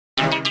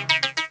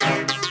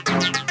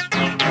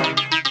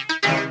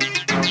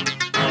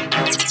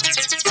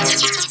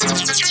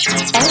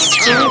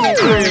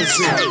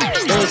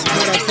Those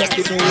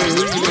motherfucking know we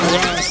really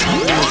want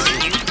some.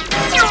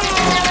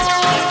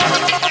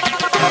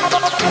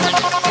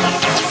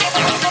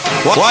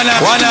 One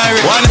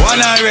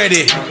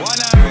already.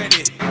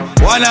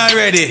 One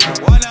already.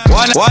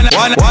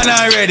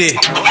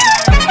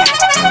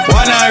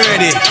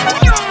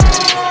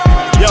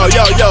 Yo,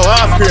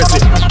 half crazy.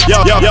 Yo,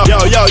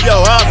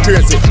 half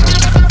crazy.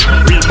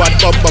 Real bad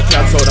bumper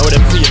clap sound, how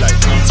them feel like.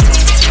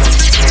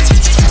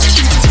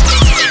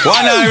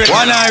 One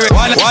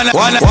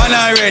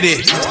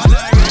already.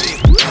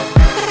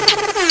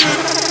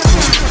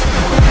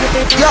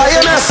 Yo,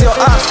 you know, see your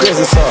half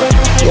crazy son.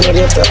 You know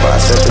the other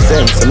pass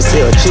represents. I'm see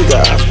your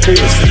trigger half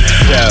crazy.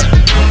 Yeah.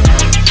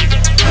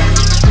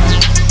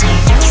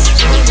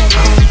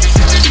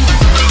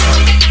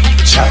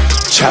 Chop.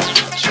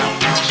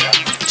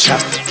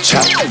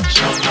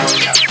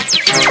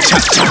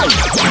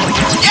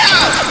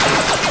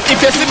 Yeah. If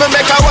you see me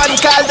make a one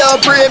call,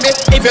 don't pray me.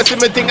 If you see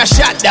me think a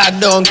shot, dog,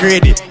 don't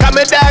grade it. Come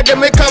me dog and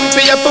me come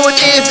for your food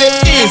easy.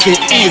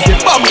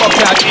 Bumbo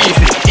clock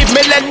easy. If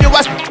me lend you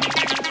a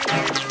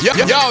Yo,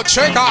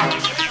 trigger.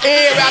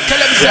 Hey, I tell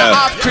them say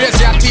half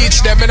crazy, I teach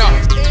them, you know.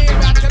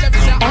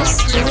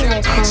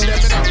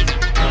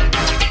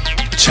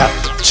 Chop.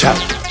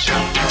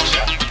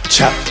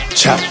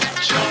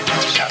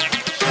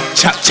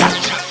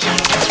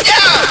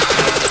 Yeah.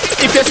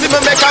 If you see me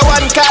make a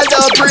one call,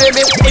 don't pray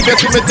me. If you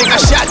see me think a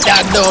shot,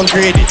 dog, don't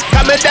grade it.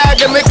 Come me dog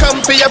and me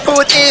come for your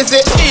food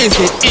easy.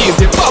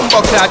 Bumbo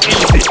clock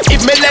easy.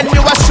 If me lend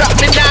you a strap,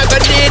 me nah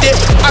gonna need it.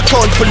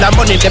 Account full of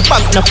money, the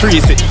bank no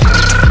freeze it.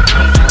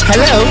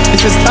 Hello,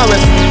 this is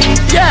Thomas.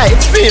 Yeah,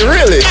 it's me,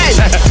 really. Hey,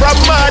 from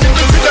morning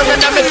to sit down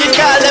and I make it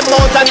call them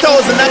out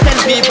 1,010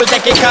 people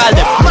take it call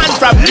them. Man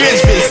from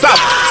Gainesville, stop.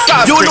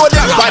 You know the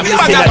badness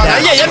in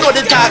that. Yeah, you know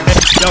the talk.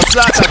 Yo,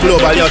 Slaughter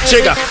Global, yo,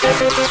 Chigga.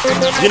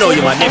 You know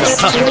you my nigga,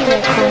 huh?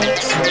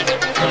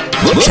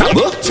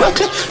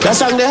 That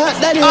song they hot,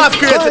 daddy. Half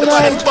crazy, the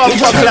baddest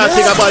bumper class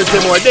thing about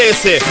Baltimore, they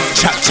say.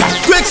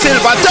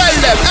 Quicksilver, tell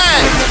them,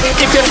 hey.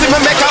 If you see me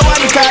make a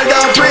one call,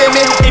 don't pray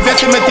me. If you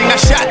see me think a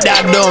shot,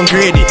 dog, don't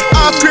grade it.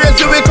 Half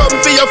crazy, we come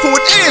for your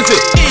food easy.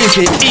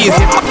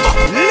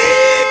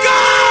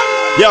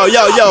 Legal.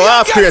 Yo,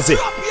 half crazy.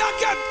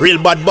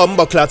 Real bad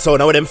bumper class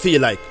sound, how them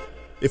feel like.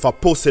 If a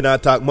pussy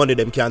not talk money,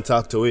 them can't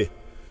talk to we.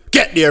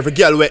 Get there, every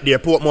girl wet there,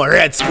 put more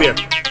red square.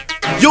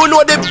 You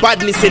know the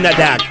badness in a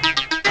dog.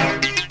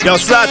 Yo,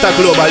 Slaughter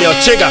Global, yo,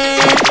 Chigga.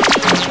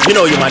 You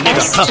know you my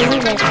nigga, huh?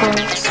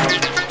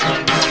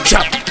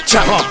 Chop.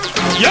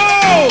 Yo!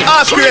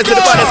 Half crazy, the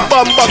baddest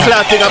bumper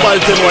clotting of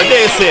Baltimore,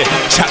 they say.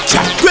 Chop.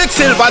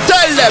 Quicksilver,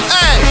 tell them,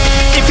 hey.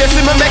 If you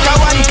see me make a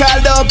one call,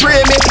 don't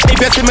pray me.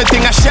 If you see me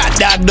think a shot,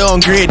 dog,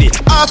 don't grade it.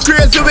 Half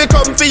crazy, we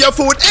come for your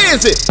food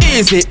easy.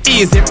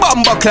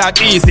 Bumper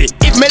clock easy.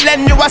 If me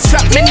lend you a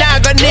strap, me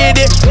nah gonna need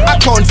it.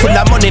 Account full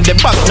of money, the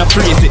bank no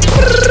freeze it.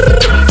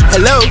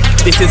 Hello,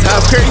 this is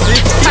half crazy.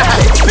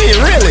 It's me,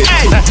 really.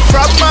 Hey,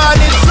 from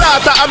morning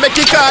slaughter, I make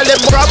it call them.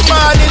 From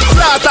morning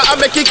slaughter, I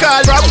make it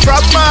call.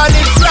 From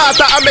morning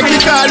slaughter, I make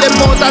it call them.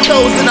 More than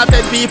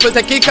 1,010 people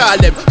take it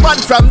call them. Man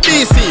from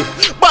DC,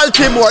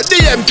 Baltimore,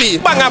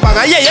 DMV. Banga,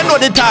 yeah, you know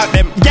the talk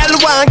them. Girl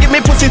want give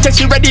me pussy, say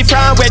she ready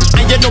from when.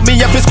 And you know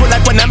me have to school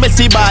like when I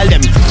messy ball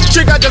them.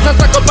 Trigger just a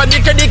stack up and you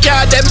can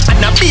card them.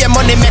 And I be a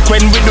money make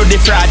when we do the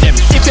fraud them.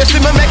 If you see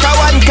me make a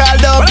one call,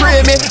 don't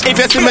pray me. If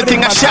you see me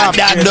think a shot,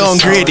 dog,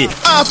 don't grade it.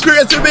 Half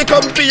crazy, we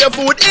come for your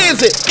food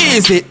easy.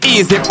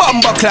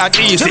 Bumper clock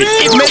easy.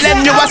 If me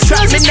lend you a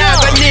strap, me nah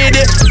gonna need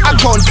it.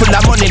 Account full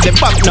of money, the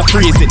bank no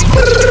freeze it.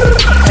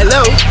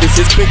 Hello, this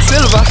is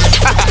Quicksilver.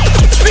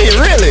 It's me,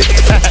 really.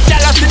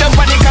 Y'all see them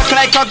panic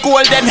like a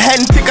golden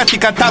hen.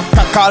 Ticka tap,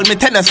 call me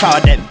tennis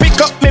hard then. Pick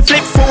up me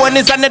flip phone,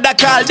 is another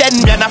call then.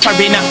 Me and a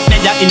farina,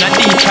 they are in a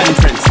deep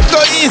conference.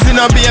 Go easy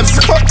now, babes,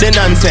 fuck the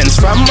nonsense.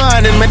 From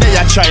morning, me they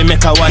a try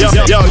make a one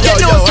cent. You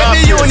know, say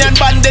the union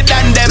banded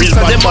and them.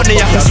 So the money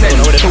have to send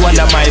to one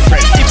of my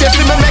friends. If you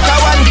see me make a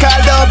one call,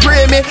 don't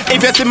pray me.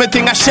 If you see me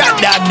think a shot,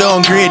 dog,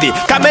 don't grade it.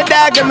 Come me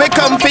dog and me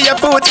come for your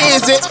food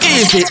easy.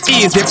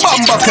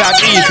 Bumper clock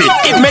easy.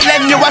 If me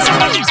lend you a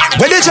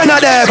Where did you not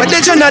there?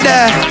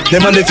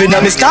 Them a living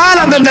on me style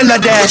and them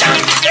not there.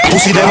 You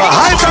see them a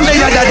hide from the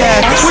other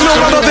there. We know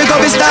how to pick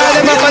up his style,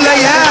 them a follow,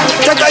 yeah.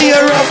 Take a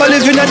year off, a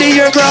living on the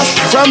aircraft.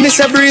 From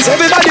Mr. Breeze,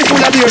 everybody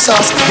full of beer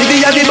sauce.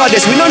 The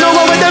baddest, we don't know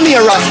what them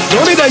here off.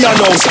 Don't be there your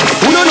nose,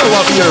 we don't know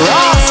what beer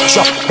off.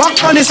 Drop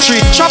back on the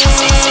street, chop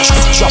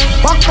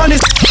back on the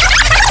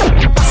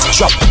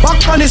Drop back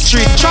on the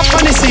street, chop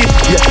on the seat.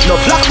 Yeah, no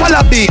black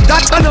wallaby,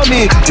 that I know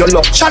me. You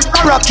look chat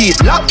rocky,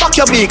 lock back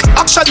your beak.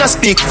 Action and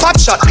speak,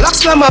 fat shot, black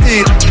slam a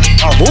beat.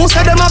 Who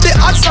said them have the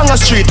hot song on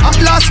street? Up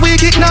last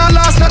week, it now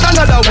last, not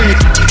another week.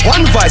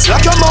 One voice,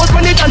 lock your mouth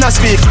when it gonna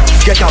speak.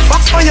 Get a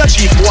box on your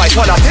cheek, boy,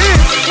 what a thing.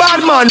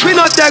 Bad man, we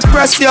not take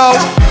press, yo.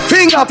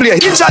 Finger play,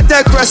 hinge at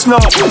take press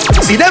now.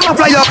 See them a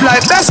fly up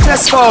like best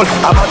dress fall.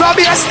 I'm a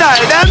Robbie style,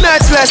 them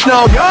next less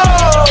now. Yo,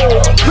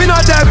 we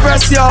not take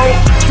press, yo.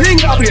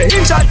 Finger play,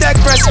 hinge at take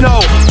press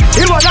now.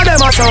 He one of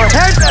them a sound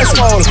head dress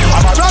fall.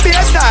 I'm a Robbie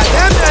style,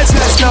 them next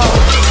less now.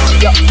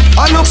 Yeah,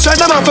 I look straight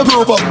them off a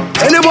group up.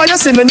 Any boy you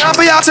see me now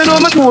for you to know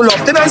me cool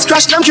up. The Benz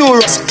crash them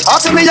Euros.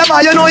 After me you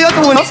buy you know you're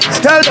too enough.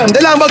 Tell them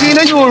the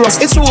Lamborghini Euros.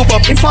 It's soup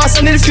up, it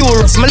fast and it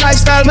furious. My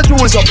lifestyle, my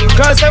tools up.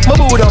 Girls make my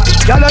mood up.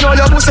 Y'all know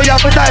your pussy you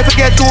have to die to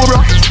get too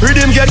rough.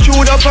 Rhythm get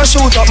queued up and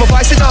shoot up. My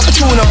voice it off a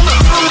tune up.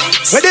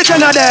 Where the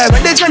Jenna there,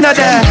 where the Jenna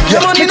there.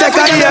 Yeah, me take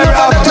a year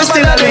off, me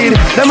still a lead.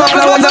 Them up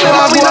the ones that them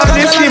a go and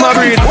live scheme a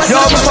breed. Yo,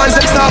 my fans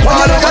them stop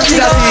all over the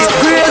teeth.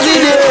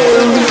 Crazy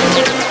them,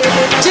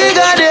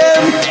 jigga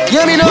them.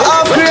 Yeah, me no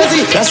half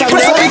crazy. Press up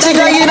the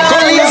jigga, you know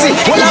lazy.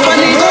 Well, I'm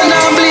on the gun,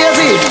 I'm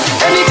blazy.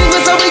 Anything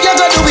we say we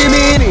gotta do we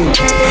mean it.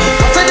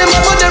 Say them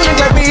up, them look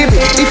like baby.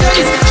 If that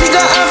is jigga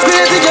half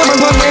crazy, yeah, man,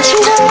 go make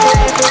sure.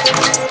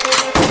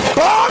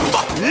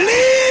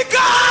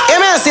 Yeah,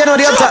 man, see you know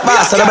the up top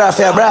boss, so the braff,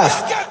 yeah,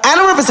 braff. I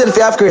don't represent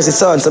for half crazy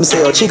son, some say,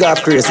 oh, chica half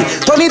crazy.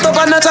 Turn it up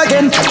and not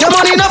again. Your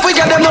money enough, we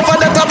get them up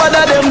on the top of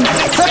them.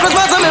 Separate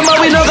pass, remember,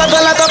 we know got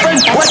a lot of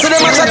friends. What's the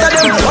name of shot of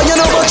them? Oh, you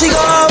know about chica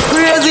half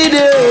crazy,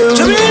 them.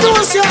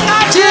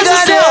 Chica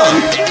them,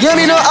 yeah,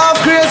 me know half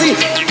crazy.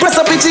 Press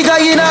up the chica,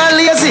 you know,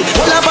 lazy.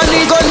 Well, up on the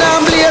gun,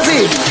 I'm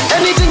blazy.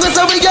 Anything we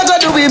say, we gotta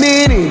do, we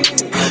mean it.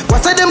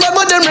 What's the name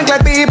about them, ring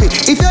like baby.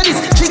 If you're this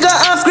chica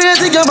half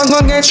crazy, you're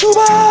gonna get you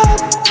up.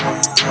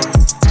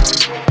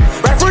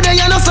 Right through the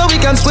yellow so we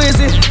can squeeze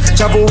it.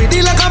 Travel with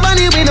it like a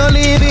bunny, we don't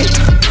leave it.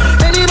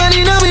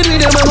 Anybody know it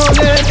with them, I'm on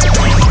it.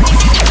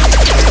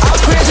 How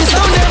crazy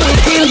sound them we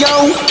kill,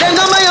 yo. Then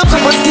go buy a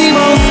cup of steam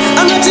house.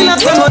 I'm not chill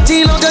up, some hot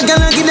tea, look, I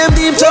can't give them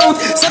deep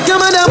throat. Suck your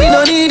mother, we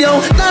don't need you.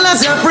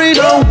 Dollars you're free,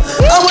 though.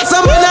 I want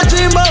someone that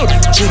dream about.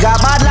 She got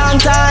bad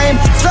long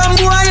time. Some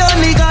boy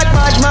only got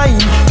bad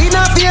mind. In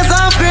a face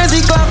of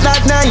crazy clock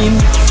that 9.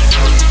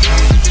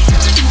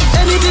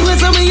 Anything we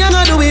say we young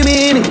or do we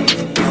mean it?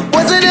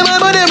 What's the name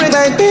about them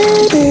like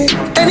baby?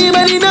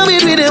 Anybody know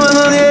it with them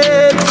on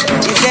it?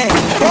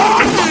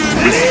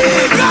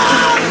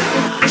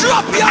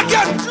 Drop me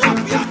again, drop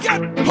me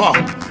again. Huh.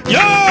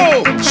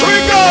 Yo,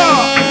 trigger.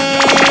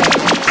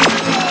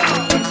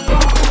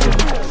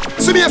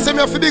 So me say me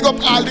have to big up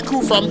all the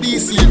crew from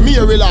DC,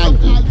 Maryland,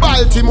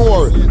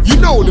 Baltimore. You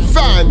know the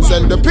fans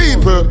and the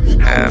people.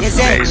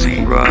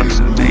 Krazy rocks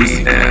the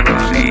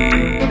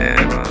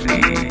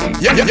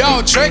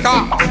Yo,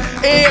 trigger.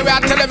 Hey, we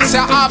are telling me say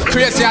half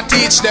crazy, I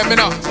teach them, you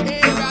know. Hey,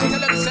 we are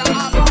telling me say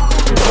half.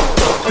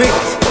 Brick,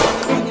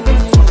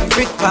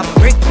 brick pam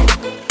brick,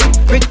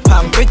 brick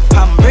pam brick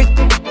pam brick,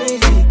 brick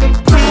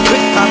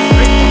pam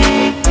brick,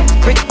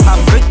 brick pam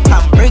brick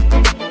pam brick.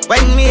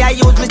 When me I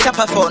use my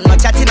chopper phone, no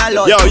chatting a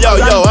lot. Yo,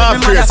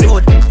 half crazy.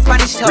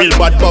 Spanish town, Real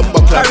bad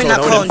bumper class, foreign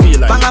how account, them feel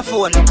like. bang a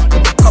phone,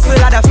 couple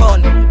other phone.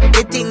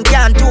 The thing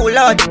can't too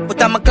loud,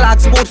 but I'm a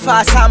clocks boot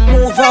fast and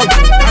move out.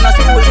 On a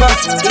school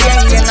bus, the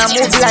young I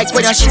move like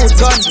when I shoot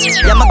gun.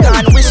 Yeah, my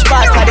gun wish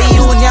part for the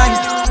union.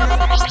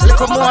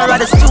 Look more at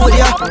the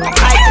studio.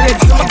 I grade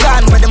from my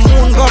gun where the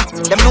moon go.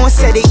 Them no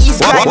say the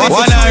east side. One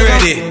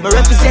already. Me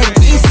represent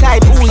the east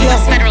side. Ooh yeah.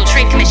 The Federal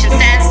Trade Commission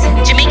says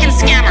Jamaican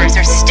scammers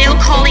are still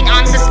calling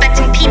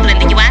unsuspecting people in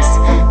the US,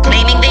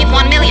 claiming they've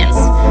won millions,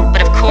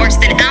 but of course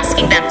then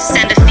asking them to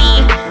send a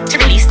fee to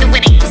release the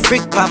winnings.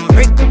 Brick pam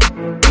brick,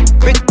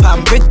 brick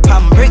pam brick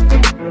pam brick,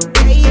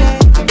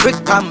 brick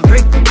pam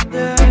brick,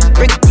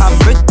 brick pam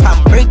brick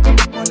pam brick,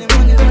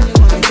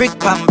 brick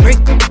pam brick,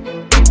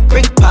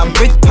 brick pam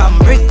brick pam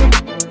brick,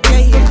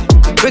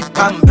 brick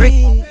pam brick,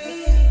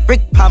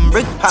 brick pam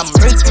brick pam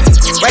brick.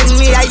 When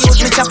me I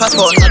use me chopper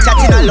phone, no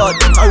chatting a lot.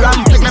 I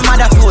ramp with my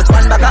mother foot,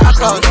 one bag of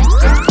account,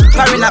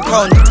 foreign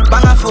account,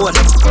 bang a phone,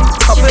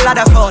 couple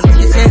other phone.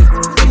 You say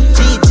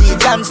GG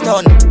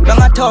Johnston,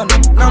 bang a ton.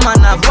 No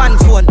man have one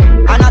phone,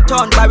 and a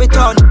ton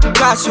baritone,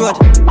 crossroad,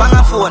 bang a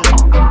phone,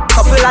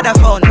 couple other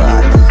phone.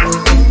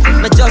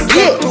 Me just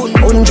get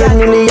 $100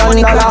 million, $1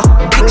 million.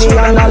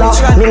 I'm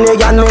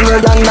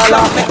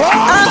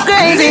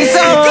crazy,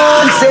 so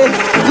say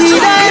we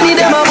don't need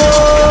them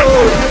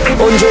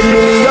about $100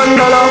 million.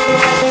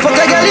 Fuck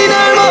a girl in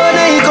her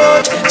money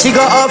coat. She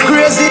got off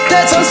crazy,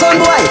 take some son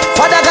boy.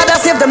 Father gotta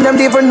save them, them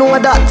never know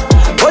that.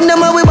 When them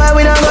we buy,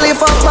 we not gonna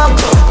fuck back.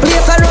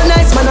 Place a run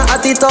nice, man, I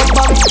at it up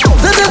back.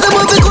 The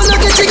movie could not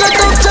get she got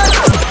tough shot.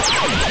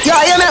 Yo,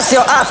 you know say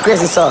you're half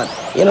crazy son.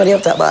 You know the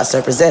up top boss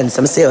represents.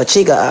 Some say you're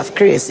chica half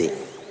crazy.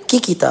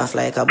 Kick it off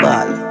like a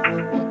ball.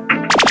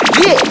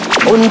 Yeah,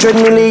 $100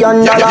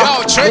 million, $1 million. I'm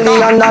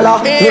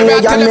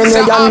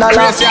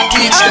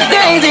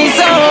crazy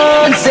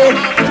son, say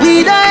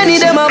we don't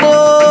need them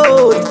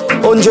about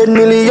 $100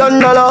 million.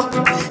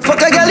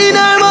 Fuck a girl in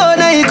her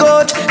money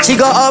coat. She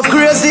got off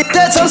crazy,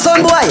 tell some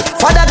son boy.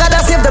 Father gotta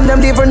save them, them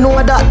never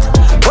know that.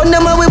 When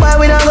them we buy,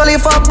 we not gonna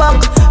fuck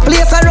back.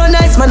 Place a run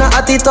nice, man, I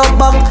at it up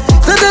back.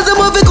 So there's a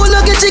movie could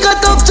not get she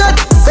got tough chat.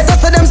 Better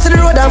say them to the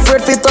road and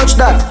afraid fi touch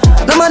that.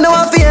 No man know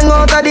if he hang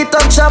out at the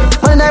top shop.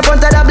 Man in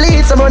front of the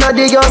bleed, someone a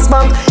dig your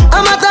spot.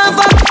 I'm a tough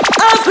fuck,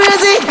 I'm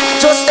crazy.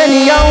 Just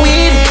any young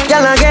weed,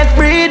 y'all a get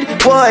breed.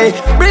 Boy,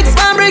 bricks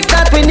for bricks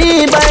that we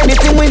need. Buy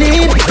anything we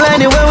need, fly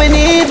anywhere we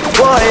need.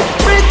 Boy,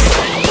 bricks,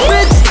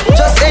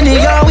 just any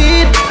young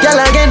weed, y'all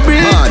a get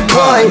breed.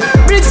 Boy,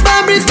 bricks for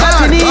bricks that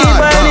we need.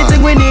 Buy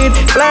anything we need,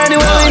 fly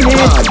anywhere we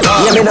need.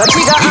 Yeah, me no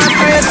trigger, I'm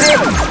crazy.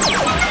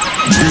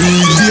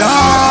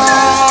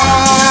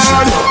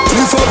 Yard.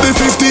 Lift up the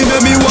 15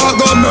 and me walk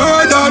go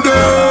murder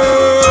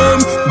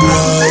them.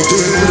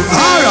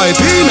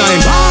 R.I.P. 9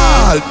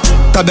 ball.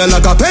 Tabel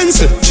like a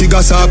pencil. She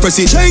got her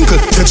pressy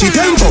chankle. Catchy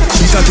tempo.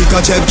 Kita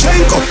tika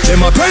Chevchenko.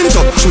 Them a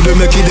prento. Should they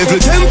make it devil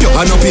tempo?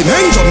 And up in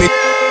mento me.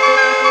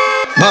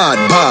 Bad.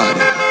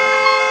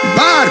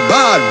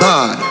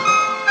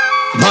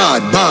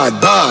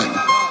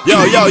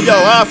 Yo,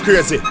 half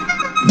crazy.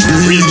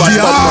 Real bad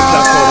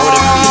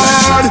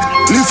Yard.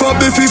 Lift up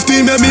the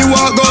 15 and me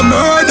walk go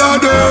murder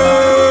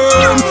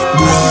them.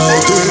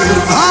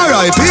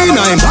 R.I.P.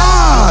 9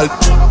 ball.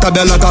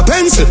 Tabel like a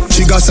pencil.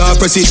 She got her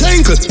pressy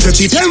chankle.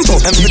 Catchy tempo.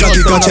 Kita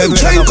tika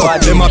Chevchenko.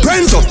 Them a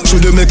prento.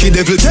 Should they make it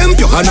devil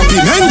tempo? And up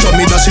in mento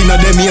me dash inna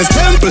them ears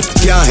temple.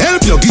 Can't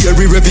help you.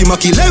 Gary Revy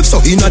Maki left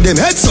so inna them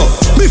head so.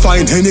 Me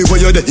find anywhere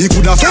you there he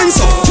coulda fence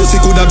up.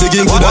 Pussy coulda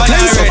begin coulda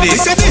cleanse up.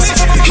 Listen this.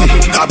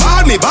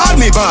 Bad me.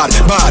 Bad.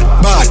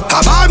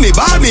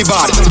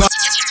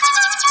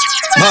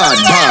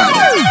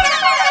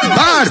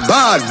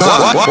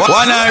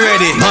 One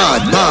already.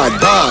 Bad.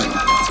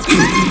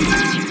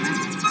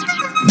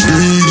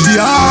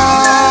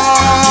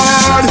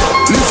 Yard.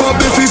 Lift up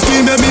the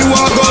 15 and me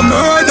walk go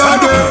murder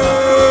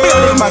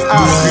them.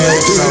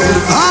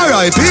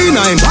 R.I.P.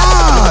 9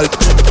 ball.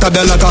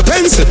 Tabel like a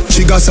pencil.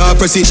 She got her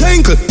pressy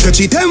chankle.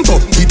 Catchy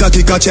tempo. Kita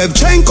tika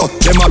Chevchenko.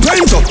 Them a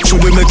prento. Should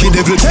we make it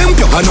devil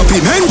tempo? And up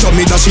in mento.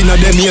 Me dash inna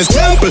them ears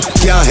temple.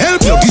 Can't help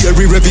you.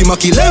 Gary Revy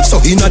Maki left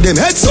so inna them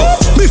head so.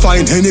 Me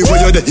find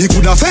anywhere you there he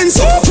coulda fence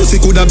up.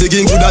 Pussy coulda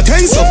begin coulda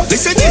tense up.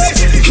 Listen this.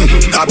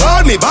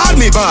 Bad me.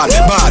 Bad.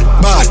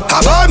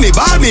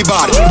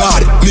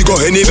 Me go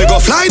anywhere go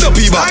fly up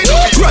he back.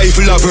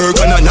 Rifle a work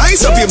and a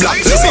nice up he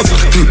black. Listen.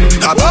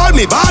 Bad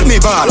me.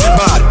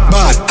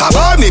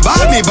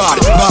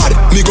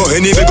 Me go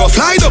anywhere go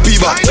fly up he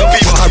back.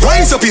 I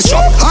rise up his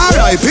shop.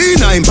 R.I.P.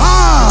 9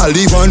 ball.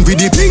 The one with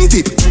the pink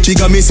tip. She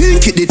got me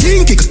sink it, the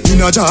thing kick. In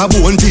a job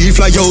one teeth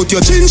fly out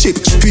your chin ship.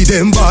 Feed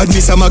them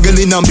badness a muggle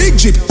in a big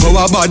jeep. How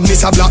a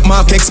badness a black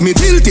mark X me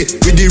tilt it.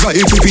 With the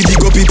rifle we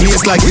dig up it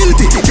place like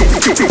Hilti.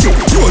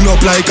 Run up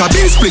like a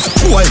bill split.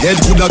 Boy head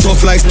coulda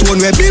tough like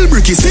stone where bill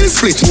brick is still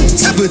split.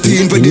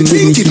 17 with the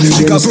think it.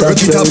 She got work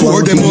it a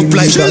board them up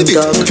like Shelby.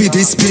 Feed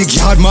this big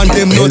yard man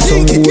them not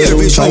think it. Here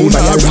we show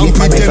now ramp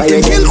with them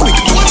kill quick.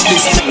 Watch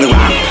this.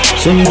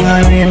 So me a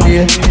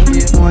reindeer.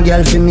 More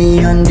girl for me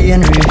and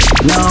DNA.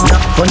 No,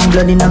 funny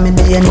blood in a me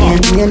DNA.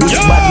 This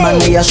bad man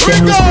they a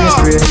send no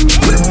spray.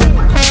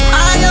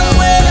 I am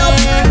way up.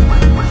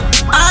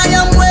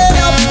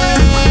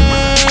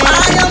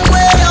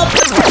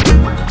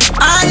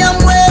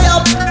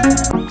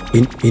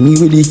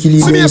 Anyway, they kill him.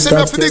 So me say me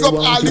have to big up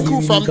all the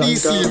crew from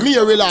DC,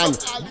 Maryland,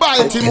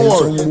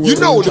 Baltimore. You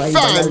know the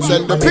fans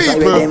and the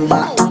people.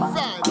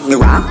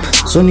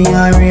 Sunny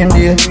and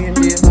reindeer.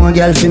 More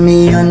girl for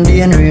me and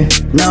DNA.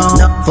 No,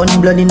 funny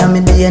blood in a me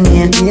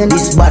DNA.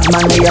 This bad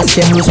man they a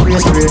send no spray.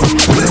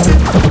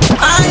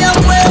 I am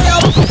way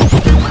up.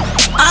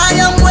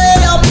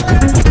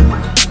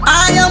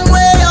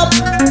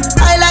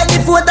 I like the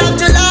 4th of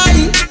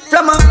July.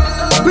 From a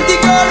pretty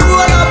girl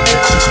roll up,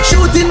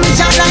 shooting me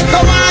shot like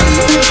Hawaii.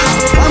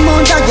 One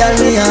mount a girl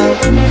me up,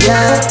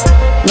 yeah.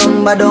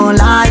 Number don't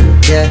lie,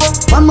 yeah.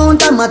 One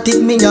mount a matic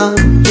me up,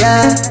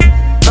 yeah.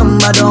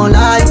 Number don't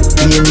lie,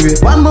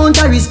 one mount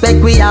a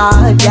respect we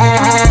are,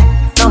 yeah.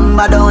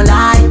 Number don't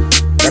lie.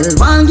 Girl,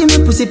 one give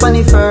me pussy pon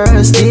the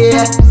first day.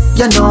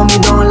 You know me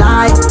don't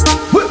lie.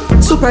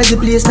 Surprise the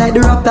place like the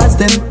Raptors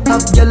them.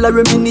 Have gyal a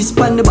reminisce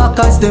pon the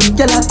backers them.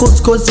 Gyal a cuss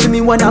for me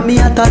one of me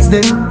attacks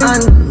them.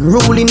 And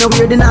rolling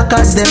over the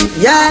knockers them.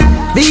 Yeah,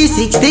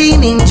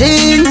 V16 in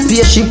jeans.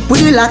 Spaceship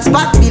with the lock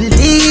spot built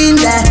in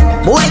there.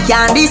 Boy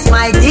can't diss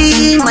my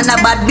team. Man a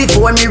bad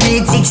before me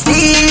reach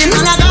 16.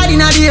 Man a god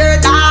inna the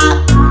earth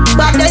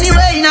but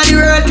anyway inna the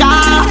world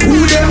car.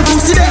 Who them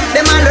pussy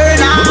them a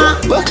learner.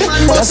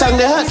 That song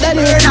they hot, that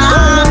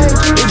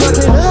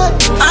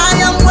I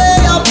am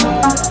way up.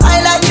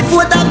 I like the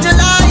 4th of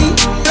July.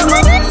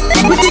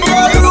 Pretty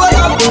girl roll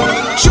up,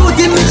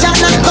 shooting me shot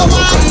like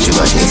Hawaii.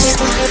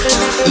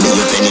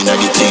 Little penny inna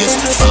the place,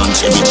 farm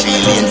cherry tree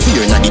lane,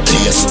 fear inna the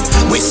place.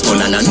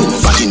 Westmoreland and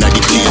Nova inna the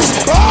place.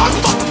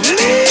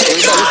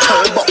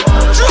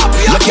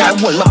 You can't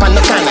hold me on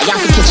the corner, you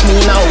have to catch me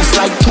in a house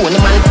like Tony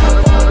Man.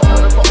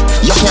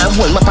 You can't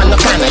hold me on the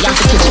corner, you have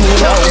to catch me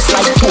in a house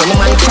like Tony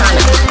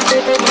Montana.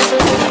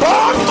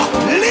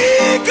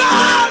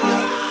 Legal!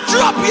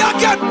 Drop you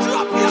again!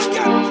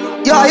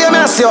 Yo, you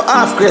may see your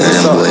half crazy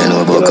son. Boy, I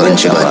know about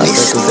country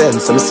badness.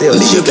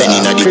 Live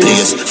inna the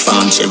place,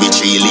 farm cherry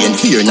tree lane,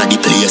 fear inna the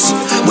place.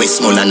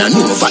 Westmoreland and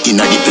Nova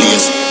inna the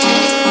place.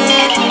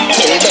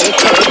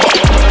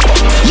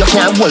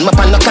 can't hold me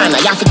on no corner.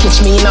 You have to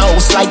catch me in a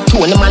house like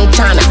Tony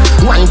Montana.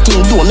 One thing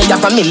do, me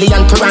have 1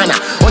 million piranha.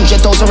 100,000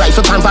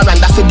 rifle pan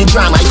veranda for the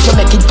drama. If you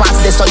make it past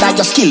this, so that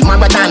you skill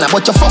Maradona.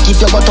 But you fuck if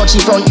you go touch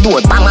the front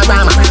door,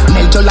 Bamarama.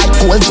 Melt you like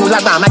cold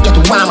Jularama, get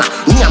warmer.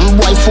 Nyam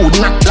boy food,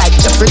 not like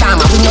Jeffrey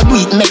Dahmer. We no do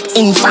it, make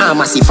in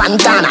pharmacy,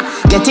 Fantana.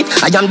 Get it?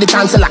 I am the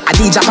chancellor,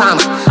 Adija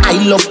Palmer. I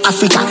love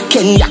Africa,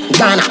 Kenya,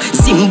 Ghana,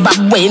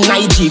 Zimbabwe,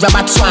 Nigeria,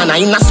 Botswana.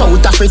 In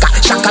South Africa,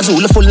 Shaka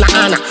Zulu full of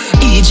honor.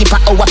 Egypt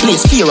at our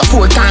place, fear of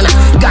four corner.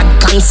 God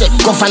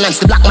concept, governance,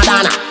 the Black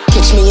Madonna.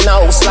 Catch me in a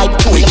house like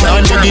Tony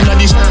Montana. We can't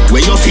this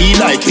where you feel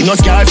like we no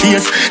scar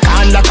face.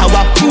 Can't lock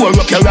our pour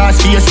up your ass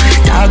face.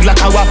 Dog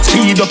like our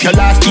speed up your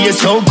last case.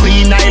 So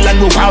Green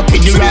Island we walk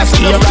with the ass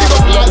here.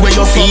 Where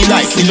you feel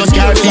like we no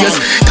scar face.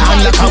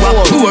 Can't lock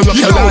our pour up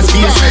your ass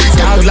face.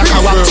 Dog like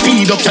our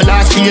speed up your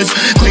last face.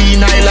 Green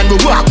Island we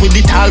walk with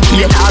the tall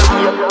clear.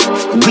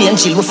 Green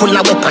chill we full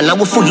of weapon and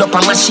we full up a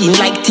machine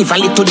like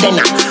Tivoli to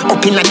Denner.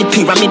 Up in the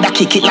pyramid I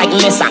kick it like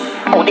Mesa.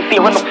 Oh, the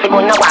fear enough to go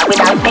now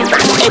without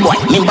peasant. Hey boy,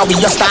 remember we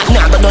just start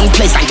now, but don't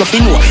place and you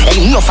feel no.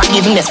 Ain't no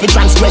forgiveness for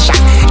transgression.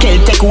 Kel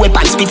take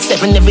weapon, speed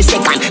 7 every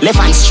second. Left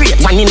hand straight,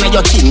 one in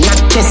your chin,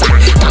 not Tessa.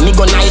 Tommy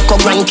gonna echo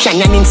Grand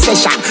Canyon in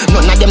session.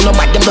 None of them know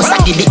but them just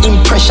give the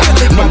impression.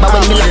 Remember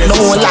when we lock the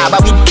whole lava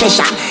with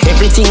pressure.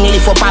 Everything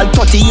lift up all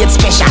 38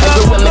 special.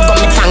 Everywhere me go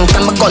me tank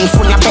and my gun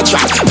full of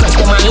petrol. Press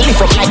them and lift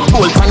up like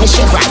gold on the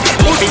chevron.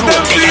 Left it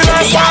road, they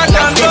the yard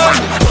not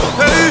different.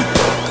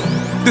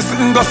 This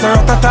thing goes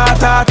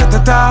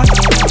ta-ta-ta-ta-ta-ta.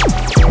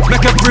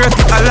 Make a break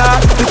a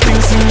lot. The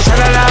thing sing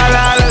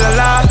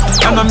sha-la-la-la-la-la-la.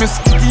 And I miss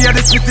Kitty at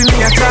the city in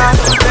your car.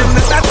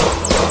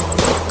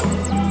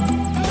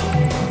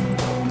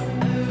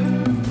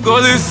 Go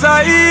this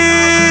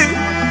side.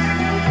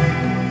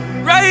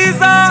 Rise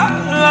up,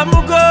 I'm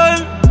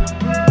going.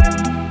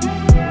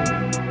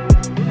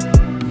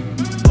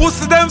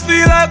 Pussy them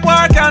feel like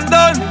work and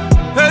done.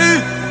 Hey.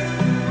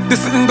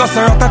 This thing goes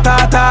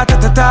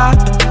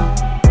ta-ta-ta-ta-ta-ta.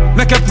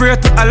 Make a prayer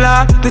to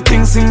Allah, the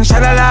thing sing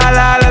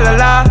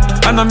sha-la-la-la-la-la-la.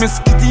 And I miss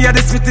Kitty at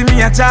the spit in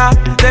me a jar.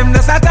 Them the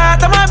sata,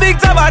 them a big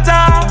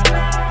tabata.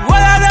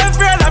 What are them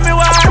afraid of me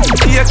what?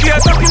 Here,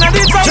 talking at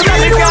the top of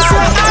the car.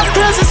 I'm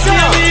crazy, see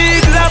a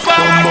big lapper.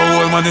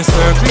 Come on, man, it's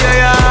circle,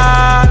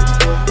 yeah.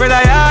 Where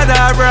I had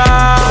a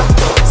bra.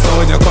 So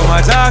when you come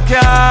a jack,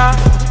 yeah,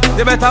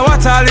 you better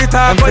watch all the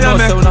talk when you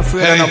make.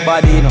 Hey,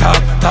 nobody,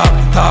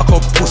 talk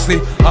up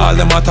pussy. All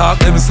them a talk,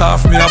 them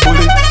soft me a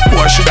bully.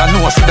 Boy shoulda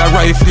know, see the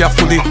rifle ya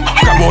fully.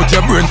 Grab out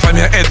your brain from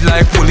your head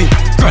like pulley.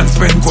 Can't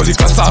spend gully,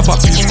 cassava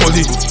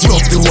peacefully.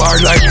 Love the war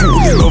like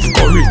coolie, love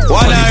curry.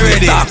 One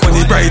already. Dark when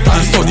it bright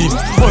and sunny.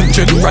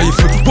 100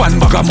 rifle, 1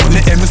 bag of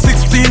money.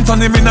 M16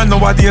 turn him in a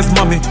nowadays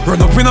mommy.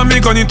 Run up in a me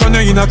gun, it turn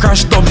you in a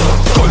crash dummy.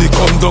 Gully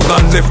come down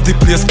and left the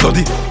place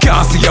bloody.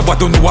 Can't see ya but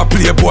don't know a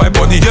playboy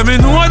bunny. Yeah, me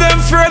know them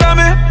afraid of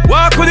me.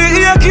 Walk with the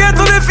AK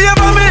to the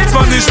favor me.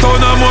 Spanish town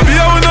and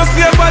mobile, we no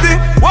see a body.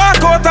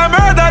 Walk out and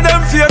murder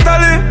them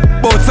fatally.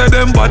 Both say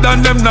them bad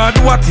and them not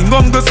do a thing.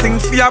 Gon' go sing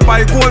fear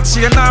by gold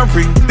chain and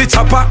ring. The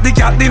chopper, the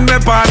cat in me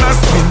barn and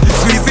spin.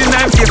 Squeezing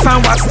them face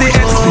and watch the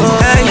head spin.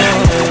 Hey,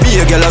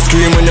 be a girl a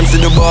scream when them see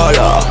the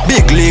baller.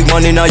 Big league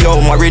man in a yo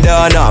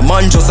Maridana.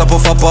 Man just a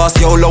puff a pass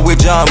yo low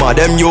with drama.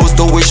 Them used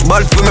to wish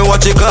bad for me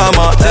watch it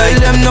karma. Tell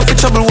them no for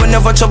trouble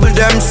whenever trouble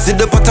them. See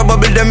the pot a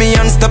bubble them me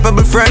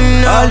unstoppable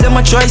friend. All them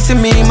a try see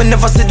me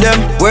never see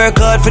them. Work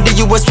hard for the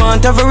US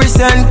want every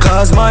cent.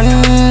 Cause man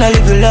I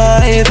live a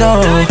life now.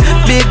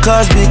 Big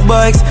cars, big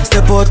bikes.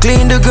 Step out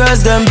clean the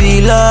girls them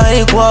be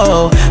like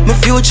wow. My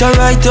future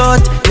right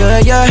out,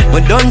 yeah.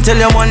 But don't tell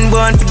your one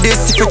born for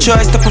this. If you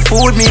try stop a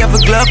food me have a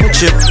Glock with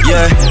chip,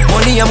 yeah.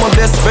 Money I'm my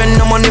best friend,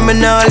 no money me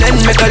nah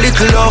lend. Make a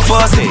little love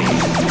fast.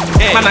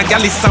 Hey. Man a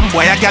gal is some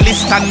boy, a gal is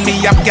stand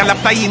me up. Gal a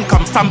flying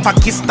come from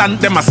Pakistan.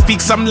 Them a speak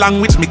some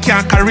language me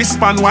can't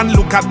correspond. One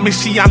look at me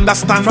she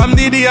understand. From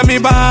the day me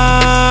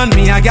born,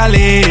 me a gal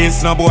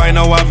is. No boy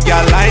no have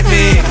gal like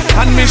me.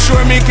 And me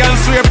sure me can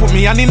swear put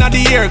me hand inna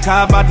the air.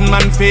 Cause bad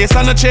man face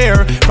on a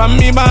chair. From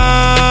me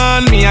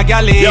born, me a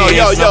gal is. Yo,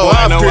 no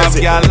boy no have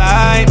gal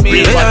like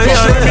me. But me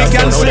sure me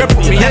can swear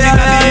put me hand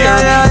inna the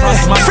air.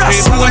 Cross my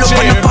face on a chair. Pull up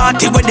on the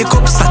party with the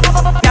cups up.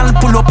 Gal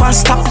pull up and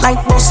stop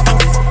like bus stop.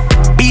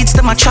 Beats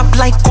them a chop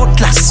like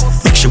cutlass.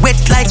 Make she wet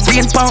like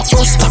rain pan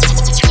roster.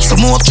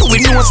 Some more to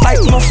we nose like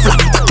muffler.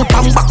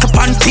 Back up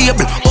on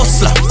table,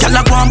 hustler. Y'all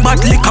a go and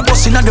bad liquor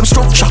bust inna them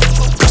structure.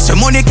 Plus the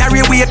money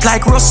carry weight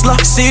like rustler.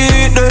 See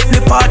the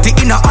party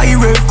in a high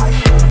rev.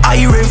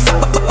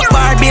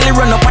 Bar Billy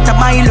run up at a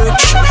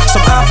mileage.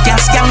 Some half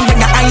gas gang bring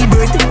a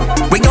hybrid.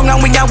 We young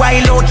and we a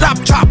wild out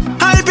laptop.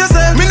 Hype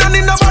yourself. Me no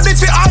need nobody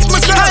to hype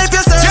myself. Hype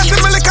yourself. Yes, me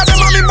lick at them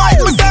and me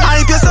bite myself.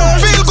 Hype yourself.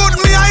 Feel good,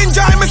 me I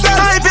enjoy myself.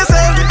 Hype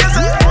yourself.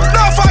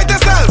 Don't fight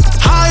yourself.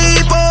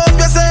 Hype up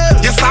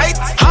yourself. You sight.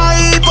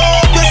 Hype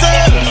up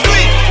yourself.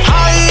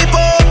 Hype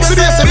up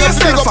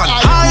yourself.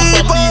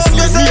 Hype up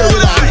yourself.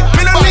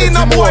 Me no need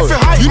no boy for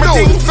hype my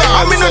things.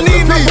 Me no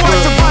need no boy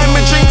for buy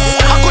me drinks.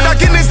 I coulda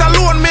Guinness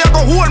alone, me I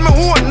go hold me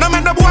own. No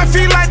make the boy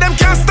feel like them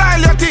can't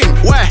style your thing.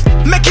 Where?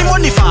 Making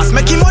money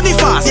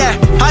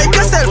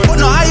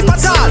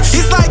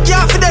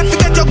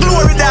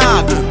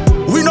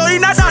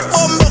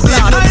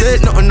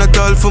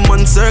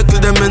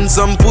dance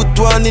and put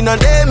one in a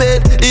them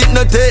head. It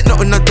no take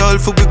nothing at all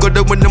for we go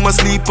there when them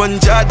asleep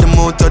and jar them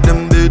out of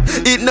them bed.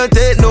 It no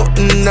take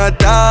nothing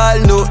at all,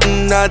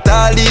 nothing at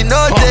all. It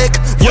no take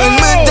when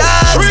me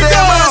dance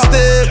them a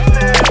step.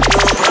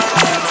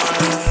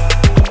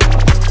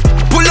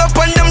 Pull up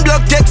on them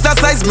block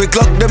exercise, me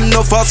clock them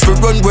no fast for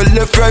run well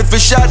left right for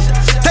shot.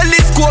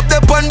 Telescope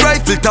the pan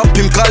rifle top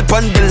him call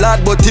pan the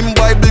lad but him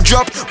Bible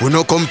drop. We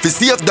no come fi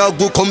save dog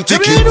go come to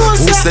kill.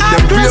 Who said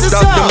them brave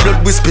dog them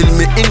blood we spill.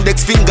 Me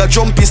index finger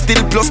jumpy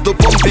still plus the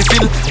pumpy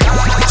fill.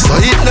 So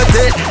it no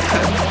take.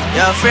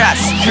 Yo,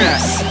 Frost,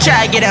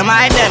 try get them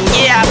hide them,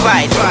 yeah,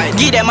 fight.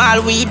 Give them all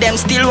weed, them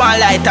still one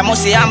light. I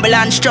must say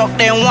ambulance truck,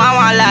 them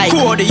one light.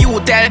 Code the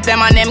youth, help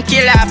them and them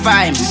kill our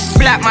vibe.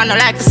 Black man no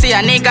like to see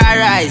a nigga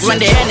rise. When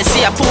the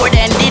NC a poor,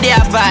 then did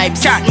their vibe.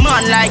 Chat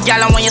man like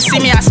y'all and when you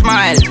see me I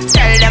smile.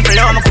 Tell them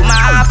follow me, come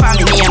off of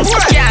me name.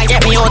 Can't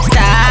get me out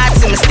start,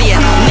 see me stay.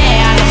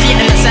 Nay, I'm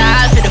feeling the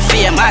salt for the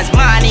fame. As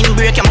morning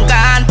break, I'm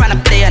gone pan a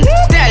plane.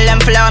 Tell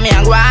them follow me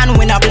and go on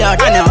win a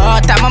blood. I know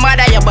how time my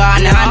mother you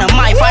born. I know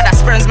my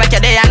father's friends make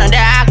your day and no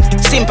dark.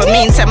 Simple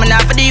means I'm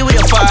not for deal with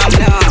your farm.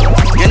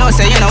 You know,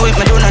 say you know if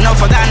me do no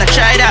for gonna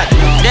try that.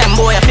 Them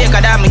boy a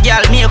faker that me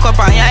girl makeup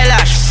and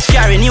eyelash.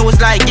 Carry news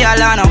like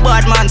girl on a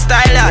bad man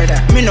style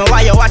that. Me know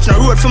why you watch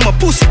no road from a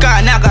pussy car,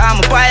 nigga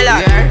I'm a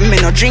pilot. Me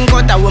no drink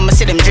out that when me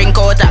see them drink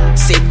out that.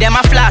 See them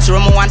a flash,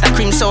 rum want a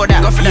cream soda.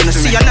 Go for them to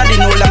see another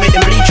know la make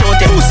them bleach out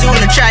them. Pussy on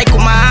the try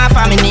come off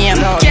of me name.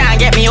 Can't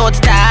get me out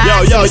that.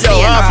 Yo,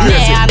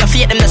 I no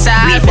fear them the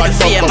side for the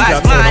fame.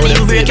 As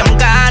morning break I'm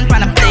gone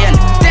pan a plane.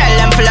 Tell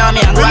them follow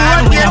me and go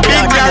on with your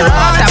blood.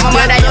 I'm a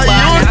mother you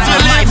born.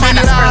 My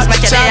father's friends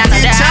make your day and a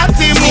day.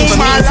 Simple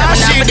means I'm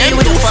not for deal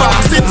with the farm.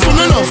 Sit for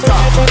no love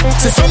talk.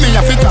 See some me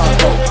a fit talk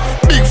about.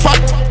 Big fat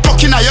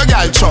fucking a your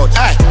girl throat.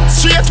 Aye,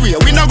 straight way,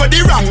 we no go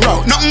the wrong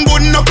route. Nothing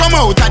good no come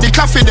out of the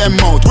coffee them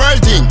mouth.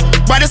 World thing,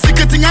 but the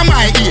secret thing of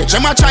my age.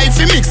 Them a try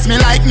fi mix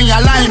me like me a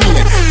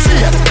limeade.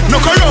 Fear,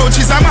 no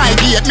cockroaches a my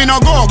gate. Me no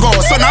go,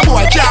 so no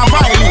boy can't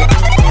violate.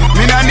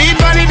 Me no need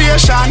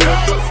validation,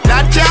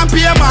 that can't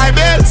pay my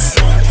bills.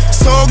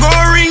 So go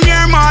ring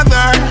your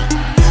mother.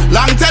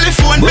 Long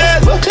telephone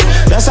bill.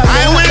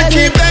 I will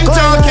keep them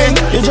talking.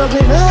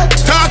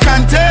 Talk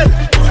and tell.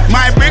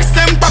 My bricks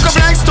them pack up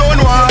like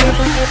stone wall.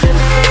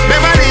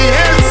 Beverly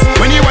Hills.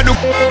 When you want to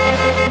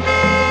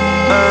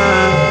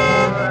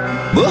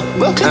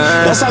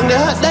that song the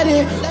hot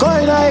daddy.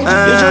 Going like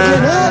you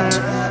juggling hot.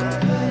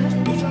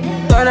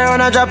 Turn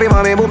around and drop it,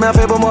 mommy. Put me a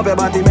favor, up your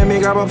body. Make me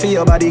grab up for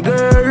your body, girl.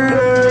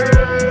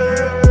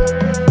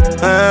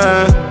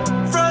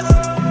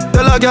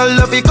 Tell a girl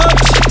love it,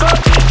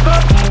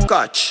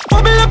 catch.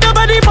 Bubble up your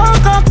body,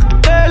 Bangkok.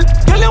 Girl,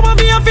 you want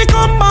me if you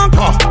come back.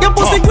 Your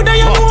pussy good and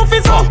you know if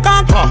it's so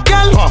cock.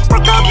 Girl, rock up,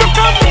 it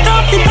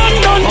and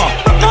done.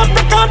 Rock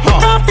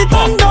up, it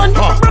and done.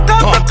 Rock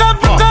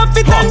up,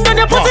 it and done.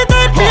 Your pussy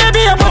tight, baby,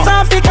 your pussy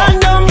off it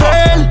and done.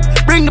 Girl,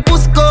 bring the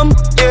pussy come,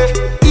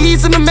 yeah.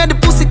 Easy me make the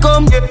pussy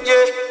come, yeah.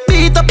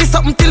 Beat up is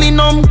something till he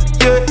numb,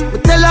 yeah. We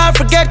tell her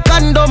forget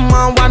condom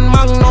and one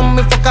magnum.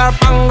 Me fuck her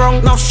pang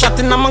wrong. Now shot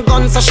in my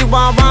gun so she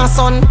want one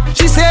son.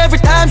 She say every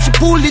time she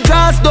pull the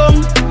jaws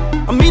down,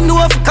 I mean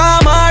no if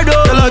calm her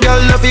down. Tell a girl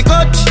love it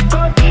cut.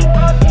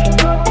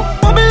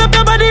 Bubble up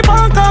your body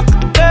Bangkok.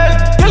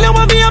 Girl you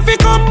want me if you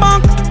come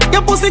back.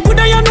 Your pussy good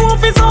and you know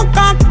if it's so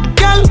cock.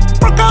 Girl,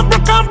 rock up,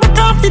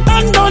 it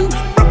and done.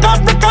 Rock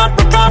up,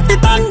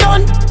 it and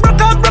done.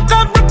 Rock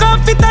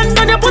up, it and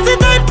done. Your pussy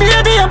tight,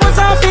 baby, your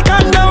pussy off it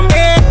and done.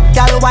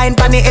 Girl wine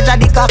pon the edge of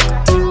the cock.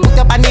 Put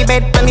your on the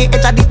bed, pon the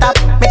edge of the top.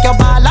 Make your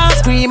ball and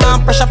scream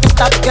and pressure fi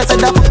stop. You said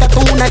that fuck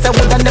too nice, I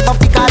woulda never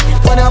fi caught.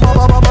 Wanna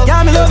bubble.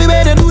 Yeah, me love the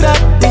way they do that.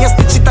 Then you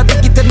stitch it at the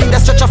kitten, need a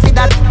stretch of it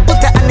that.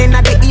 Put your hand in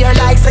the ear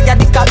like say you're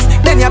the cops.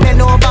 Then you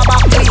bend over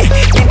back way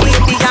in the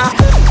India.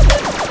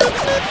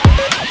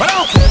 But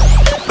okay,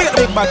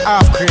 big bad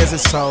half crazy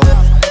sound.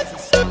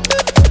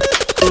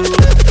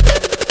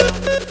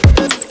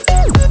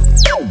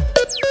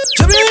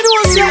 Jamaican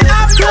was your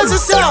half crazy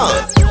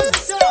sound.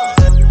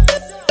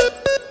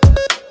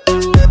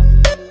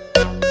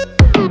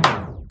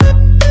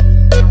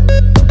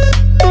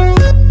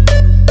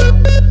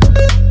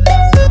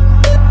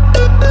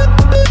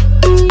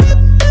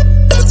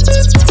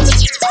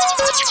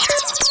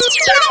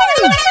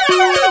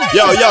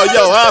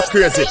 Yo, half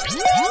crazy.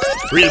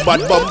 Real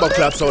bad bumper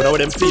clap sound, how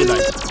them feel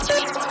like.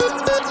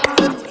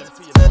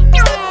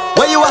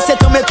 When you a say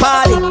to me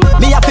party,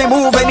 me have to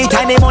move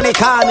anytime the money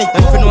call me.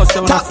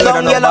 Top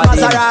down yellow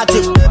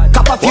Maserati,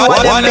 cap a few of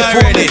them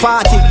before me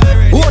party.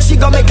 Oh, she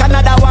gon' make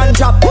another one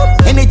drop.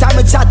 Anytime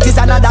we chat is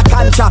another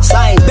contract.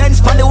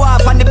 Benz pon the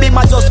wharf and the beam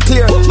are just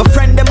clear. My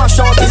friend them a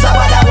short is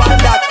about one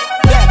that.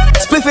 Yeah,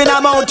 spliffing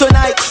I'm out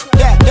tonight.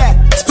 Yeah,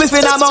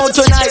 spliffing I'm out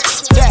tonight.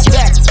 Yeah,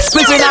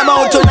 spliffing I'm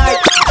out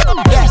tonight.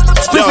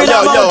 Spliffing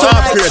I'm out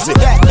tonight.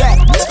 Yeah,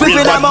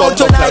 spliffing I'm out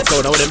tonight.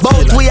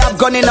 Both we have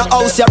gone in the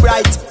house, you're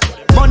right.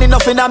 Money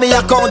nothing on me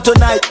account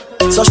tonight.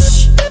 So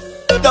shh,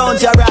 don't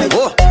you right.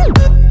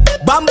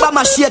 Bamba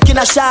my shaking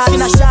a shot.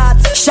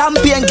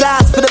 Champagne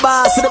glass for the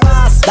boss.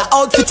 The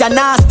outfit a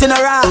nasty in a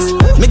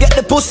ras. Me get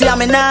the pussy and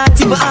me not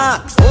even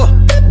ask.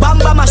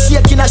 Bamba my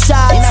shaking a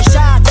shot.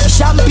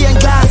 Champagne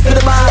glass for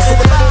the boss.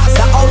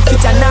 The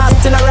outfit a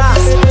nasty in a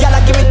ras. Gyal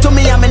give it to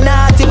me and me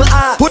not even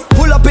ask.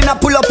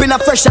 Pull up in a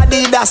fresh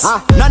Adidas.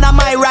 None of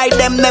my ride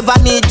them never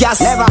need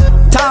gas. Never.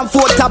 Time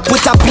for top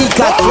put a peak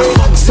at.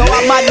 So a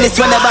madness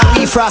whenever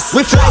we frost.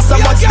 We fly so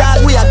much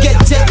that we a get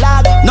jet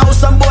lag. Now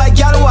some boy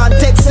girl want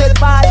take set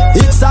by.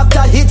 Hits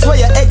after hits where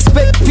you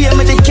expect. Pay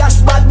me the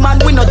cash bad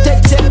man we no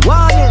take check.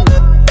 Warning.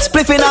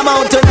 Spliffing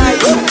amount tonight.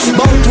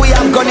 But we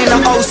am gun in the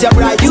house, you're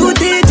right. You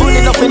did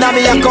pulling up in a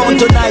me account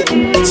tonight.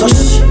 So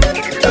shh,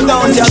 I'm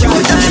down to your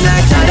right. Time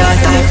like that,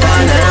 time for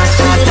the last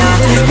quarter.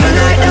 You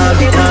like dog,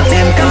 the dog,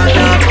 them talk.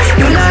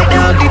 You like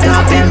dog, the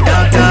dog, them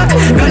talk.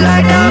 You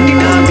like dog, the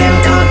dog, them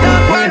talk.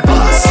 World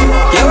boss.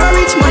 You're a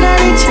rich man, a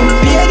rich.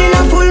 Paid in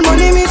a full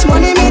money, mitch,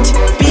 money, mitch.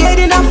 Paid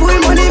in a full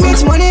money,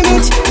 mitch, money,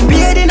 mitch.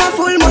 Paid in a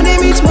full money,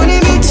 mitch,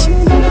 money, mitch.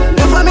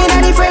 No for me,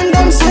 not the friend,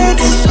 them switch.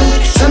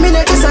 So me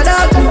not just a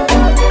dog.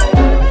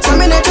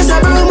 Just a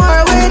broom or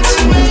a witch.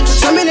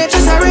 So me not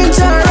just a rinse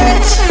or a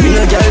rich. Me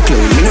no girl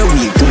clone, me no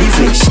weak to be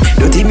flesh.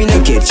 Don't think me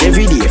no catch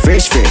every day,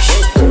 fresh.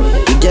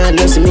 The girl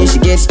knows me, she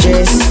gets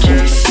stressed.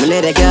 Me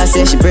let a girl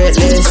say she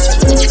breathless.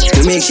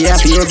 To make she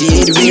happy,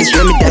 okay, the race.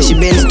 When me dash, she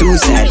bends two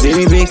sides,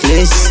 very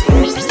reckless.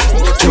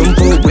 Jump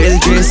out, well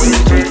dressed.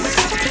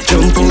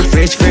 Jump out,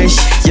 fresh.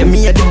 Yeah,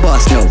 me at the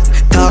boss now.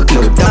 Talk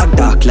loud,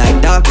 dark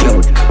like dark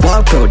cloud.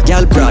 Walk out,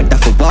 girl broad, that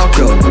for walk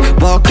round.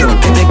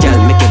 Get the girl,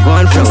 make it go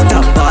on from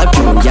top walk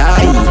round, yeah.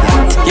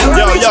 Yo,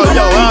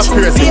 I'm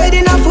crazy. Paid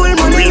in a full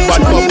money, mitch,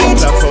 money,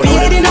 mitch.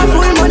 Paid in a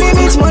full money,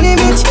 mitch, money,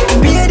 mitch.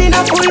 Paid in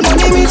a full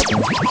money, mitch.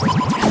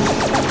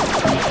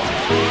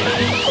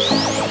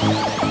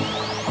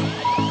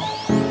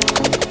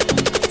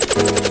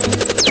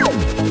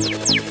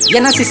 You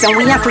know, sister,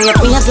 we are create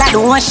waves like the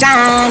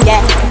ocean,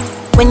 yeah.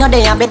 When you're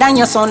there, better than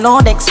your son,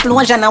 loud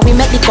explosion, and we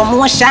make the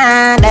commotion,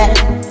 yeah.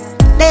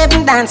 They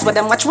even dance with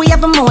them, watch we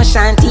have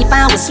emotion, deep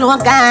and we slow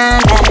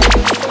down, yeah.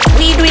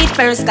 We do it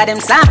first, got them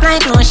soft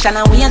like lotion,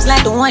 and waves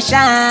like the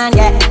ocean,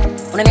 yeah.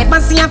 When I never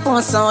see a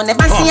phone sound,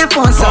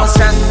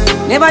 strong.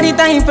 Never the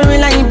time for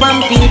relying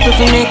on people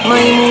to make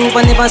my move,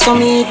 and never saw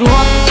me grow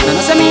up. Now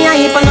no say me a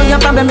heap, I know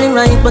you're probably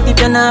right, but if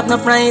you not have no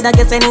pride, I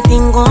guess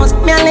anything goes.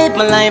 Me I live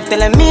my life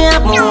telling me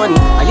I'm moon.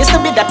 I used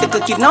to be that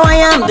little kid, now I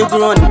am the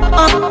grown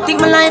up.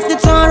 Think my life did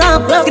so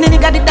rough. Skinny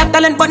nigga did that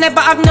talent, but never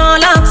have no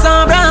luck,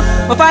 so rough.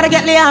 My father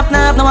get laid off,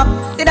 now have no up.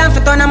 They done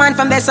for turn a man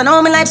from best, so now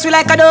my life sweet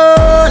like a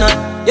donut.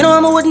 You know I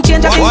wouldn't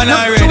change a thing.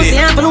 Choose the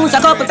hand for lose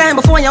a couple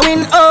times before you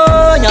win.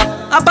 Oh, yeah.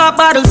 I pop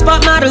bottles,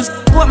 pop models.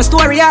 What my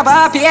story have a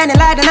happy ending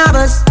like the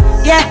novels.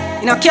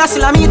 Yeah, in a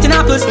castle I'm eating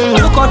apples.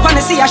 Look out on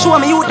the sea, I show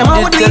me youth them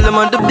how would we. Tell them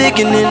on the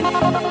beginning.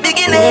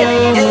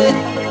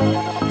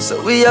 Yeah. So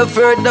we have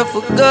further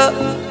for God.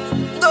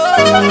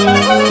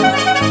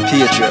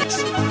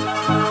 Patriots.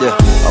 Yeah,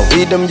 and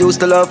we them used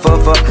to laugh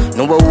off.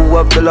 Know who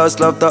have the last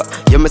laughter.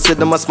 Yeah, me see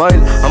them a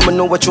smile. I'ma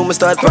know what you me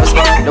start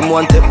prosper. Them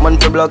one tip man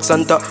for Black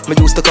Santa. Me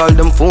used to call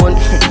them phone.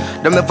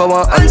 Them if I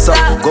want answer.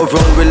 Go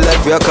round with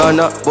like we a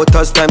corner. But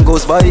as time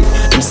goes by,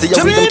 them see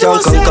how we them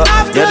can't conquer.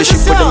 Yeah, the ship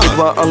for them with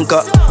one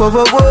anchor.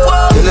 Whoa.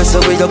 Tell us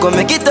how we you gon'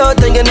 make it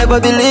out and you never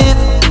believe.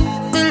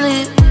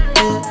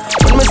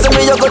 When me say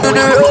me you go to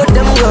the road,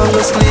 them gon'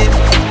 go sleep.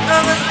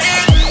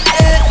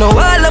 Now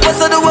all of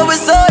us are the what we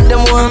saw,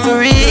 them want me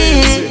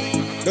read.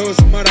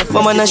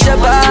 Mama na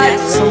Shabbat,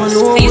 someone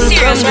who will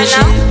come to right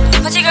now?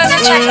 Put your girls in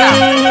check now.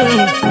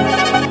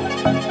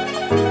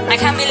 I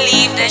can't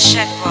believe this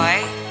shit,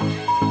 boy.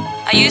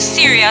 Are you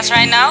serious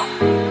right now?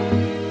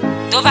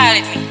 Don't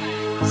violate me.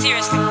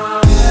 Seriously.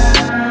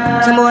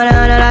 Some boy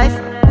on a life.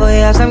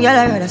 Boy, have some girl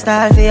I heard a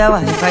style for your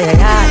wife, for your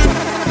yard.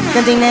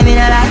 Don't think them in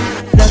a life.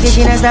 Lucky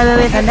she not stab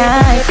with a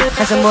knife.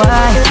 And some boy,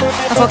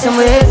 I fuck some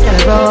ways down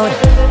the road.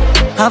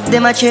 Half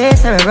them a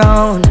chase her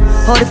around.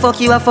 How the fuck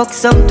you a fuck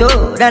some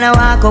toad? And I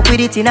walk up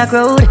with it in a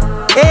crowd.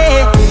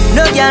 Hey,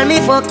 no girl me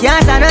fuck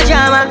can't stand no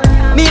drama.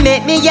 Me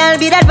make me girl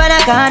be that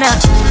banana corner.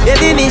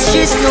 Baby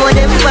mistress know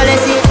them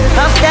policy.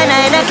 After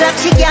 9 o'clock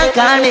she can't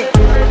call me.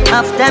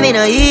 After me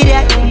no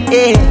idiot,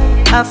 yeah.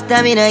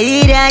 After me no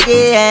idiot,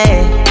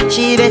 yeah.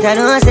 She better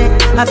know say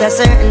after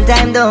certain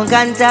time don't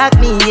contact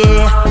me,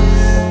 yeah.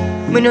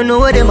 Me no know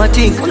what them a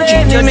think.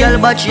 Cheat your girl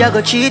but she a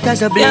go cheat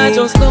as a blame. Can't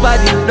trust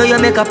nobody. Now you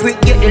make a prick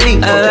get the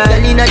link.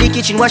 Girl inna the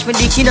kitchen wash me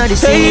dick inna the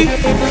sink.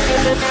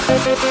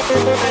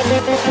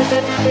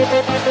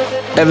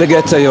 Ever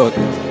get to you?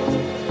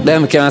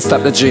 Them can't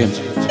stop the dream.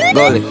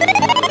 Golly.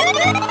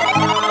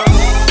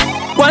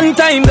 One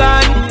time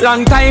gone,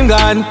 long time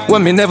gone.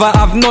 When me never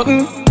have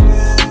nothing.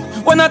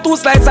 One or two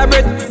slices of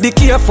bread. Be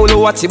careful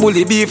what the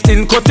bully beef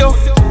tin cut you.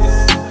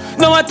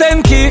 Now a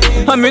 10 key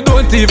and me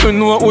don't even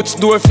know which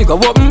door figure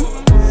open.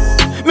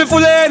 Me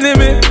full of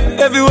enemy,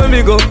 everywhere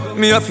me go,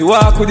 me have to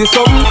walk with the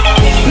something.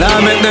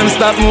 Now make them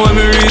stop me when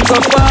me reach so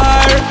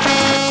far.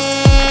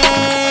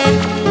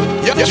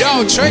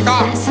 Yo,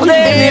 trigger.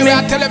 Hey,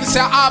 I tell them say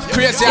I'm half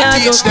crazy, I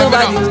teach them.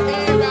 Hey,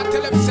 I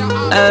tell them say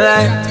I'm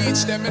Alright.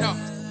 Teach them, you know.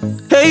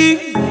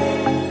 Hey.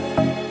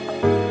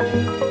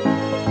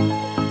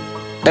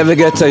 Every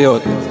ghetto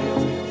youth,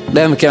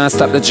 them can't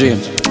stop the dream.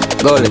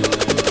 Go it.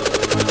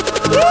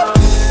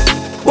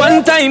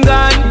 One time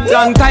gone,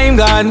 long time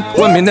gone,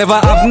 when me never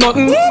have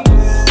nothing.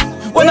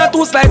 1 or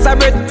 2 slices of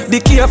bread, be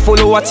careful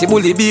what you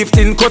bully beef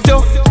thin cut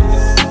you.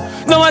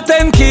 Now a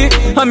 10 key,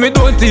 and me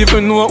don't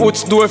even know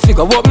which door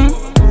figure open.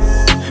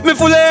 Me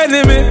full of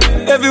enemy,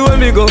 everywhere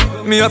me go,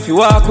 me have to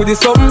walk with this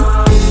something.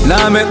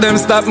 Now make them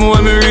stop me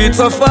when me reach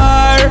so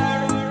far.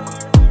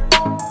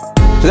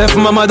 Left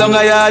mama down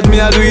a yard, me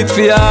a do it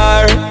for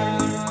her.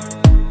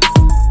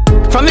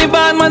 From me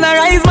band, man I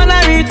rise, man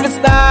I reach me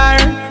star.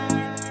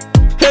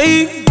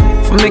 Hey,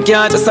 from me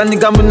can't just a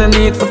nigga, me no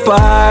need for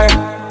par.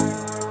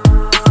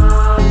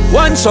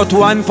 One shot,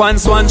 one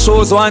pants, one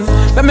shows one.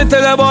 Let me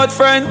tell you about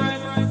friend.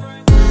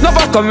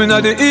 Never come in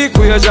at the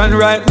equation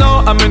right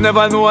now, and me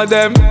never know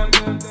them.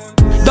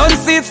 Don't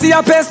see it, see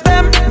I pest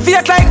them.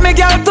 Fake like me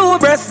girl to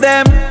breast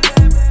them.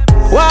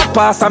 Walk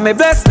past and me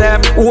bless them.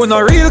 Who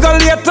no real girl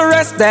late to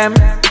rest them.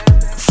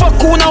 Fuck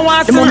who no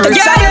wants to rich.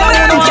 Who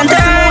no want to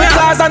smooth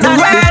cars and the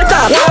world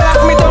cup.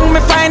 Lock me down, me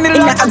find the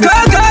locks. Go,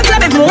 club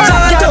if me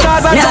want to.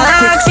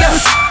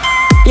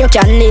 You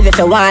can live if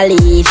you want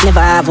leave. Never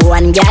have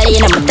one girl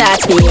in my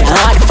thoughts me.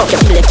 How the fuck you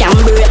feel you can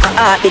break my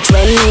heart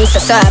between me so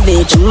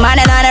savage.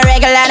 Man and on a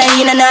regular and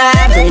you know no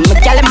average. My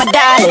girl and my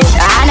darling.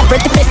 And a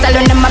pretty face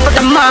alone them up for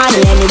the money.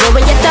 Anyway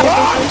when you top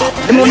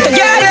the moon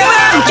together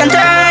can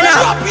turn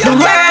up the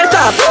World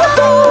Cup.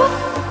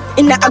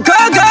 In a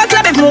go-go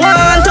club if you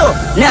want to.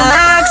 Now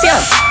ask you.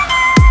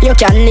 You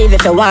can live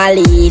if you want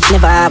leave.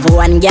 Never have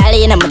one girl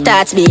in my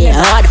thoughts be.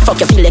 How the fuck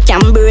you feel you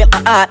can break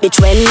my heart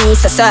between me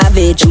so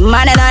savage.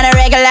 Man and on a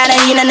regular and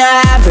you know no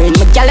average.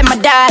 My girl and my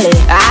darling.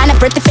 And a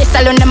pretty face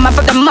alone them up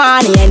for the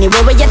money. Anyway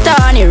where you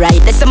turn it right,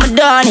 that's how me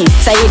done it.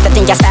 So if you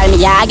think you style me,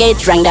 I get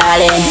it wrong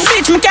darling.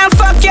 Bitch me can't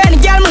fuck you and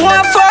the girl me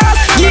want fuck.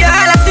 Yeah,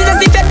 all I see is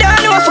if you don't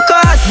know for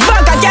cause.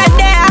 Bug I get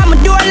there, I'ma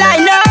do a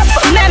line up.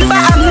 Remember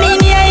I mean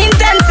you ain't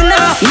intense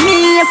enough.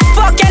 Me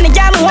fuck and the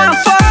girl me want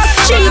fuck.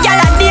 She got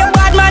a dear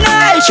bad man.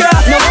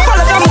 No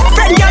follow from my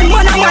friend, girl,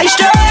 man, I'm my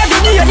strap.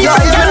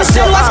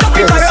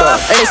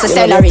 Listen,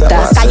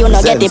 senorita, can you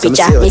not get the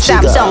picture? Me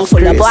Samsung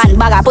full of one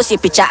bag of pussy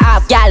picture.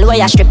 Half girl, where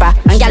you stripper,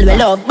 and girl, we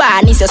love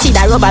bar. Needs to see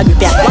that rubber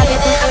grip, yeah.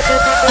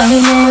 I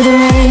know the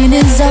rain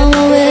is on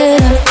my way.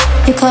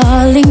 You're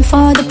calling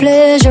for the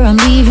pleasure. I'm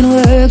leaving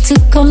work to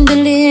come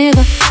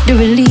deliver the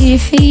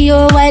relief for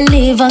your white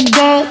liver,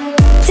 girl.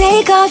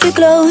 Take off your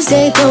clothes,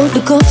 take out the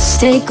cuffs,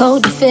 take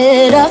out the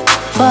feather.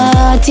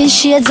 40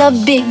 shades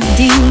of big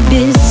deal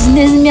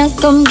business, me I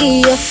come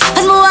give you.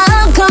 As my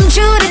wife come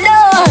through the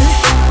door,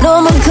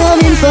 no man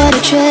coming for the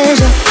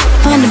treasure.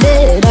 On the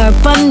bed or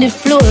on the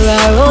floor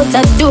or out the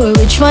door,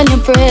 which one you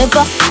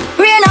prefer?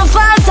 Rain or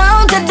fall,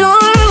 out the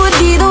door would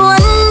be the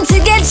one to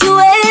get you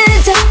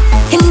wet.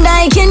 And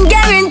I can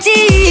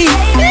guarantee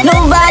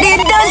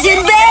nobody does it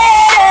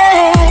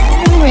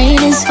better. Rain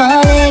is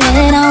falling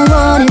and I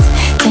want it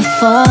to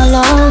fall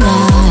all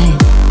night.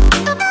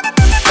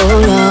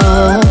 Oh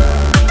Lord.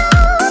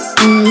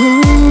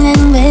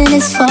 And when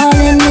it's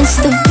falling, it's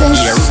the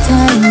best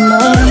time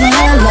of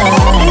my life.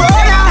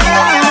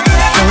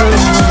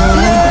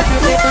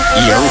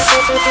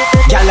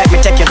 Girl, let me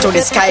take you to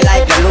the sky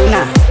like the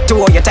Luna. To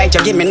hold you tight,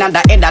 you give me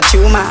another head of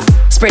tumor.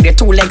 Spread your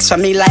 2 legs for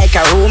me like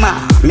a rumor.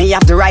 Me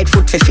have the right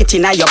foot for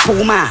fitting at your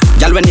Puma.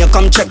 Girl, when you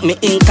come check me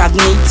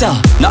incognito.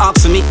 No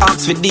ask for me,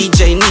 ask for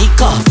DJ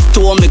Nika.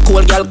 To hold me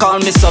cool, girl, call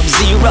me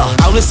Sub-Zero.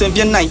 I will save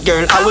your night,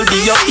 girl, I will be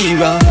your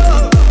hero.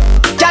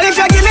 Girl, if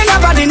you give me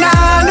nobody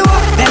now, no,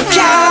 then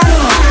can't,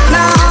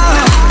 no.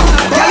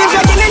 Girl, if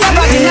you give me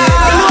nobody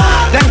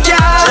now, then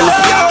can't.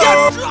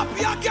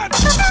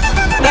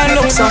 Then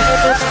look so.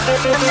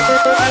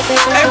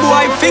 Hey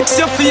boy, fix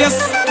your face.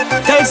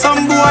 Tell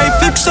some boy,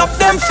 fix up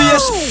them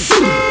face.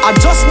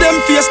 Adjust them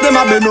face, them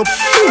a bend up.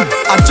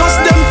 Adjust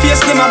them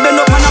face, them a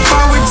bend up. Man a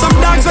par with some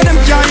dogs where them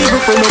can't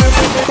even friend up.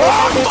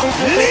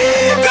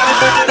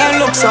 Then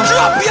look so.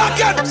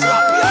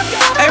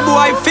 Hey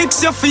boy,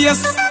 fix your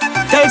face.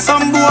 Tell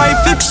some boy,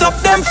 fix up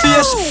them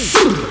face.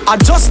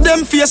 Adjust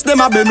them face,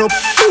 them a bend up.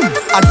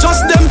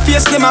 Adjust them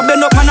face, them a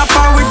bend up. Man a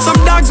par with some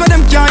dogs where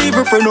them can't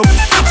even friend up.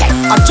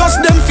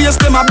 Adjust them face,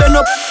 them a bend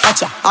up.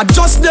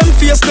 Adjust them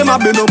face, them a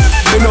bend up.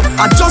 Bend up.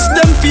 Adjust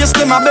them face,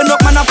 them a bend up.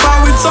 Man a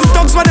par with some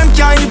dogs where them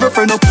can't even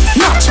friend up.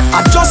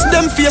 Adjust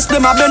them face,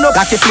 them a bend up.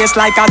 Like a place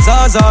like a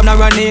Zaza, no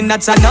running,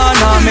 that's a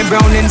no-no. Me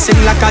browning sing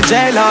like a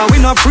jailer.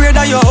 We not afraid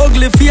of your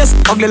ugly face,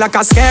 ugly like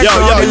a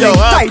scarecrow. Yo,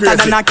 tighter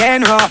than a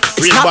Kenra.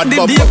 It's not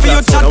the day for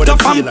you chat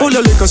up and pull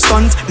a little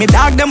stunt. Me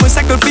dog them will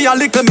cycle for a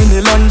little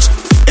mini lunch.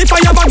 If I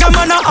have a gun,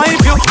 man, I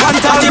hype you. One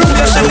time you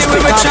play,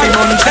 anyway we try.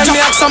 Then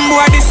me have some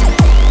boy this.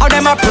 How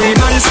them a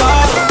pre-man so?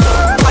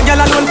 A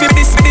girl alone for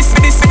this.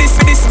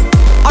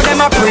 How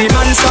them a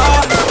pre-man so?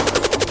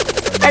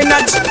 Hey,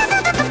 not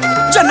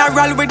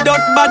general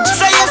without badge.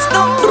 Say yes,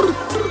 no.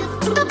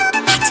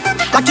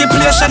 Like you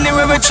play,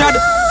 anyway we try.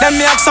 Then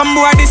me have some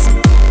boy this.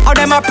 How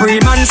them a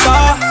pre-man so?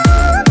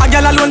 A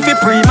girl alone for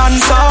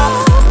pre-man so?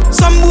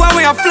 Some boy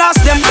when you floss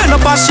them, bend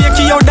up and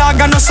shake your dog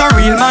and us a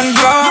real man,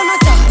 bro.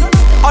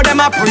 Or them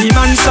a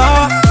pre-man, so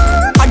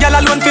a girl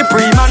alone fi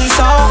pre-man,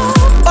 so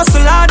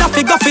hustle hard, I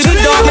fi go fi the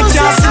dog. Me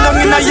can't sit down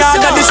in a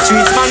yard of the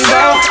streets, man,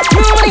 girl.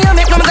 New money I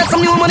make, now me got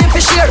some new money fi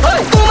share.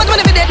 Too much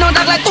money fi dead, now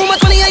dog like too much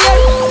money a year.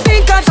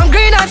 Pink and some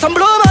green and some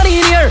blue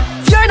money in here.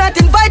 If you're not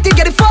invited,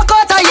 get the fuck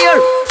out of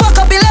here. Fuck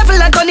up the level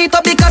and turn it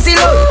up because he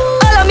low.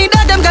 All of me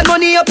that them got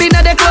money up in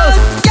the clothes.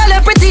 Girl they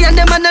pretty and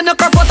them man no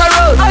crop out the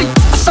road.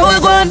 So we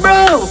going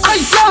bro,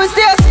 now we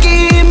still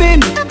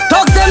scheming.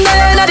 Talk them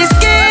then at the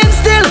scheme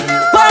still.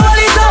 While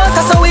it out,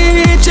 that's how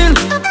we chill.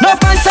 No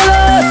fans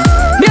alone.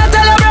 Me a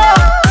tell you bro,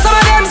 some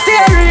of them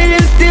stay real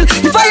still.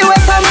 If I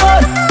waste some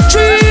fun,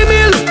 3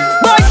 mil.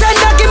 Boy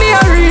tender give me a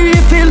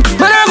refill.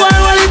 Man I go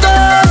and roll it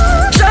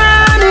up,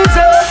 shine it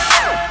up.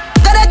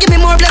 Gotta give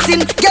me more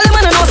blessing. Girl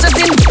man I no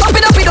stressing. Pop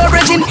it up with our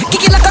bridging.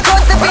 Kick it like a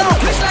crowd stepping.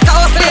 Like a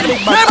hustling.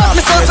 Nervous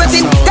me so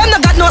sweating. Them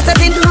no got no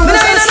setting. Me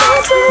no in a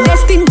no.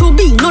 Destined to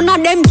be, none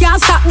of them can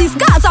stop this.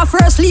 Gaza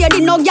first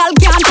lady, no girl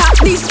can't tap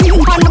this. Swing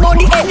on the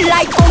body head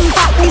like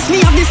compact. This me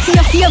have the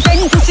safe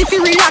event, pussy fi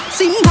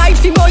relaxing. Tight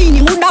fi go in,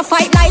 he woulda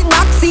fight like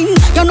boxing.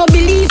 You no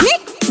believe me?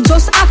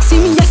 Just ask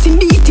him, yes him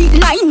beat it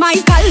like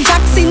Michael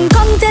Jackson.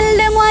 Come tell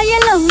them why you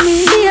love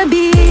me,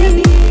 baby.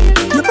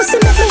 Your pussy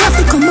make me have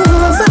to come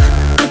over.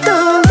 I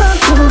don't want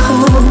to go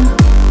home.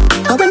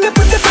 And when you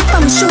put the foot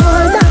on my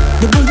shoulder,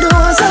 the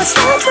bulldozer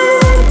start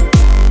home.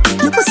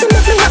 Your pussy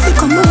make me have to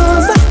come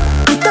over.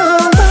 I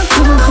don't want to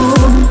go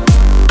home.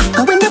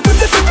 And when you put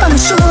the foot on my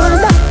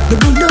shoulder, the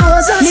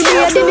bulldozer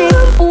start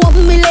home.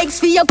 Open me legs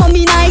for your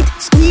coming night.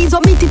 Squeeze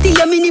up me titty,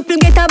 your me nipple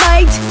get a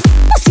bite.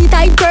 Pussy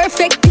tight,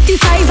 perfect, pretty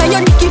size. And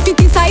your dicky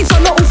fitty size, so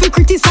no fi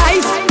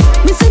criticize.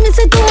 Missy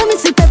too,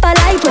 missy pepper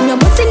light. When you're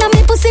busting on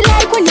me pussy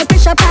like when you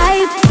pressure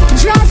pipe.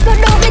 Draws but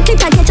don't make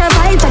it a catch a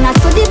vibe. And I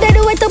saw the bed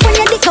wet up when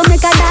your dick come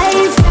make a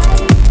dive.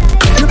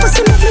 Your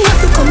pussy make me have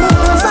to come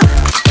over.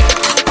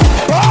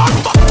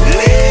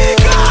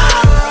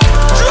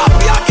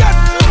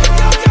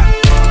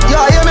 Yo,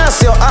 you may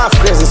see your half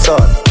crazy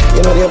son.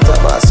 You know the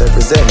Uptop Boss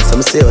represents.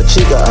 I'm say your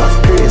chica half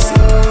crazy.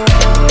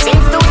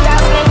 Since 2002,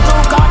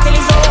 cartel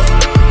is off.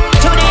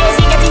 2 days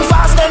he getting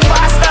faster and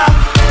faster.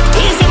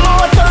 Easy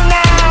motor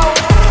now.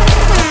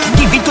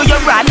 Give it to your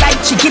rod like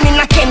chicken in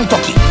a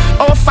Kentucky.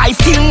 Oh, 5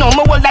 till no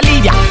more will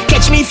leave ya.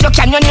 Catch me if you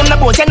can, your name the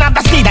boat and have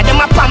the speed. Them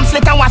a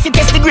pamphlet and want to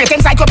test the great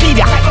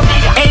encyclopedia.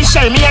 Hey,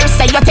 share me here,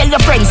 say you tell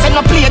your friends. Send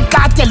no play it,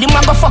 cartel, him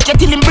a go fuck you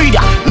till him breathe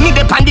ya. Me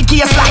the pan the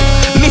case like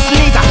Miss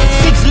Nita,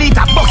 6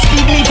 liter, box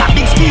speed meter,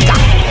 big speaker.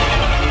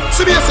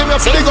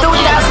 Since 2002,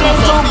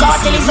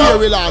 cartel is off.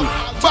 Maryland,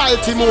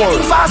 Baltimore,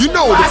 you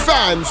know the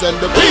fans and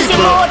the Easy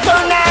people.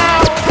 motor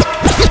now.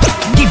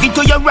 Give it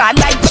to your rod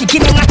like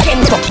chicken in a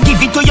Kentucky.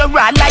 Give it to your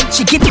rod like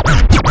chicken.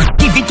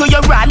 Give it to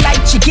your rod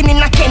like chicken in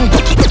a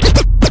Kentucky.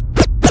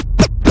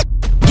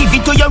 Give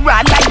it to your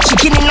rod like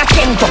chicken in a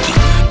Kentucky.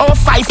 Oh,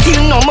 5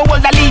 till no more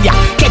will leave ya.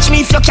 Catch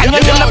me if you can,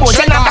 you know the boat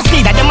and have the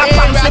speed. Them a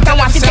pamphlet and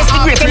want to test the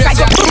great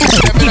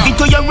encyclopedia. Give it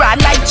to your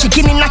rod like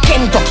chicken in a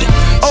Kentucky.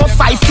 Oh,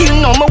 5 till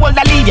no more will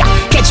leave ya.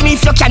 Catch me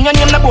if you can, you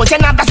know the boat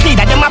and have the speed.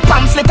 Them a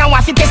pamphlet and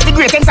want to test the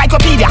great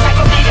encyclopedia.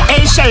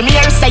 Hey, share me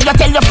here, say you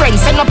tell your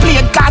friends. Send no play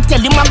it, cartel,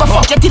 him a go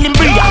fuck you till him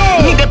breathe ya.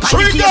 Me the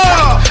panic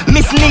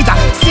Miss Nita,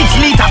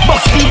 6 liter,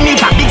 box speed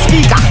meter, big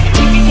speaker.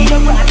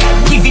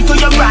 Give it to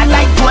your rod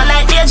like gold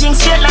like Beijing,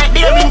 straight like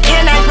bearing,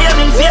 air night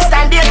bearing,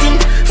 FaceTime dating.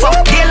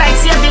 Fuck daylight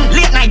saving,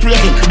 late night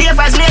raving.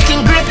 Beavers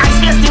making great ice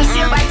wasting,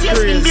 seal by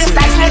tasting. Bass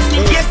type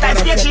snakeskin, bass type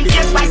staging,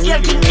 bass by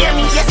scale king,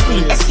 gaming, yes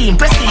me, esteem,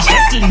 prestige,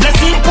 esteem,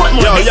 blessing, put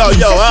more. Yo,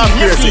 I'm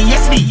crazy.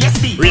 Yes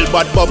me. Real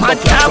bad bump.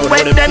 Matter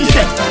with them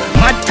say,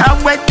 matter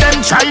with them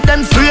try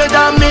them afraid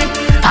of me.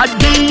 A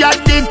day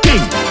at the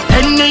king,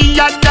 any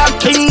other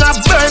king of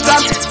burger.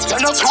 You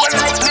know cool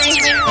like me.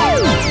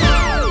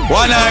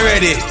 One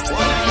already.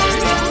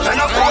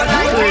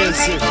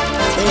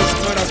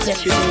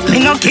 Me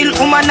no kill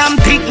woman and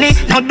picnic.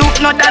 No do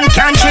no dan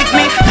can't trick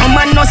me. No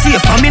man no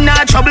safe for me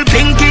nah trouble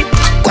pinky.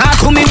 Quack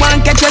who me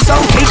want catch you so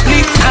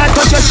quickly. Nah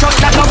touch your shot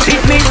that no fit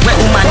me. Where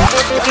woman?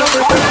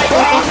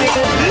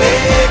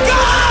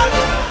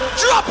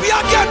 Drop you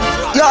again.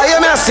 Yo, you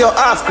may see your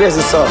half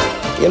crazy son.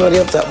 You know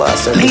the Uptop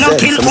Boss represents. Me no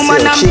kill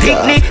woman and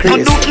picnic. No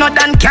do no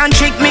dan can't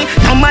trick me.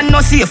 No man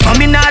no safe for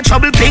me nah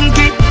trouble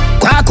pinky.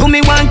 Quack who me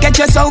want catch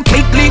you so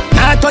quickly.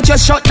 Nah touch your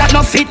shot that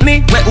no fit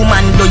me. Where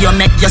woman do you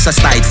make you so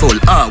spiteful?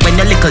 Oh, when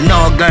you little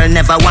no girl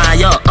never want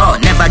you.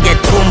 Oh, never get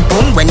boom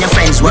boom when your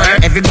friends were.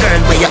 Every girl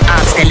where you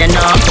ask tell you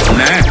no.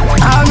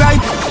 Alright.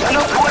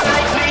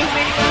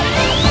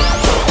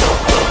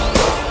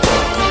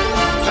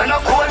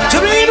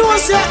 Jamaican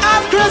was your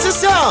half crazy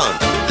son.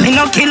 Me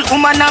no kill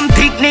woman and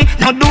picnic.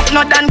 No do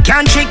no dan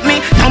can't trick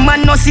me. No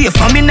man no safe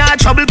for me nah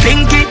trouble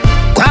pinky.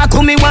 Quack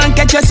who me want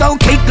catch you so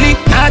quickly.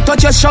 Nah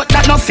touch your shot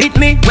that no fit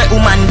me. Where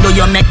woman do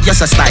you make you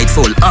so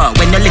spiteful? Oh,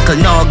 when you little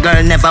no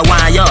girl never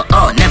want you.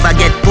 Oh, never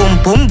get boom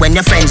boom when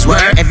your friends were.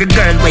 Every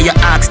girl where you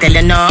ask tell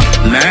you no.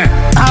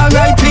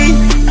 Alright me.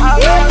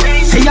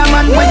 See a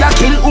man where you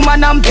kill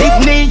woman and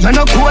picnic. You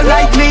no cool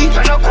like me.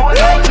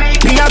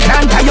 Me a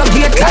plant your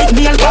gate like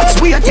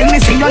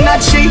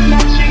not she.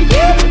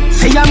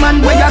 See a man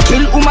where you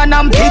kill woman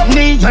and pick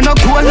me. You no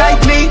cool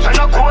like me.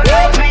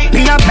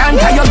 Me a plant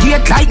at your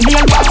gate like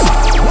mailbox.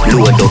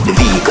 Load up the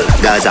vehicle,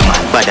 Gaza man,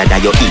 better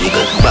than your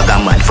eagle.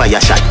 Bagger man, fire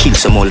shot, kill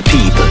some old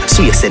people.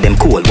 So you say them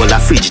cold, well I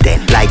fridge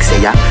them. Like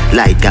say ya,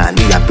 light gun,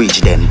 we a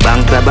bridge them.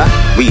 Bank robber,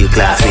 real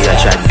class, we a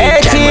shot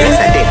big time. When I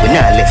say dead, we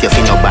not left you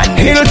for no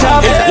bandage.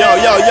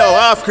 Yo,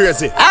 half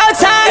crazy.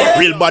 Outside.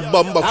 Real bad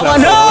bumper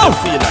class.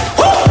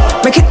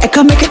 Make it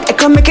echo, make it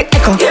echo, make it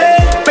echo.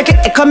 Make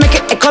it echo, make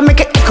it echo,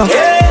 make it echo.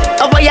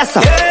 Over yes sir,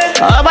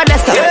 over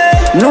there sir.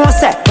 No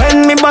sir,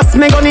 when me bust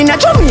me gun in a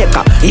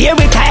Jamaica. Here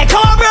we take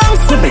our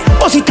brands to me.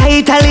 Bust it to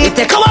Italy,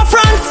 take our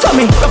France to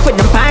me. Rough with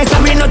them pines,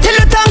 and we no tell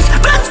the tongues.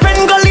 Blood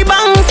spend gully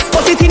bangs.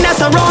 Bust it in a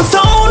surround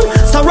sound,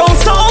 surround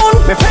sound.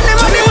 Me friend them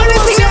on the money,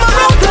 sing them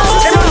around town.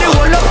 Them on the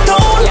whole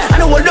uptown, and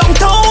the whole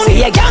downtown.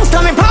 See a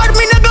gangster, me proud,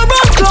 me no go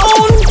back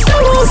down.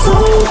 Surround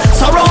sound,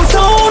 surround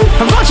sound.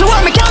 I'm not sure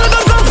what me can't go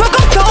fuck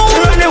up town.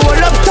 Run the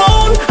whole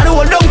uptown, and the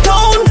whole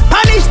downtown.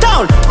 Punish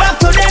town, back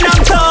to the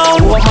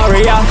downtown. What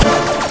Maria?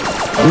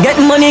 Get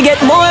money,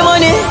 get more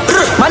money.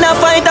 Man a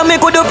fight and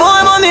me could do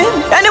poor mommy.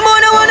 Any more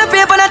they wanna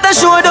paper not a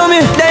show to me.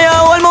 They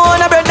all more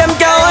wanna bread them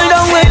can't hold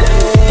on with.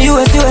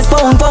 US,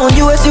 pound,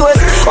 US.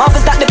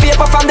 Office start the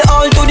paper from the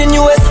old to the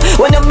newest.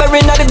 When you're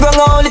buried at the ground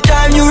all the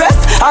time you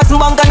rest. Ask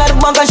bank and the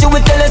bank and she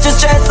will tell us to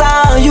stress.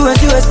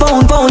 US,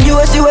 pound,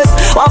 US.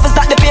 Office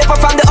start the paper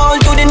from the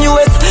old to the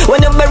newest.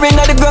 When you're buried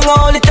at the ground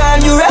all the time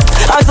you rest.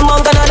 Ask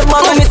bank and the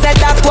bank and me said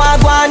that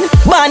one.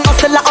 Man,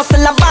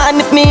 hustle a ban.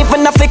 If me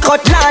even a fake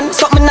out land,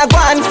 something a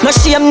gone. No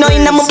shame, no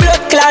in my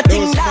blood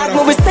clotting dog.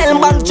 Me we sell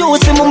back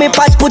juice, me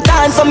pot put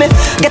on. So me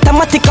get a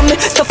matic and me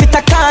stuff it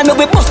a can. Me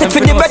we bust it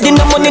for the ready,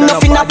 no money,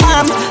 nothing a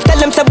palm. Tell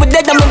them say we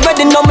dead and me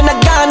ready, no me not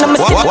gone.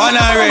 One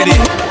already.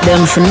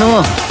 Them for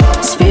no.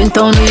 Spain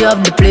town we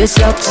have the place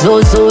locked. So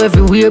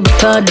everywhere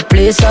because the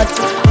place hot.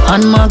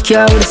 On my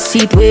car with a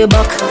seat way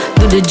back.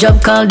 Do the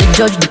job, call the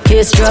judge, the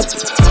case drop.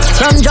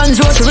 From John's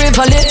Road to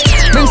River Valley.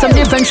 Bring some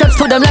different shots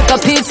to them like a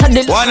pizza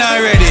dip. One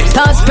already.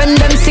 Can't spend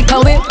them sick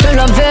away. Till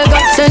La Vega,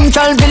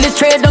 Central Village,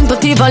 trade down to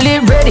Tivoli.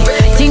 Ready,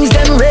 things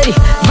them ready.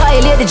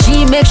 Violate the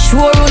G, make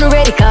sure we're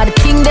ready. Cause the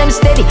thing them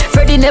steady.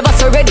 Freddy never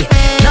so ready.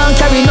 Now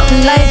carry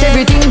nothing light,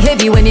 everything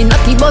heavy. When it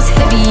not the bus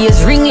heavy,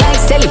 is ring like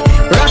Sally.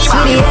 Rocks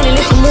with the hell,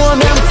 little more,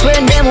 me I'm a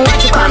friend, them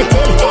watch it on the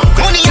telly.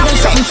 Give them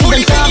something for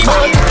them talk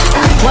about.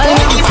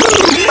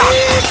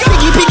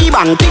 Piggy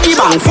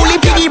bang, fully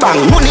piggy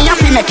bang. Money you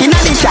fi make inna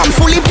the jam,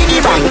 fully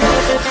piggy bang.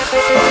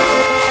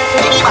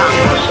 Piggy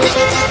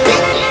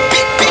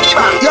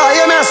bang. Yo,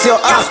 you mess your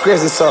half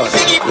crazy son.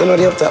 You know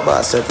the up top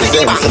boss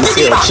represent some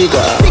serious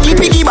chica.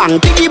 Piggy bang,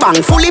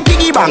 fully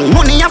piggy bang.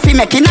 Money you fi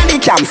make inna the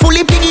jam,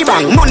 fully piggy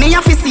bang. Money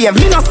you fi save,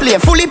 me no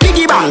slave, fully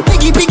piggy bang.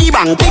 Piggy bang.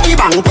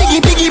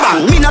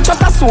 Me no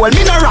trust a soul,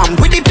 me no ramp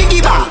with the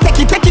piggy bang.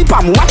 Take it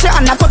pam, watch it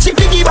and a touch it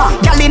piggy bang.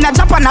 Girl in a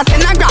Japan a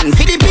send a grand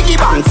for the piggy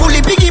bang. Fully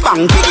piggy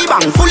bang,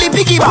 fully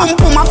piggy bang.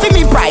 Pum a fi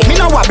me pride, me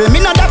no wobble,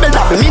 me no double,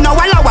 me no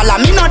walla,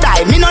 me no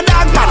die, me no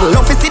dog paddle.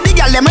 Love to see the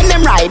girl them when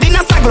them ride in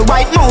a saddle,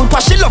 white mouth,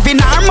 cause she love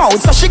in her mouth,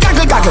 so she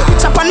gaggle.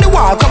 Chop on the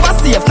wall, cover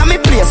safe, now me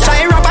place.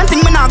 Try rob and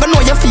think me nah gonna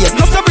know your face,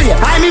 no so brave.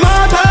 I'm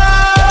immortal,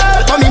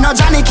 but me no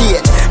Johnny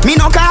Cage, me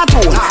no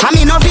cartoon, and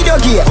me no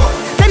video game.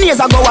 10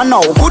 years ago and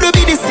now, could it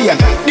be the same?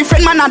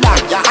 Different man a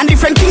dog, and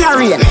different king a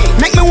reign.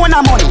 Make me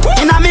wanna money,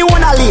 inna me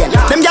wanna lane.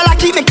 Them gyal a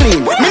keep me clean,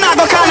 me nah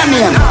go call a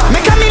name.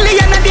 Make a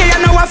million a day,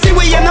 and now I feel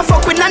we no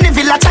fuck with none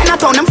villa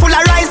Chinatown, them full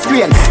of rice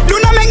grain. Do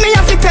not make me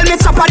have to tell me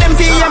chopper them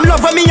VM.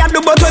 Love me a do,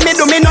 but when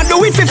me not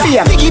do it for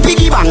fear. Piggy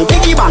bang,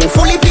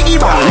 fully piggy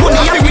bang.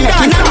 Money a fi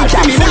make inna the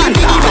jam, fully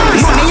piggy bang.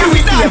 Money a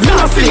fi save, me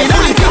no slave,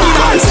 fully piggy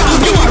bang.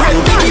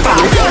 Piggy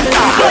bang.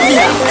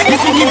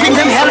 This is giving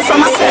them hell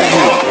from a cell.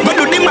 But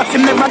do the math,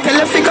 him never tell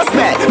a figure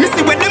spell. Me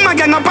see where them a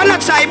gang up and a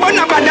try, but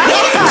no bother.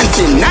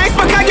 Dancing, nice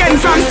back again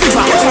from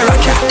Siva.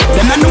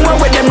 Them no know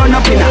where them run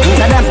up in.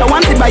 The dancer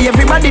wanted by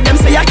everybody, them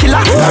say a killer.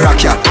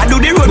 I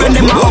do the road when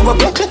them a hug up.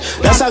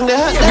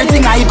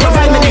 Everything I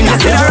provide me dinner.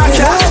 Say the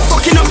rocker,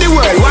 fucking up the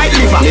world, white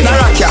liver. The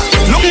rocker,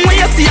 look when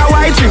you see a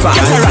white river.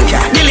 The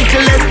rocker, the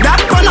little less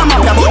that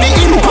Panama, but the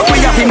impact we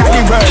have in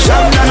the world.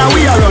 Now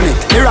we are running.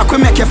 The rock we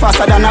make you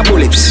faster than a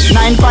bullet.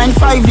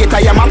 9.5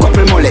 I am a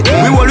couple mullet.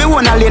 We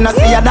wanna lane us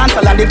see a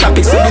dancer like the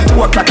topic. So the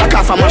 2 o'clock a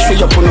calf and mash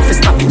you up on off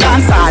stop it.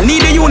 Dancer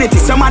need the unity.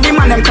 Some of them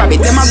and them crab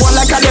it. Them a go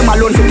like a them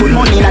alone to put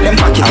money in a them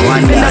pocket.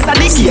 Send us a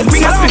the gate.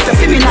 Bring a script to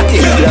film in a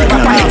tape. The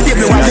papa next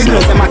table while the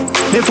girls them a.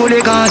 Me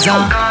fully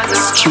Gaza,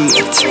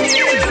 straight.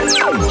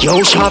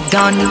 Yo shop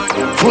done,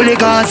 fully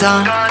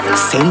Gaza,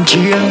 St.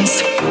 James,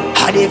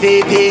 had a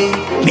VP.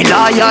 Me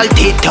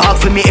loyalty talk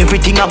for me,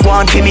 everything I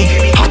want for me.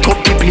 Hot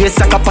up the place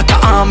like a pot of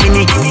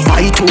harmony.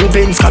 Buy 2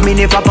 Benz, cause me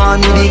never born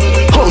with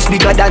it. House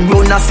bigger than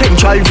round a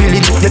central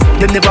village.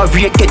 Them never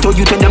rate ghetto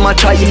youth and them a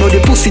try. You know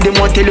the pussy, them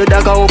want tell you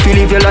that how you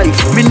live your life.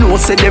 Me know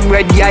say them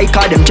ready eye,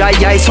 call them dry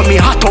eye. So me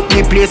hot up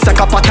the place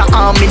like a pot of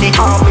harmony.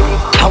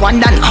 I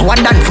want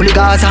done, fully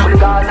Gaza.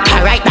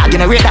 Alright dog, you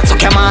know rate that so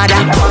your mother.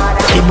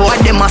 The boy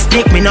them a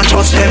snake, me not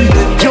trust them.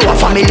 You a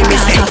family me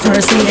say.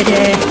 First lady,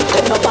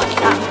 let nobody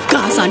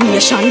Gaza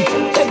nation.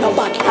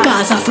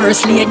 Gaza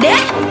first lady.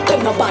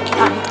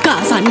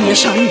 Gaza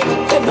nation.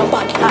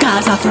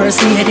 Gaza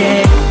first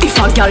lady. If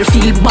a girl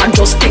feel bad,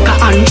 just take a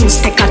hand,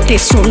 just take a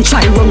test run,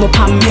 try run up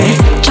on me.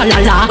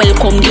 Chalala,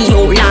 welcome the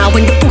yola.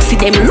 When the pussy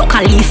them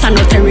locally, and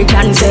not every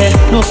glanze.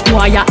 No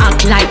boy ya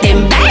act like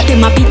them bad,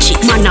 them a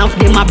bitches. Man of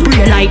them a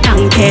bray like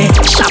donkey.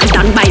 Shot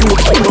down by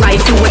road,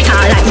 rifle with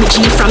her like me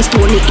G from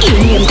Stony Hill,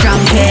 name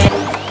Crampy.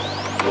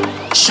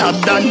 Shot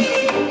done,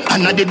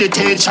 and I did the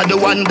tail, shot the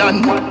one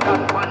done.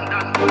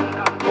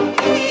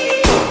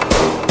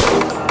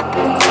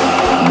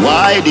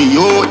 Why the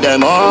youth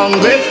them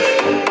hungry?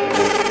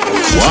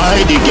 Why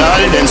the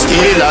girl them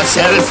steal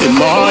herself in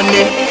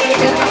money?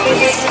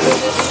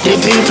 The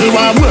people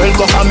want world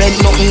government,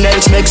 nothing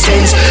else makes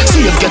sense.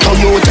 See if get a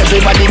youth,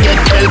 everybody get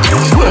help.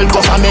 World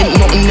government,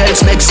 nothing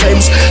else makes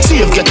sense. See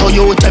if get a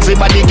youth,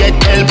 everybody get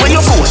help. When you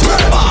vote,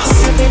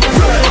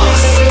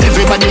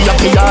 everybody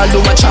happy all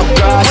over chop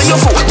grass. When you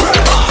vote,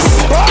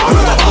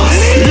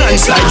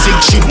 landslide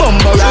victory,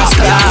 bumper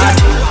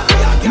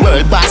rascal.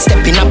 World boss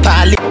step in a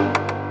party.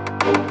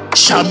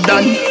 Shop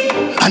done,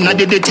 and I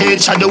did the tail,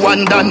 shot the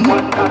one done.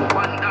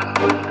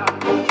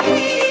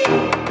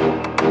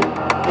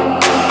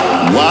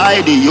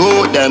 Why the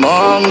youth them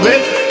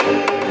hungry?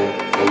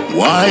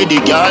 Why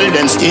the girl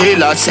them steal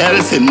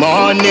herself in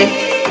money?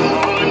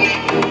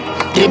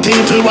 The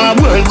people want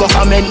world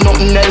government,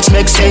 nothing else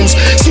makes sense.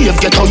 See if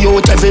get a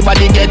youth,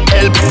 everybody get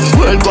help.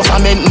 World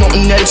government,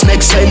 nothing else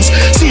makes sense.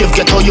 See if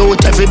get a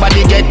youth,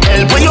 everybody get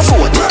help. When you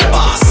vote,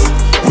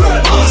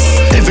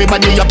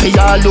 everybody happy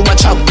all over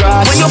chop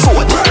grass. When you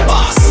vote,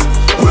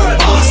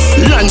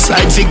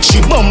 landslide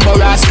victory, bumper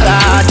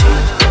rascal.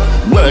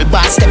 World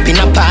boss step in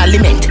a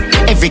parliament.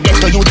 Every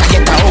ghetto youth a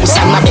get a house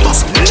and a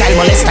Benz. Child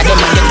molester them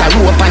and get a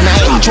rope and a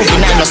end.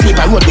 Juvenile no sleep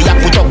a road, we a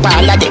put up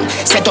all of them.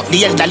 Set up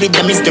the elderly,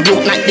 them is the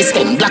root, not the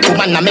stem. Black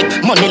woman a make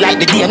money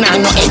like the day and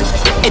no end.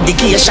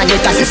 Education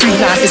get a free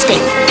now fi spend.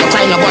 No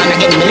cry no born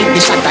again, me lick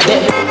the shot of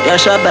them. Yeah,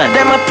 Shaban.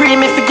 Them a pre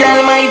me fi girl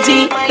my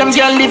G. Them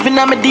girl living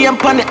on me DM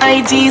pon the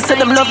IG. Say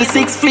them love the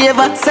 6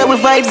 flavor, say we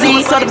vibe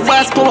Z. So the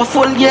boss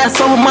powerful, yeah,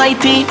 so we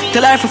mighty.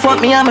 Tell her fi fuck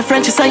me, I'm a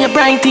French, she say you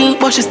brighty.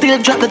 But she still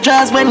drop the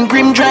jaws when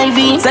grim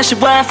driving. Say she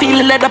wanna feel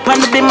the leather on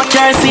the bin my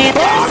car seat.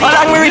 How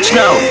long we rich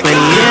now? 20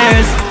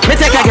 years. Me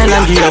take a girl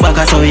and give her back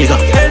a so we go.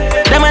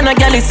 Them and a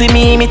girl see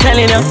me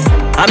telling you.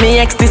 And me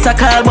ex this a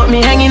call but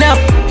me hanging up.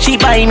 She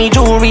buy me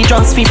jewelry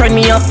just fi friend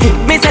me up.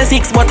 Me say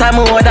 6 but I'm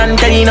more than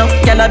 10 enough.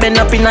 Girl I been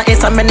up in a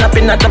S and been up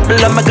in a double.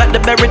 And I got the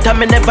berry time,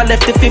 me never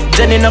left the 5th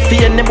gen enough. For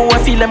any boy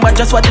feel them but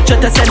just what the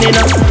church sending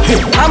up.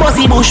 I must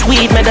see bush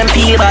weed make them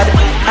feel bad.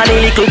 And the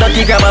little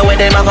dirty grabber where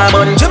them have a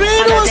bun. And I tell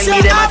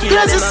me them a kill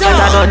them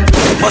a gun.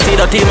 But see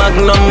dirty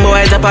magnum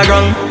boys up a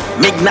ground.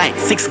 Midnight,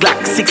 6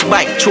 Glock, 6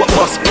 bike, choke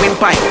bus,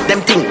 windpipe.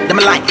 Them thing, them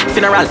a line,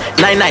 funeral,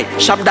 9-9,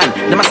 shop done.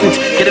 Them a snitch,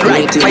 get it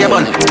right, fire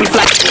bun, we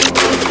fly.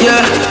 Yeah,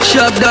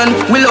 shop done,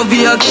 we love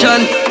the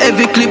action.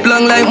 Every clip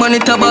long like money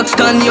tabac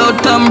stand. Yo,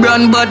 Tom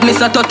Brand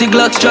badness a 30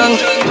 Glock strong.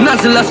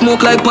 Nozzle a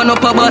smoke like pan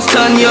up a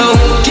Boston. Yo,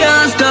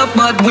 can't stop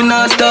but we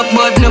not stop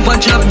but never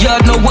drop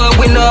yard. No war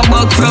we not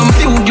back from.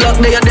 Few Glock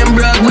they are them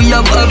brag. We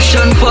have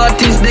option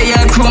 40s they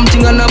are chrome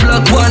thing on a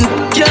block one.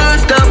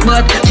 Can't stop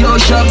but yo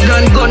shop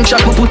done.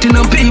 Gunshot we put in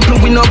on people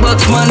we no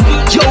box man.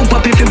 Yo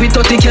papi fi be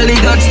 30 Kelly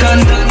got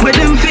stand. Where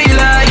them feel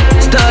like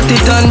start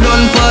it and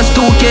done past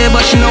 2K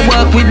but she no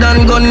walk with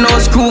dan gun no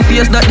screw.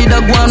 Face that did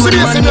a go on with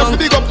man young.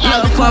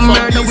 Alpha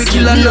murder we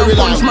kill and no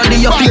funds. Man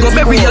they a figure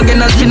bury again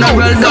as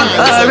funeral done.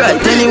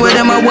 Alright, anyway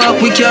them a walk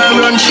we can't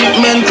run.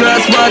 Shipment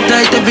cross bar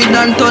tight every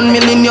dan ton.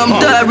 Millennium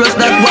Taurus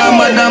that one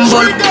madam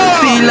bull.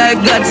 Feel like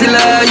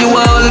Godzilla you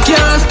all.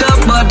 Can't stop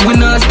but we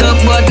not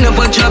stop but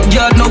never drop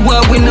yard. No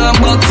war we not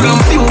back from.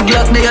 Few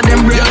Glock they are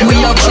them break.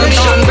 We have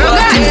action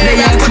 40s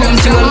they are chrome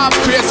to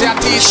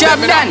Shop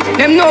done,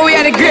 them know we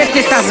are the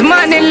greatest. As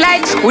morning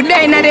light, we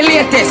there in the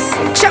latest.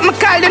 Shop me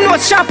call the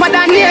notes sharper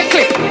than nail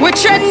clip. We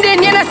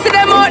trending, you know see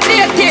them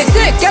outdated.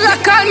 Sick, y'all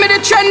call me the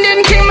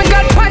trending king. Me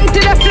got pan to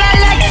the fly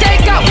like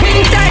take out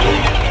wing time.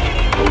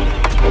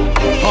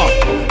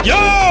 Yo,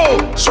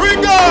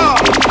 Shrika.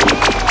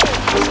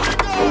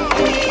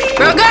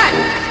 Bro God.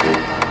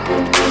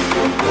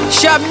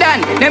 Shop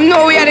done, them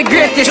know we are the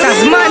greatest. As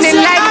morning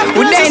light,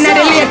 we there in the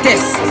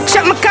latest.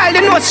 Shop me call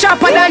the notes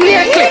sharper than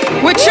nail clip.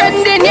 We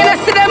trending, you know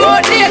see them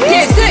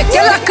outdated. Sick,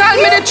 y'all call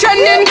me the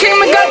trending king.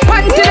 Me got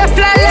pan to the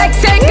fly like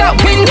take out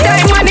wing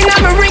time. Man in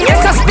my ring,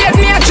 yes I spade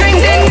me a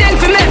drink. Then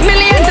for make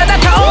millions of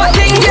that a whole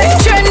thing.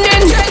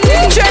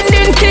 Yeah,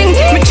 trending king.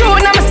 Me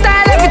tune on my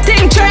style,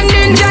 everything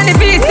trending. Johnny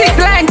V6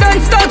 line,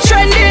 don't stop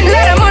trending.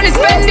 Let the money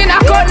spending, I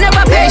could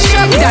never pay.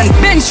 Shop done,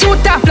 Ben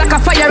shoot off like a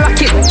fire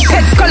rocket.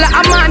 Head color,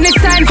 I'm on this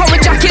sign for a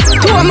jacket.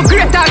 Two of my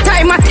great all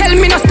time, I tell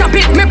me no stop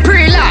it. Me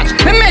pre-large,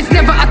 me meds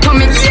never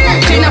atomic.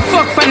 Clean a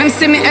fuck for them,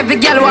 see me every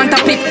girl want a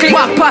pick. Click,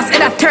 walk past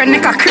it, I turn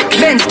like a crick.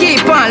 Benz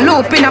keep on,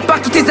 loop in a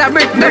pocket is a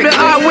brick. Double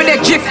R with a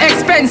drift,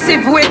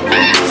 expensive whip.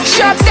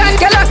 Shop done,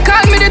 girl I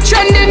call me the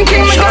trending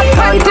king. Me got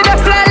pan to the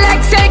fly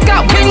like say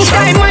got wing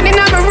time. Man in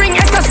a ring,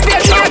 it's a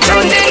space, me a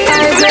trending.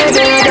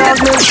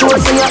 Make sure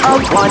say you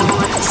have one.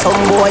 Some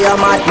boy a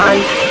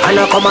madman, and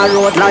I come a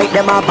road like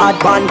them a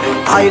bad man.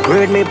 High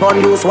grade me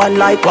bun use one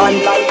like one.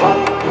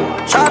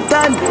 Shot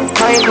done,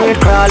 high grade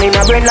crawling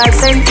a brain like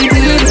centipede.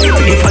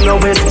 If I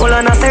know it's full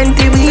on a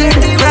centipede.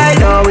 Right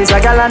now is a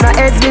gal and a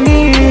heads we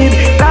need.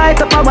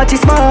 Light up a watch it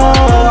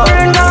smoke.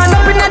 Burn down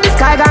up in the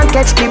sky, gon'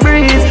 catch the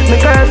breeze. My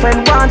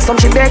girlfriend wants some,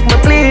 she beg me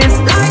please.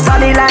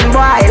 Sunny land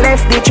boy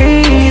left the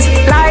trees.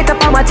 Light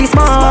up a watch it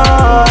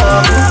smoke.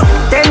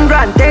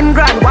 10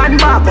 grand, one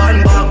bob.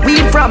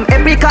 We from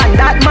every con,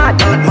 that mad.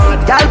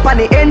 Y'all pan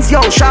the ends, yo,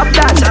 shop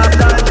done.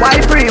 Why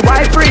free,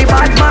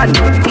 bad man.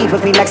 People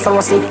feel like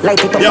someone say,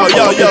 light it up. Yo,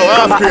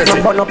 I'm crazy.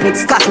 Burn up it,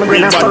 scotch my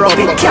brain and stir up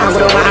it. Can't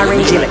go down and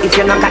arrange it. If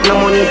you not got no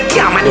money,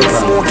 can't man, it's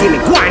smoking.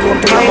 Go on home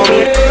to your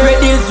mommy.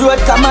 Redis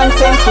road, common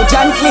sense to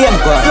John's Lane.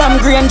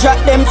 Slam grain, drop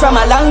them from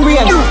a long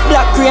range.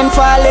 Black rain,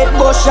 fall it,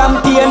 bush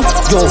champagne.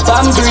 Yo,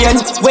 bam grain,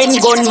 when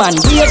gunman,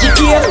 we have the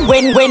gear.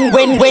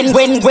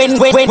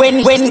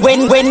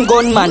 When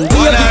gunman,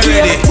 we have the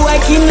gear. Boy,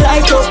 king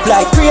light up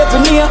like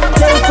craven here.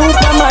 Tell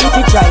Superman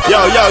to try. Yo,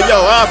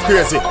 half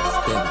crazy.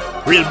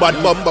 Real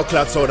bad bumper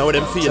clock sound, how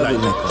them feel like.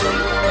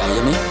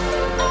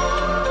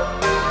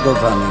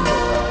 Government.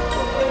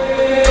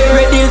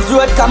 Redis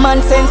road,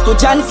 common sense to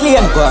John's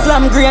Lane.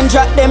 Slam grain,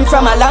 drop them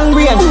from a long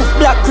range.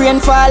 Black rain,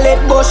 fall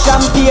it, bush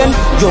champagne.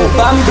 Yo,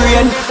 bam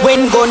grain,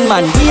 when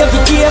gunman, we have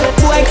the gear.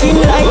 Boy, king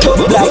light up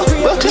like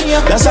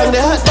craven. That's on the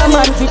hat.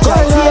 Superman fi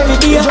try every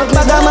day.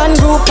 Bagaman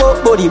group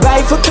up, body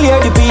rifle clear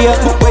the beer.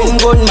 When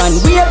gunman,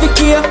 we have the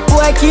gear.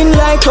 Boy, king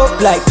light up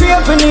like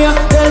craven here.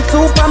 Tell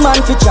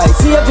Superman fi try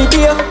every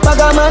day.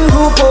 Bagaman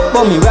group up,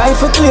 but me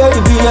rifle clear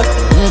the beer.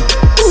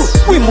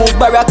 We move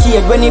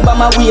barricade when he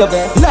bomb a wave.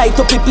 Light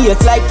up the place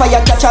like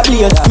fire catch a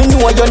blaze. Me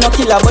know you're no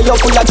killer but you're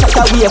full of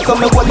chatter wave. So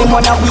me hold him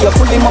on a wave,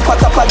 pull him up a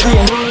top of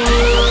drain.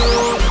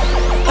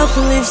 I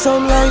feel live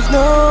some life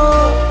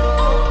now.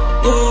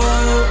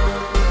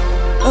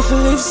 Yeah, I feel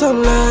live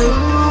some life.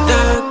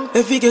 Yeah,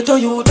 if you get on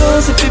you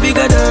dance, if you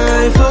bigger than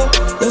rifle.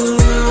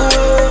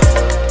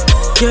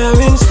 Yeah,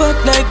 rings fat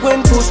like when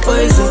post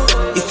poison.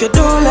 If you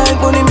don't like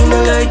money, me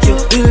not like you.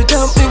 You'll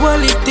dump me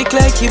wallet thick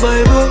like your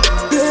Bible.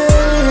 Yeah.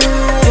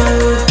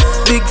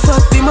 Big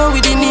fat man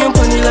with the name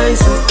on the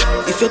license.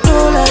 If you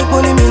don't like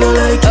money, me no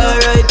like you.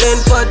 Alright then,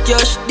 fat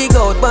cash, dig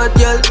out bad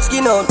girl,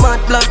 skin out mad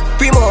black.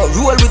 Primo,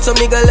 roll with some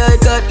nigga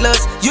like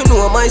Atlas. You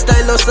know my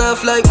style no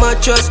soft like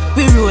mattress.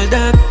 We roll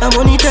that, I'm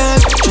money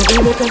tag.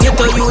 Trouble make a get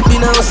a youth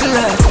in a hustle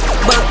life.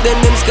 Back then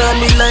them scan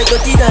me like a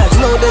T-Dog.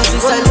 Now them see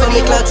style for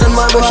me clocks and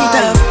my mushy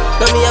tag.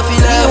 Now me I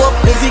feel like up,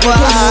 if you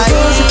get on you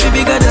if you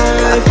bigger than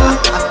rifle.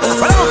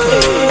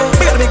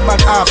 Big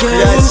bad half.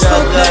 Yeah, rings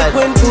fat like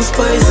when post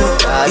poison.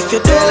 If you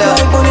don't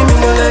like money, me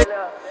no like.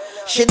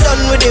 She done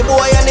with the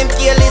boy and him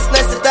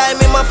carelessness. The time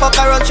him a fuck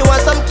around, she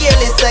want some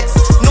careless sex.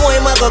 Know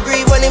him a go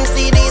grieve when him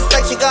see these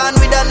text. She gone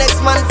with the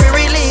next man for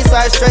release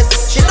her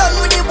stress. She done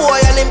with the boy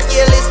and him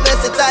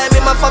carelessness. The time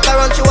him a fuck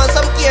around, she want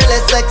some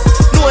careless sex.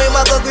 Know him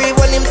a go grieve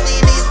when him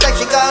see these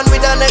text. She gone with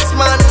the next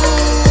man.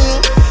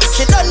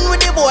 She done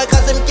with the boy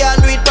cause him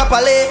can't do it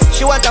properly.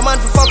 She want a man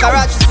to fuck her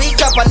out, she speak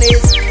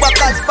Japanese.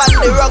 Backers span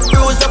the rug,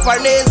 bruise up her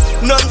knees.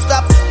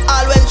 Non-stop,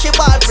 all when she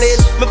ball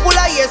plays. Me pull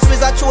her ears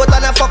with a throat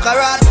and I fuck her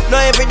out.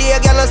 Now every day a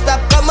girl no stop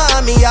come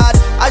on me yard.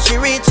 As she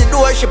reach the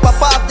door, she pop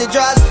off the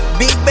jaws.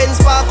 Big Benz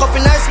park up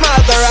in her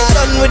small garage.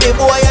 Done with the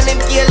boy and him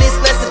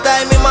carelessness. The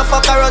time him a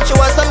fuck around, she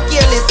want some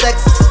careless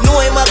sex. Know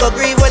him a go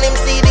grieve when him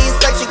see these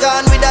text. She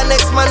gone with the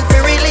next man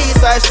for release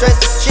her stress.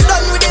 She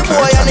done with the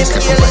boy and him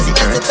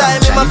carelessness. The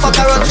time him a fuck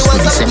around, she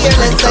want some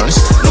careless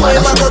sex. Know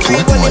him a go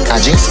grieve when him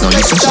see these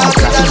text. She gone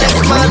with the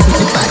next man.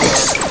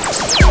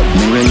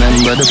 Me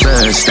remember the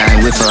first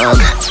time we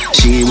fucked.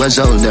 She was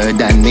older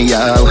than me,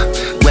 yo.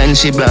 When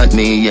she brought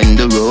me in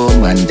the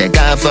room and take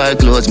off her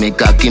clothes, me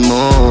cocky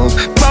move.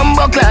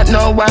 Bumbo clot,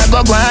 no I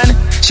go on.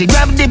 She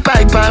grabbed the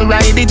pipe and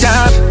ride it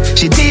off.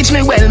 She teach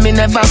me well, me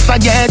never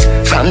forget.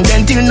 From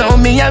then till now,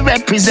 me I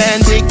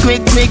represent.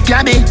 Quick,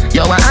 cabby,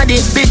 yo a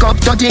addy. Pick up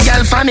 30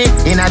 girl for me.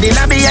 Inna the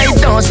lobby, I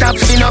don't stop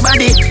for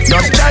nobody.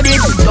 Just try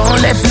it,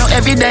 don't left no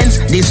evidence.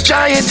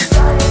 Destroy it.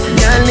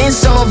 Girl,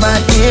 it's over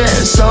here,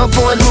 so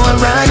put more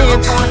on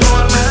it.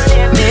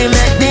 They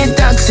make the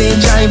taxi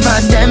driver,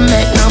 them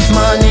make enough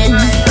money.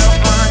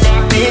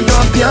 Pick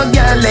up your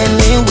girl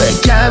anyway,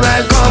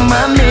 Cara, come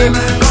on me.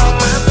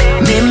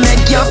 They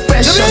make your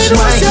precious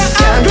wife,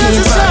 can't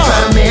keep a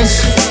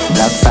promise.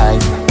 Black 5,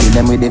 kill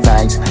them with the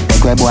vibes.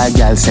 Take a boy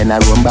girl, send a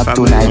room back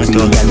tonight.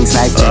 Feel girl, it's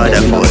like check,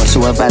 you know what's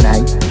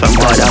overnight. From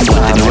God and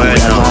God,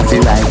 we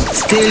right.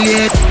 Still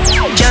yet,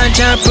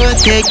 Jah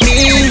protect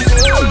me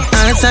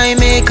as I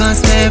make a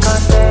step.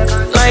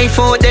 Life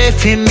out there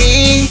for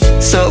me,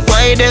 so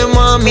why them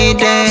want me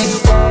there?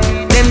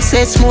 Them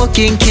say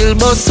smoking kill,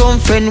 but some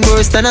friend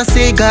worse than a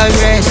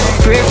cigarette.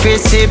 Prefer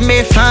see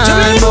me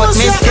fine, but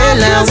me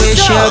still I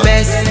wish you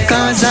best.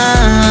 Cause I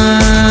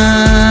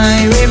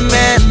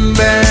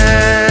remember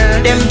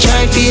them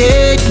try to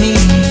hate me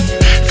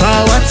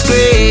for what's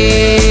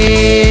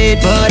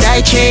great, but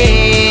I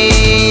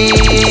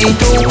changed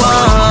to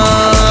war.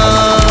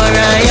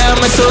 I am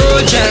a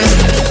soldier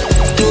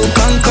to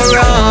conquer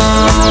all.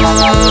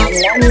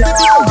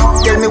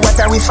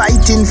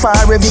 waiting for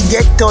every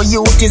ghetto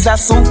youth is a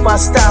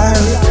superstar.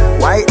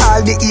 Why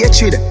all the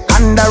hatred?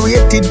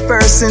 Underrated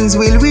persons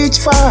will reach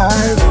far.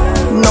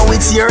 Now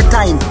it's your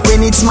time,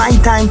 when it's my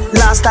time,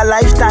 last a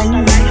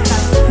lifetime.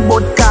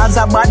 But cause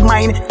a bad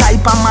mind,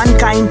 type of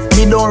mankind,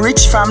 me don't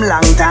reach from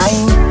long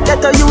time.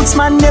 Ghetto youths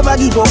man never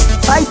give up,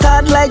 fight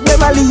hard like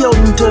Beverly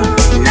Hunter.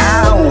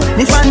 Now,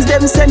 me fans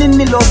them sending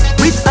me love,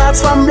 with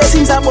hearts from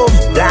blessings above.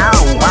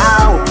 Down,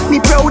 wow, me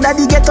proud of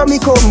the ghetto me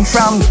come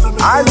from.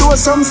 Although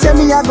some say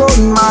me a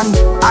gun man,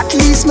 at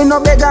least me no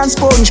beg and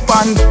sponge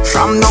pan.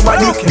 From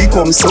nobody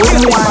become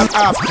someone.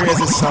 Half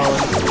crazy sound.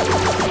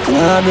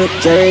 Nah, big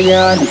Jerry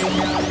Gun,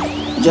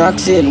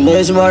 Jackson,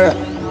 Meshmore,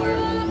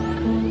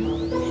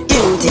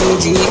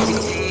 UTG.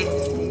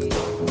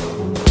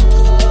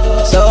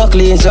 So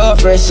clean, so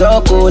fresh,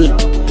 so cool.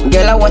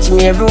 Girl, I watch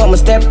me everywhere my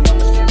step.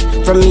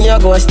 From me, I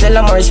go still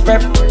I'm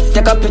respect.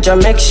 Take a picture,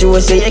 make sure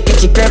say you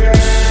catch your crep.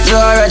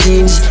 Zara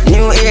jeans,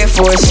 new Air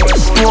Force,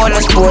 Polo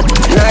Sport,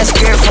 nice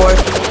care for.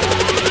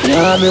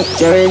 Nah, big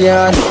Jerry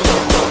Gun,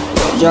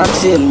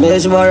 Jackson,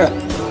 Meshmore,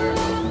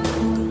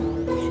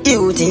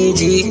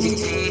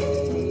 UTG.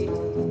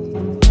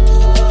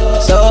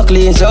 So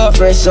clean, so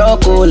fresh, so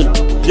cool.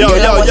 Girl,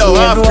 I watch me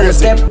everywhere my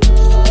step.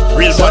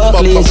 So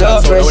clean,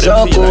 so fresh,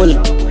 so cool.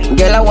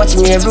 Girl, I watch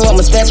me everywhere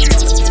my step.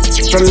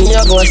 From me,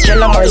 I go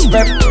still I'm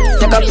respect.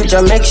 Take a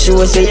picture, make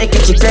sure say you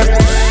catch your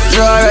crep.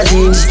 Zara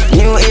jeans,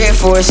 new Air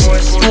Force,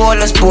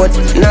 Polo Sport,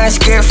 nice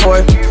care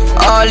for.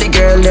 All the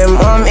girl them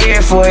I'm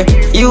here for.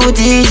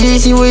 UTG,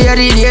 see we are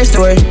the dear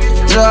store.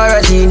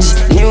 Zara jeans,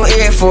 new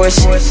Air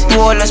Force,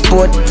 Polo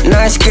Sport,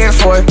 nice care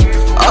for.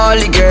 All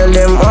the girl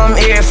them I'm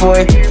here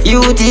for.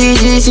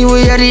 UTG, see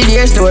we are the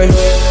dear store.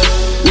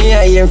 Me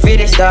I aim for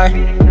the star,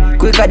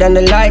 quicker than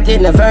the light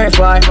in the very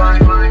far.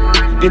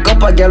 Pick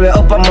up a girl, we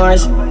up on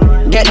Mars.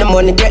 Get the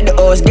money, get the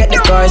house, get the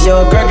cars,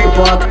 yo, Gregory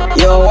Park,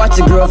 yo, what's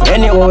the growth?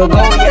 Anywhere we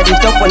go, we at the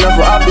top enough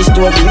for half the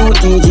stove.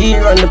 UTG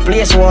run the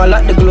place, one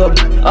at the globe.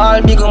 All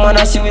big man,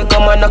 I see we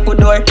come and knock the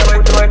door.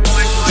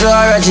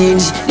 Zara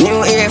jeans,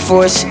 new Air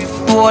Force,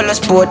 Polo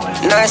Sport,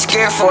 nice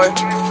care for.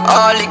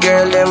 All the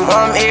girl them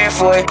I'm here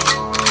for.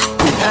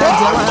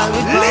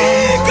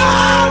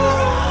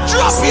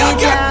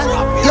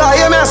 Yo,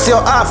 you may see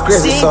your half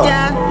crazy son.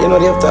 You know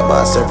the after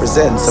boss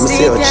represents. So me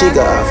see your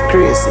chica half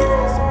crazy.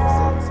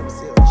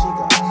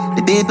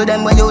 The people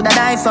them where you that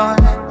die for.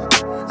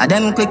 And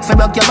them quick for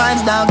broke your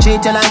vibes down.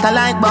 Treat you like a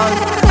light bulb.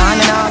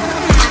 On and off.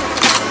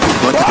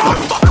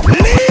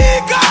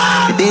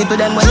 The people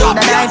them where you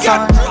that die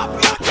for.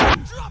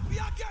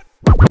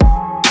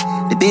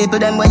 The people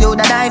them where you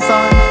that die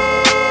for.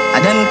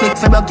 And them quick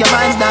for broke your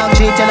vibes down.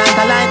 Treat you like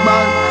a light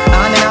bulb.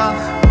 On and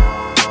off.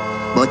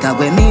 But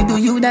when me do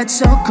you that's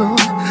so cool.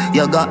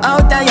 You go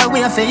out of your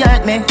way for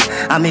hurt me,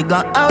 and me go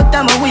out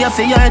of my way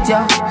for hurt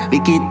you. We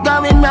keep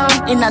going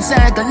round in a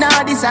circle.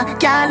 Now this I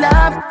can't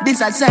love,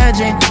 this a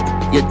surgery.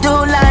 You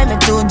too lie, me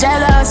too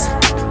jealous.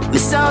 Me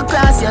so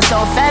cross, you're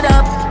so fed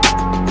up.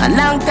 A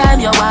long time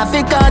you want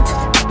to cut.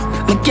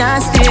 Me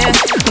can't stay,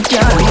 me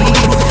can't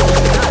leave.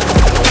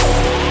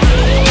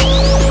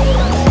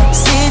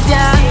 Sit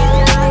down.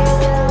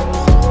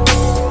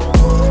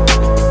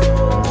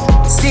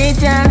 Sit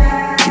down.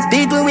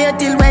 People wait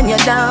till when you're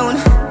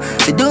down.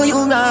 To do you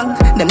wrong,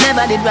 them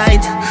never did right.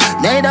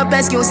 Made up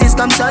excuses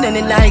come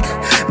suddenly like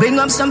bring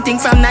up something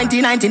from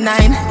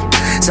 1999.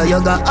 So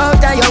you go out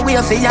of your way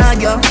for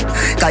argue.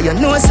 Cause you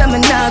know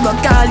something now go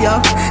call you.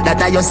 That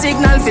are your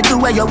signal for do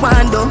what you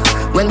want do.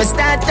 When we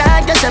start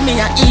talk, you say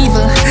me a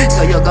evil.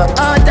 So you go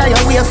out of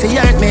your way for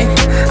hurt me,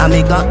 and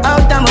me go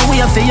out of my way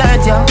for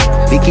hurt you.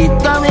 We keep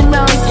going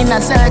round in a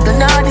circle.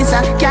 Now this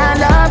I can't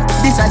love,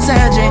 this a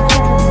surgery.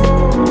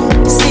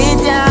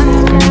 Sit down.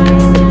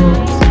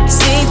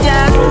 Sit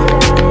down.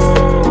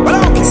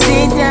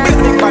 Sit down.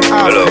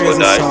 Hello, good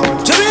night.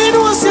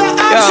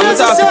 Yeah, I'm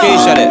talking to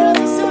Keisha there.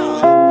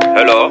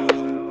 Hello?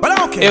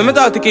 Yeah, I'm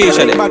talking to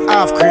Keisha there.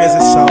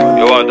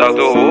 You want to talk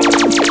to who?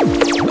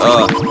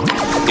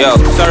 Yo,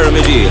 sorry,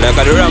 me G, like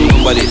I the wrong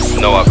number this.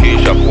 No, a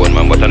Keisha phone,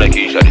 man, but I'm a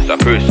Keisha, this a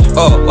Chris.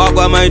 Oh, what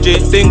about my G?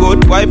 Thing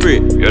good, why pray?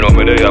 You know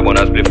me there, you're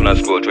gonna split and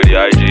scroll through the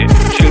IG.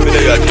 Chill me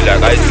there, you're chill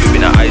like ice cube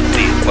in a ice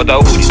tea. But I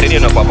would say you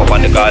know pop up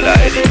on the collar,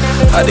 Eddie.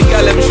 And the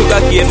girl them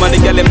sugar cane, man, the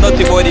girl them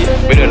nutty body.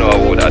 We don't know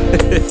about that.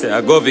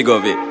 Govy.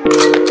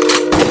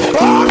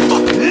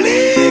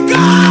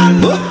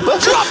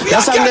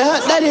 Yes, I'm the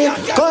hot daddy.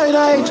 Going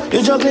night,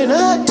 you juggling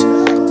hot.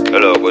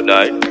 Hello, good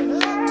night.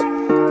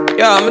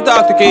 Yeah, I'm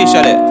talking to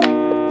Keisha there.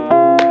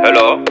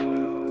 Hello?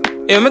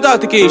 Yeah, I'm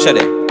talking to Keisha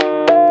there.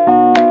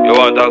 You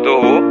want to talk to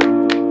who?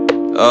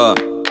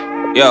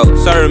 Yo,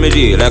 sorry, me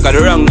G, like I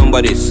the wrong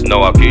number this.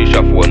 No, a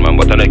Keisha phone, man,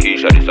 but I'm a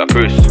Keisha, this a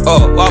Chris.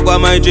 Oh, what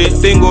about my G?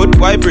 Thing good,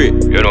 why pray?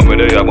 You know me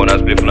there, you're gonna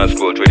split and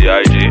scroll through the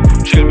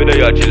IG. Chill me there,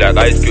 you're chill like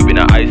ice cube in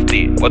a ice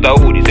tea. But I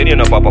would say you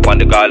know pop up on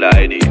the collar,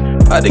 Eddie.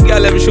 And the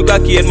girl them sugar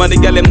cane, man, the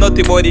girl them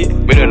nutty body.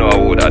 We don't know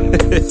about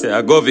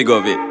that.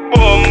 Govy.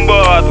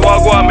 Bombas,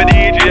 what go on with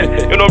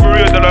DJ? You know, we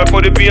rate the life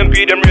for the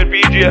PNP, them real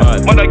PJ.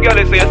 Man, the girl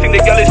say, I sing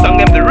the girl song,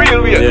 them the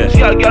real way.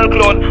 See a girl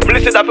clown, me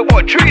listen that for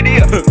about 3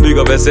 days. Big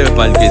up yourself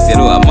and kiss, you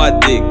know, a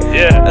mad thing.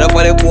 Yeah. And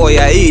for the boy,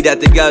 I eat that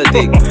the girl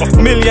thing.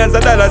 Millions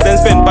of dollars then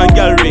spent on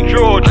girl ring.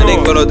 True. And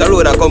then go out the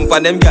road and come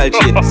from them girl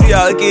chain. See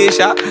all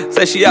Keisha,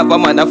 say she have a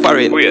man a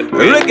foreign.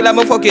 Regular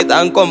me fuck it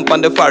and come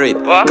from the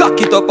foreign. Cock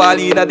it up all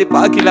in at the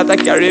parking lot of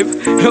Carib.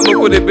 You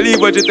couldn't believe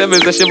what you tell me,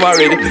 say she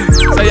married.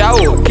 So yeah,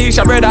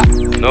 Keisha brother.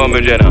 No,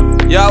 me Jenna.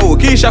 Yeah,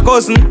 Keisha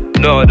cousin.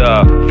 No,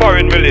 the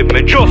foreign me live,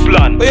 me just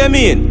land. What you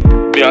mean?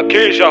 Me a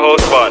Keisha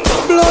husband.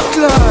 Blood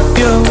clot,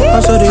 yo. I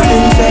saw the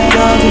insect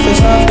dog. If it's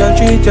soft, girl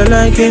treat you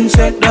like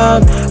insect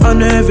dog.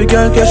 And every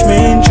girl catch me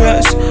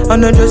interest.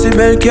 And the Jessie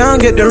Bell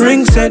can't get the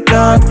ring set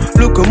dog.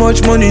 Look how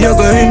much money you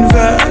go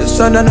invest.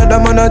 And another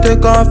man I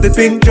take off the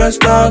pink dress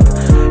dog.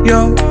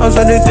 Yo, I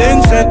saw the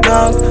thing set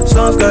dog.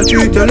 Soft girl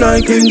treat you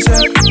like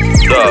insect.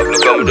 Dog,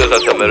 look how me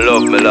just say me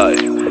love me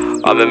life.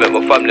 I make my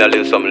family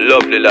live some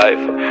lovely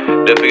life.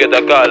 They forget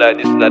a call like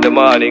this in the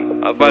morning.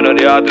 I find out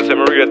the artist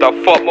and me rate to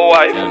fuck my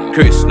wife.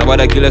 Chris,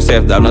 nobody kill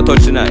herself, dog, not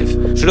touch the knife.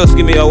 She just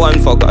give me a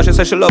one fuck, and she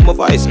say she love my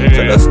voice. So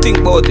just think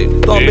about it,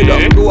 don't be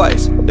dumb, be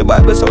wise. The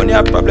Bible says when you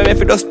have a problem, if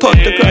you just turn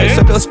to Christ,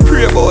 so just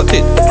pray about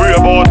it. Pray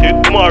about it,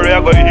 tomorrow you're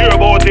gonna hear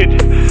about it.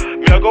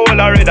 Me a go all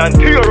red and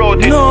tear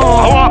out it. No.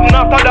 I want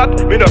after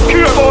that, me no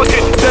care about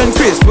it. Then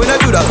Chris, when I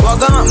do that,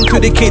 what gonna happen to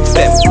the kids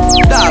them?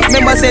 Dog,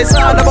 remember say it's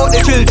all about the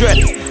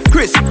children.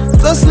 Chris,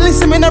 just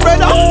listen me,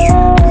 brother.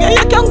 Me and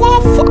you can go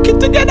and fuck it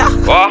together.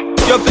 What?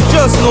 You have to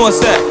just know,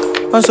 sir.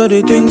 I saw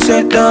the thing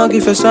set dog.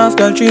 If a soft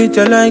girl treat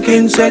you like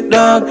insect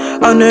dog.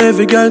 And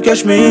every girl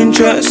catch me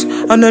interest.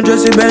 And the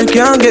Jessie Bell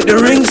can't get the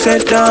ring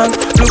set dog.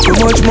 Look how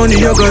much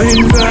money you go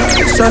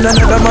invest. And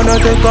another man I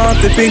take off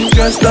the pink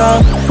dress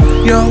dog.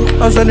 Yo,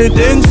 I saw the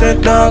thing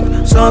set dog.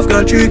 Soft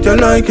girl treat you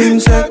like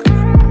insect.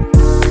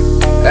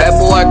 Hey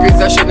boy,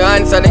 Chris, I shouldn't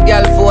answer the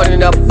girl phone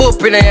in a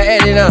boop in your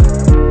head, you know.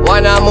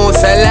 One of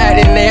most light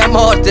in your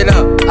mouth, you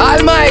know.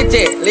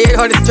 Almighty, lead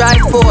on the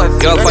strike force.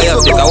 Yo, for your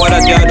sake, I want to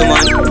tell the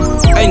man.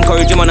 I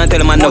encourage him and I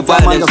tell him no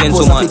violence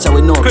against woman.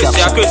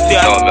 Christian.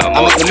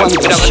 I make the money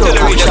to show.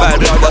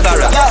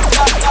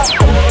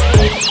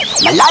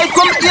 My life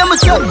come here, me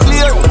check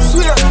clear.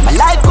 Swear. My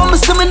life come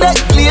see me neck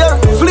clear.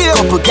 Flare.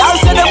 Couple girls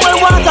say them well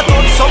want a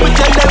touch, so me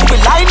tell them we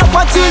line up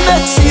until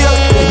next year.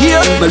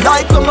 Here, my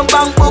life come a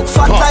bank book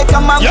fat like a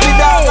man with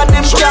dog and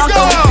them can't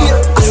compare.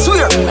 I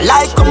swear, my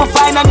life come a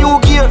find a new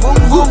gear.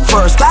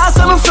 First class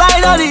I'm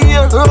flying out of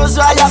here. Rose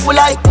Royal we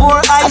like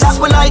more ice, that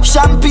we like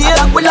champagne,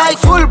 that we like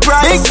full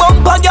price. Big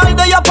bumper girl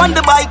they up on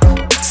the bike,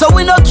 so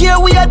we no care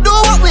we a do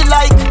what we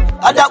like.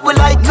 That we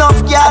like enough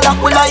girl, that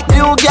we like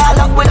new girl,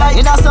 that we like.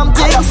 You know some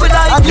things we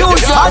like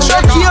usual. I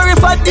don't care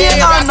if I day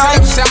or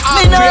night.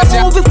 Me never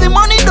move if the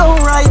money don't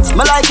right.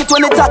 Me like it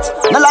when it hot,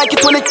 me like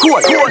it when it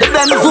cold.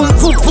 Then zoom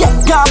zoom,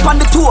 yeah, up on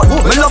the tour.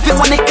 Me love it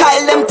when they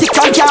Kyle them thick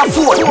and can't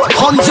afford. 100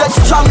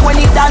 strong when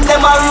it done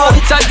them a road.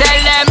 So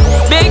tell them,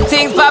 big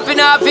things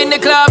popping up in the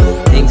club.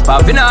 Things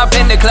popping up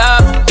in the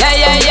club. Yeah,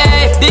 yeah,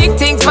 yeah. Big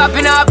things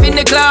popping up in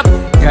the club.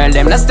 Girl,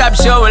 them not stop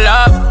show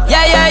love.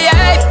 Yeah, yeah,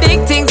 yeah.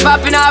 Big things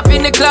popping up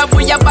in the club.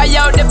 We a buy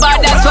out the bar,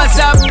 that's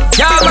what's up.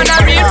 Yeah, man, a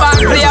real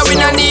band player. We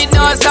no need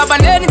no stop.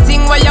 And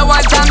anything where you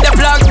want on the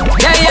plug.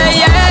 Yeah,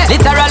 yeah, yeah.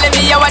 Literally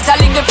me, you watch a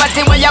little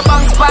party where you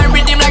bounce pan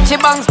rhythm like she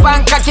bounce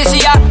pan cocky.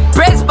 She a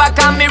press back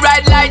on me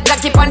ride like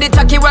Jackie on the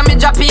jockey. When me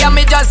drop it and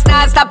me just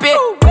not stop it.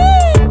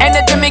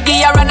 Anything me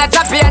give her on a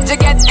choppy and she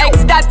get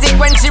ecstatic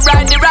when she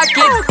ride the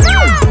rocket.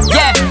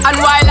 Yeah, and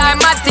while I'm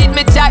at it,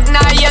 me chat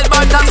now yell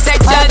about some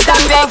sexual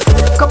topics.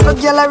 Couple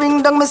gyal a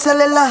ring down me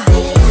cellular.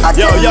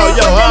 Yo,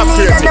 I'm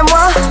crazy.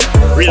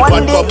 Real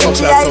bad bump up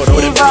like so,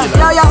 what it feel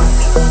like.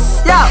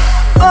 Yo,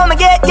 oh me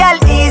get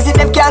gyal easy,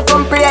 them can't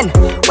comprehend.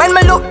 When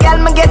me look gyal,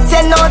 me get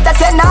 10 out of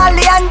 10. All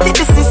the auntie,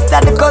 the sister,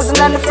 the cousin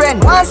and the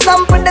friend. Want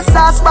some for the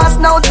sauce pass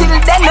now till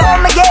then. Oh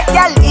me get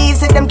gyal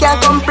easy, them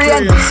can't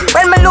comprehend.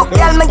 When me look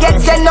gyal, me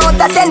get 10 out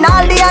of 10.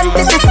 All the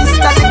auntie, the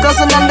sister, the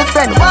cousin and the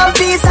friend. One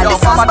piece of the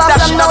sauce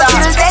pass now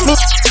till then.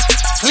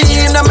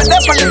 Clean, I'm a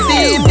dep on the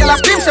scene. Girl, I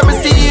scream to me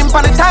scene.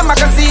 Pan the Time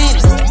magazine.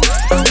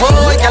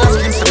 Boy, girl, I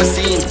scream to me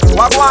scene.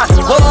 Wagwan.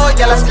 Boy,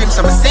 girl, I scream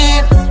to me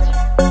scene.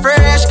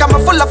 Fresh, come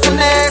full of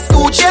finesse.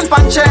 2 chain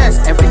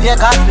punches. Every day,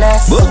 God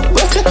bless. Boy,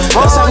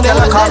 girl,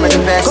 I call me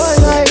the best.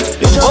 Boy,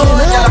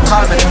 girl, I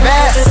call me the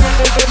best.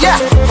 Yeah,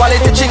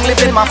 quality ching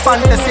living my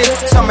fantasy.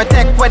 So me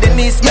take where the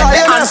knees get the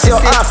answer.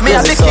 Me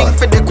a the king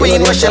for the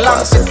queen, where she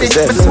long to see.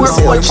 Me swear,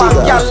 boy, punk,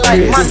 girl,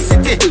 like Man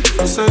City.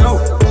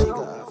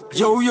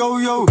 Yo, yo,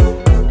 yo,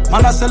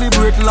 man, I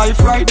celebrate life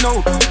right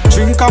now.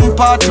 Drink and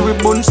party, we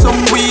bun some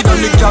weed.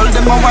 And the girl,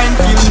 them a wine,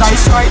 feel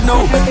nice right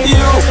now. Yo,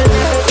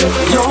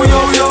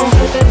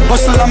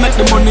 hustle and make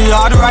the money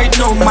hard right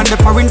now. Man, the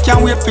foreign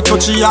can't wait for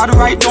touch yard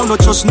right now. No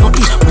trust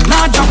nothing, we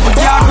not jump a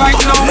yard right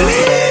now.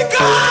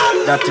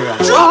 That's right.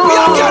 Drop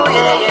your yard.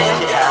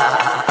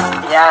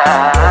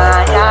 Yeah.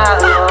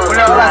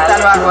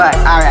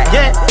 Alright,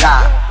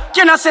 yeah.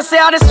 You know, say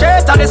on the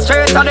straight, on the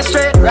straight, on the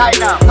straight, right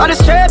now. On the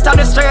straight, on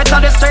the straight,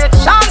 on the straight.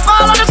 Sean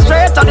Paul on the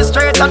straight, on the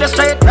straight, on the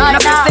straight, right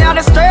now. Say on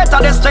the straight,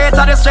 on the straight,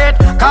 on the straight.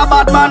 Car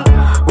bad man,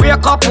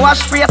 wake up,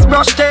 wash face,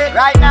 brush teeth,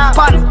 right now.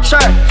 Pants,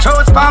 shirt,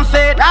 shoes, pants,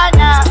 feet, right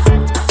now.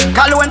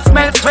 Cologne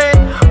smell sweet.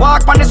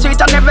 Walk on the street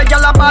and every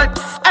girl a ball.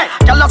 Hey,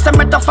 girl say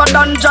me tougher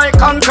than dry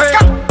concrete.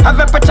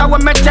 Every picture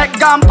when me take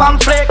gum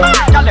pamphlet.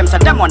 Girl them say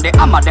them on the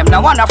hammer, them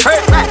no wanna afraid.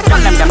 Girl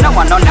them no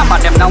want no hammer,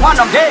 them no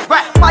wanna gay.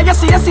 Why you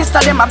see your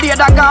sister, them a beard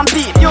and gun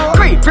beat. You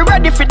creep, you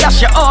ready for dash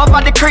you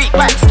over the creek.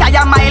 Sky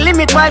a my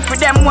limit, wife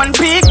with them one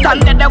peak.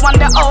 And they one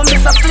the home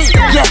miss asleep.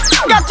 Yeah,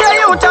 got your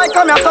youth, I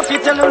come here so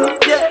fit tell you.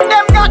 Yeah,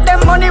 them got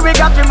them money, we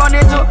got the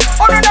money too.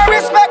 Only they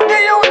respect the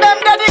youth, them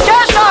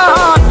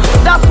dedication.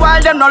 That's why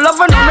them no love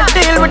when we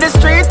deal with the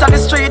street, on the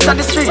street, on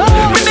the street.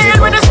 We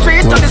deal with the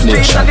street, on the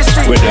street, on the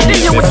street. The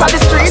youth on the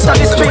street, on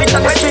the street,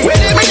 on the street.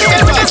 We deal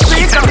with the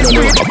street, on the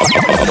street.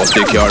 I must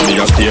take care of me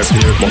and steer.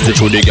 Must see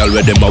through the girl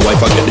where them my wife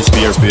and get the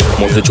spears.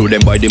 Must see through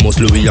them by the most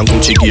Louis and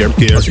Gucci gear.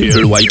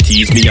 Simple white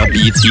tees, me a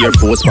beats here.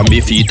 Force from me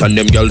feet and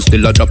them girls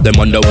still a drop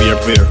them underwear.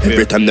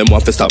 Every time them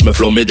want to stop me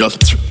flow, me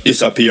just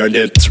disappear.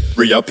 Then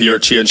reappear,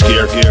 change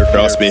gear.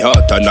 Cross me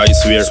heart and I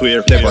swear.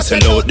 Never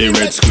send out the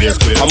red square.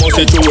 I must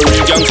see through a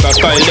real gangster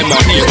style, them a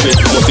hate with.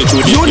 Must see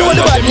through the girl and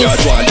them yard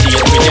one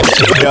hate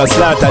with. Yo,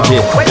 Slaughter J,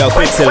 yo,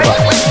 Quicksilver.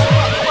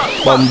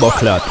 Bumbo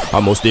clot, I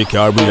must take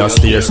care we and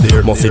steer.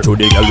 Must see through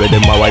the girl where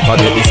them my wife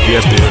and get the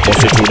spears.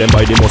 Must see through them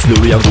by the most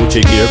Louis and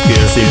Gucci gear.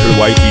 Simple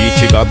white tee,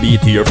 chigga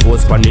beat here.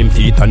 Force pan him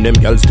feet and them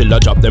girls still a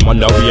drop them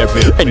underwear.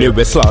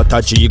 Anyway,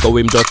 Slaughter G go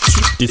him just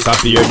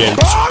disappear then.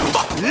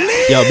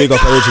 Yo, big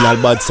up original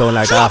bad sound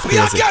like half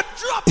crazy.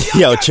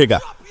 Yo, Chigga,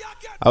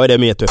 how they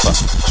mate with her?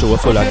 Show a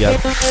full of girl.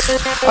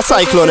 A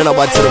cyclone in a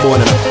bad to the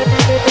bone.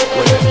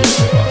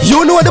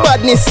 You know the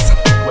badness.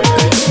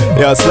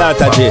 Yo,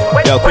 Slaughter J,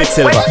 yo,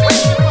 Quicksilver.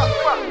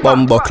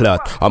 Bumbo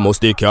clot, I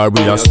must take care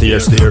we and steer.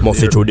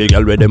 Must see through the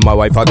girl where them my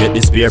wife and get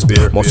the spears.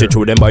 Must see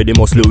through them by the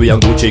most Louis and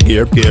Gucci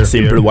gear.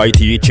 Simple white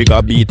tee,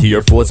 chigga beat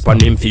here. Force pan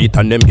him feet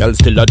and them girls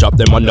still a drop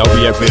them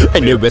underwear.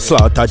 Anyway,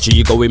 Slaughter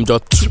G go him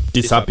just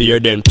disappear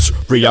then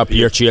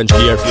reappear, change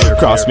gear.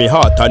 Cross me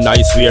heart and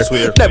I swear.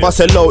 Never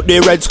sell out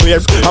the red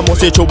squares. I must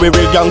see through we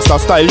real gangster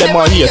style, them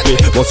a hate me.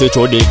 Must see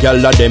through the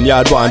girl and them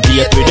yard want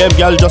date me. Them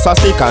girl just a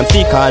stick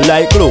and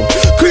like glue.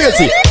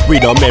 Crazy,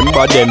 we don't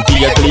remember them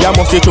vaguely. I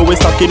must see through we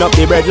stocking up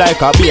the bread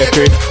like a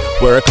bakery.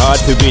 Work hard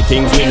to be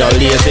things, we not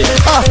lazy.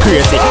 Half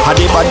crazy, had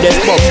the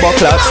baddest bumbo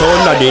clock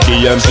sound of the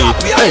DMV.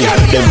 Hey,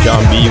 them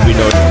can't be we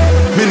not.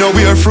 Me no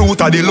wear fruit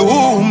of the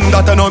loom.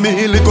 That a no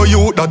me little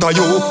youth, that a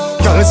you.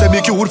 Y'all say me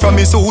cute from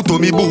me suit to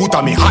me boot.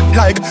 And me hot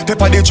like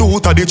pepper the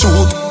truth of the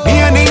truth. Me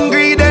an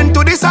ingredient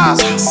to the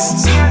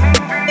sauce.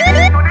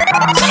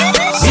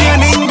 Me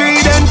an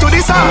ingredient to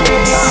the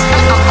sauce.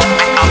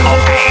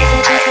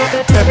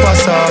 Pepper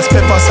sauce,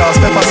 pepper sauce,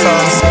 pepper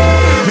sauce.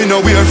 Me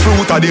no wear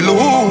fruit of the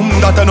loom.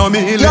 That a no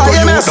me little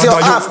youth, that a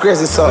you. Half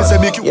crazy sauce.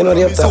 You know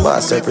the up top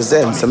boss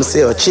represents. Some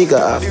say a Chigga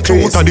half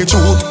crazy. Truth of the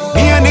truth.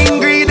 Me an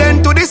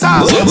ingredient to the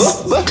sauce.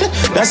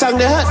 That song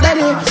they hot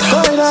daddy.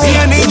 Me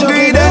an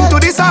ingredient to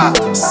the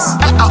sauce.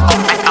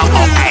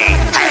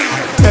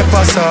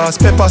 Pepper sauce,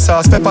 pepper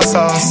sauce, pepper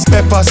sauce,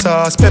 pepper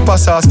sauce, pepper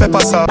sauce, pepper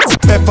sauce,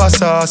 pepper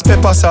sauce,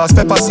 pepper sauce,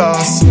 pepper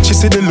sauce. She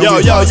see the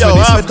Louis Hawks with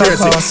the sweater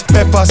sauce.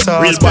 Pepper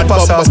sauce, pepper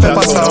sauce,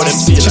 pepper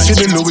sauce. She see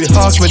the Louis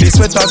Hawks with the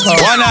sweater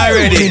sauce. One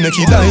already.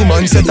 Nicky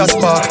Diamond set a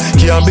spark.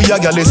 Can't be a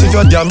gal if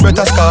your damn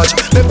breath a scotch.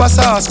 Pepper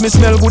sauce, me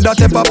smell good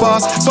at pepper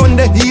pass.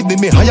 Sunday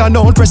evening me high and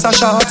out press a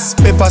shots.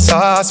 Pepper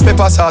sauce,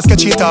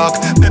 catchy talk.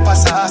 Pepper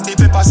sauce, the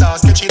pepper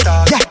sauce, catchy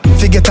talk. Yeah,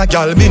 forget a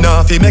gal, me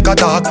nah fi make a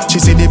talk. She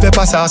see the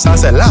pepper sauce and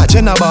say large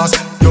in a boss.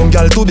 Young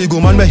gal too big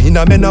woman we in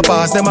a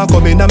menopause. Them a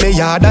come in a me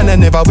yard and they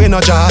never win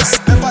no jazz.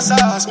 Pepper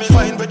sauce, me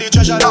find with the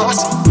treasure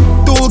lost.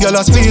 Two gal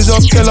a squeeze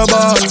up killer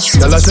balls.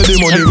 Gal a say the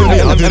money we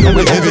have you know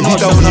we heavy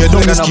hit out here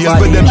down the scale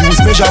with them use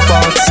measure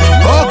parts.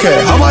 Okay,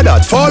 how about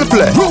that? Fall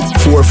play.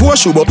 4-4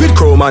 shoe up with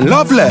chrome and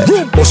lovely.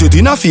 Bust it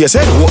in a face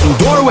head open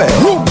doorway.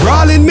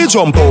 Brawling me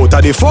jump out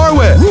of the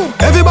 4-way.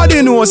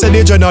 Everybody knows say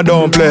the Jenna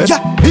don't play.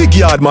 Big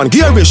yard man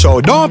gear we show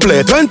don't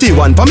play.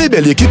 21 for me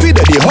belly keep it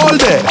the whole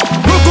day.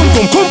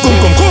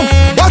 Come.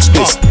 Watch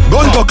this.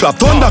 Gun go clap,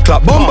 thunder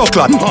clap, bumbo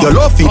clap. You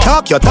love it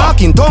talk, you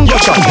talking tongue go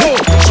chat.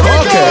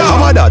 Okay, how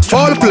about that?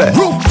 Fall play.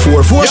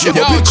 4-4 shoot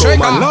up with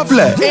chrome and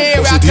lovely.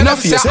 Bust it in a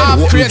face head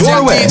open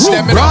doorway.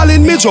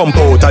 Brawling me jump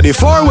out of the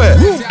 4-way.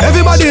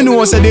 Everybody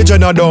knows say the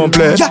Jenna don't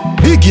play.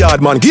 Big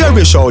yard man gear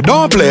we show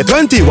don't play.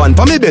 21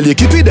 for me belly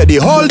keep it the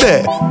whole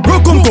day.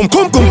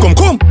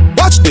 Come.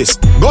 Watch this.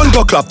 Gun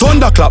go clap,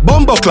 thunder clap,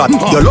 bumbo clap.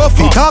 You love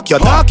it talk, you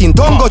talking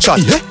tongue go chat.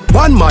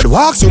 One mad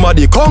walks, you mad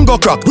the Congo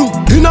crack.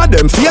 Inna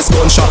them face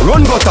gunshot,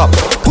 run go top.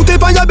 Put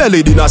it on your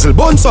belly, the nozzle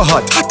bun so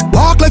hot.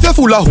 Walk like you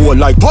full of hole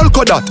like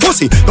polka dot.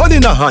 Pussy, gun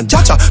in a hand,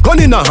 cha-cha,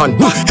 gun in a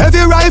hand. Heavy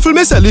rifle,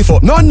 me sell it for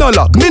none no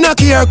lock. Me not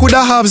care,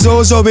 coulda have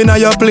Zozo in a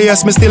your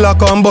place. Me still a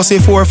come bossy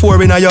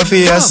 4-4 in a your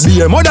face.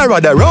 Be a mother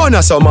rather run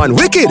as some man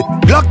wicked.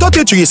 Glock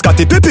 33,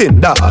 Scotty Pippin,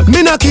 dog.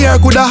 Me not care,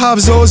 coulda have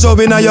Zozo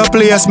in a your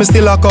place. Me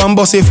still a come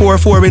bossy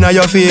 4-4 in a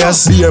your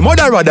face. Be a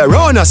mother rather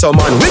run as some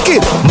man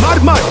wicked.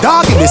 Mad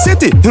dog in the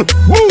city.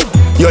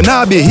 You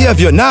not behave,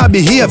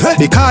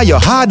 because you're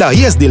harder.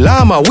 Here's the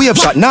llama, wave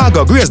shot,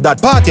 naga, grace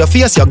that part your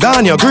face, you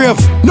gone your grave.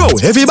 No,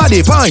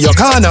 everybody pan, you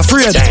can't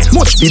afraid.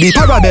 Much be the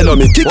parabellum,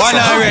 me kick. One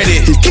already.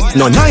 He kick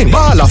no 9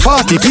 ball or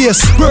 40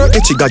 pace. Work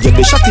it, you got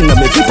the shot in the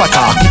me keep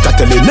attack. It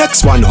tell the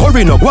next one,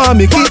 hurry no go on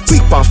me kick.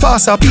 Quick and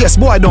faster pace,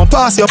 boy don't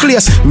pass your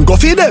place. Go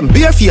feed them,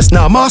 bare face,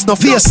 now mask no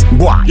face.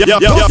 Boy,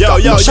 tough top,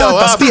 no shot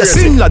a space.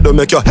 Similar don't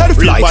make your head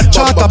fly,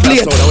 charter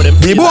plate.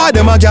 The boy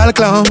them a gal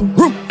clown.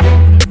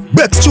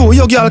 Bex true,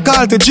 your girl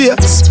call to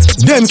Jakes.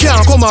 Them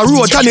can't come a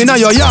road and inna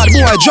your yard,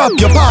 boy drop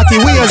your party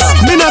ways.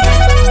 Me not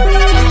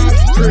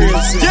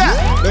crazy. Yeah.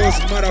 Those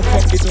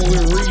motherfuckers know we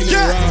really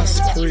Ross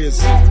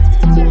crazy.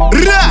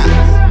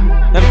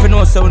 Them fi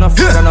know say we no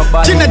fit on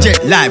nobody. Gina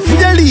Jet life,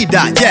 we a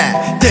leader,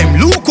 yeah. Them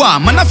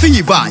lukewarm and a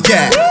fever,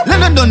 yeah.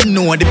 Lena don't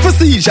know the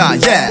procedure,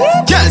 yeah.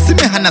 Girl see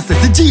me and I say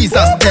Jesus,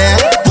 yeah.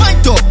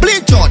 White up,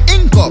 bleach out,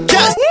 ink up,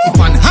 yes.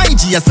 If on high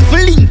G, I say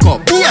fi link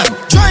up, yeah.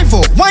 Drive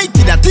up, white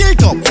in a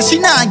tilt up. Say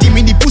she nah give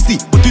me the pussy,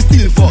 but you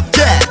still fuck,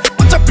 yeah.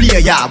 Watch a player,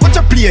 yeah. Watch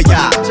a player,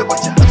 yeah. Watch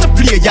a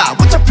player, yeah.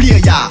 Watch a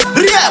player, yeah.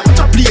 Yeah. Watch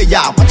a player,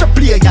 yeah. Watch a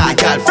player, yeah.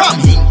 Girl from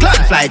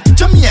England fly to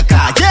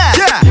Jamaica,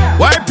 yeah.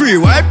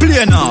 Why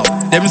play now?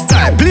 Them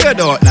style played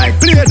out like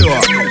played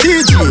out.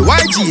 DG,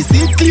 YG,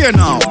 see it clear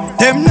now.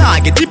 Them nah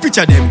get the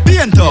picture, them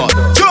paint out.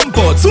 Jump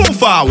out, so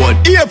forward,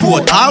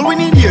 airport. All we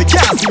need here,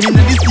 can't see me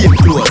in the same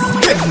clothes.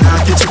 Them nah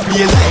get you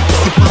play like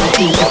pussy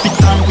party. Epic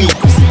and weak,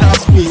 pussy down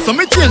squeeze. So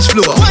me change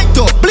flow. White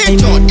up, play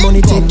out, money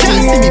take,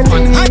 can't see me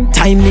pan high.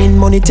 Time in,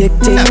 money take.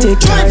 Drive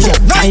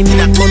up, time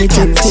in, money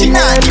take. She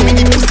nah give me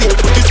the pussy,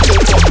 but you still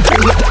fuck.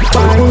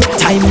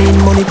 Time in,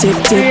 money take.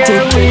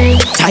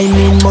 Time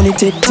in, money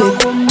take.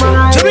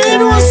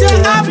 Jamaican was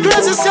say half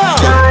crazy song.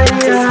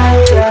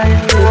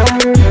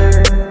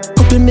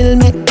 Couple mil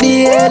make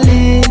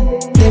daily.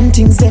 Them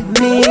things that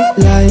me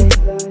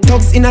like.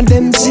 Dogs in a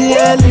them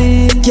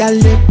jelly. Girl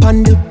up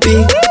on the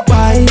big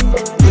bike.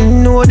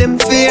 Know them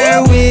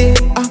fear way.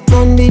 I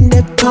found in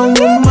the pound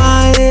of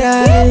my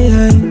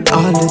eye.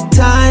 All the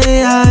time.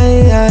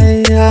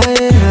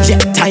 Yeah,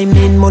 time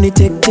in, money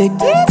take.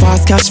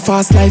 Fast cash,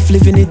 fast life,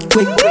 living it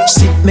quick.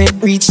 Shipment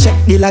reach, check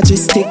the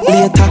logistic.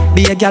 Later,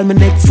 be a gal, my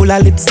neck full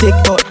of lipstick.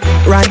 But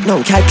right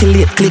now,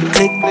 calculate, click.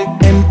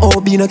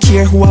 MOB no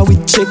care who are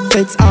with chick.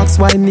 Feds ask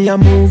why me a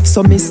move,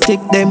 so me stick.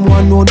 Them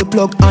one know the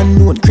plug,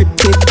 unknown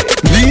cryptic.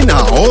 Lina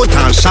out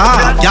and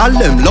sharp, y'all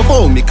them love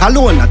how me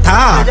cologne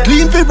attack.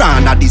 Clean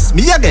veranda, this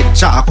me a get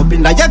chalk up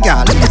in the ya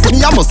gal. Me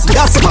a must see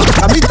a smart,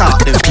 me talk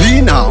them.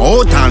 Lina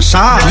out and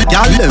sharp,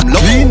 y'all them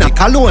love how me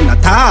cologne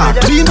attack.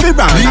 Clean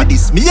veranda,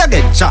 this me a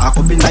get chalk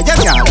up in the ya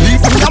gal. Me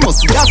a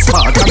must see a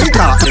smart, me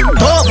talk them.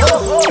 Tough,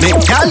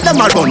 make y'all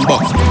them a run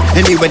buck.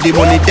 Anyway the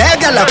money there,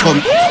 gal a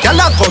come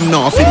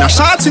now. Finna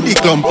shots with the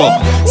clump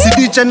up. See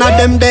the gen of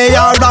them they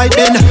alright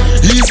then.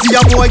 Easy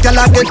a boy, gal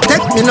a get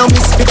tech. Me no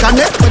miss me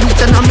connect when the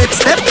gen a make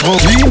step.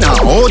 Clean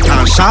out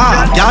and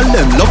sharp, y'all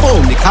them love how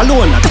me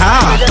cologne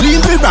attack.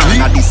 Clean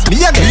veranda, this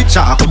me a get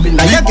chalk up in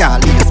the ya gal.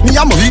 Me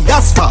a must be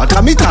asphalt,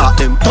 and me talk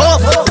them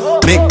tough.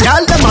 Make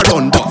y'all them a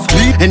run buff.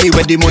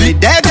 Anyway the money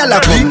there, gal a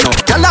come now.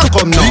 Gal a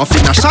come now,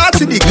 finna shots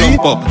with the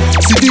clump up.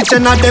 See the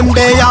gen of them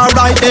they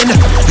alright then.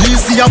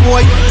 Easy a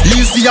boy,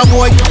 easy a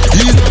boy,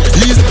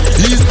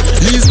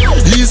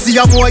 easy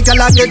a boy,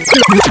 gal a get.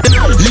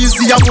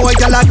 Easy a boy,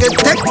 gal a get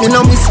tech. Me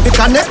no miss me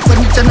connect when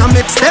the gen a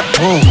make step.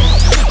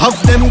 Of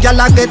them gal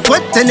a get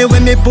wet. Anyway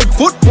me put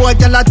foot, boy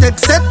gal a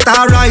take set.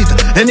 Alright.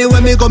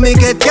 Anyway me go me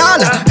get gal.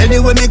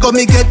 Anyway me go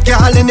me get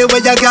gal. Anyway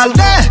ya gal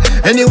there.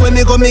 Anyway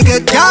me go me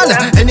get gal.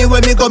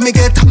 Anyway me go me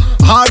get.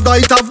 Hard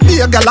right of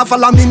beer gal a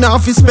follow me now.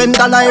 Fi spend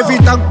dollar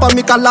every tag pa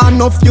me call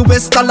enough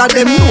US dollar.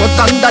 Them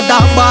note under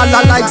that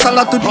baller like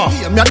salad to the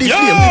game. Ya the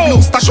flame the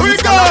blue stack on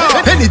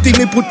scholar. Anything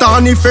me put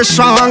on if fresh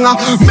strong.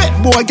 Make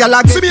boy gal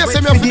a get wet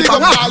for the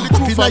banger.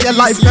 Up in your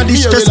life na the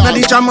stress na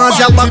the jammers.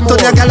 Ya back to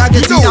the gal a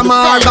get the hammer.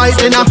 Alright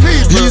then.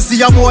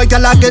 Easy a boy,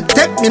 gal a get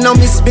tech. Me no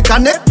miss me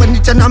connect when the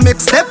gen a make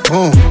step.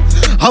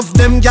 Of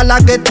them gal a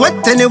get wet.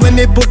 Anyway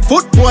me put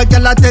foot, boy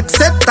gal a take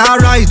set.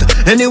 Alright.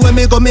 Anyway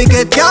me go me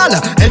get gal.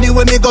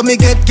 Anyway me go me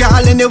get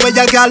gal. Anyway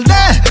ya gal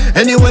there.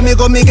 Anyway me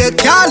go me get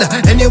gal.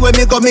 Anyway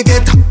me go me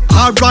get.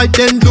 Alright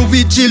then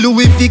Louis G,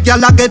 Louis V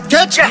gal a get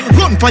catch.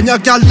 Run pan your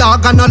gal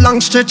log on a long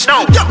stretch.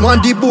 Get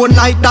one the bone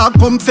like dog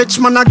come fetch.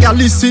 Man a gal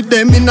is see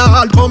them in a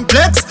all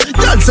complex.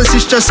 Gal say she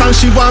stress and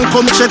she want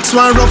come checks.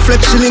 One rough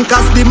flex she link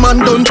as the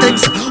man don't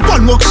text.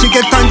 One walk she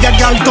get and your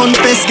gal done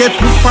best. Get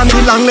look on the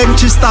long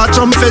length she start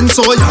jump fence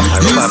out Oh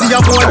yeah, easy a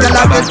boy, y'all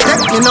a get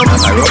tech. You know,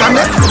 miss me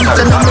connect, you know,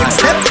 next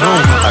step.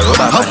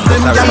 Half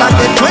them y'all a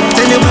get wet,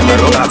 tell you when you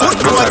put foot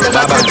for the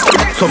back.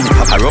 So me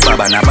papa rubber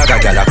band, a bag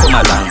of gyal a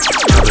come along.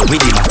 Travel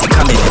with him, I think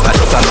I'm never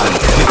just a man.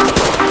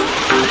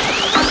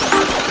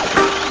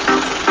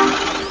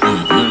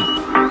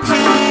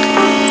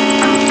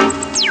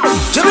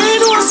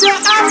 Jamaican wants your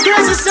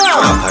Krazy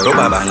sound. Papa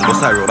rubber band,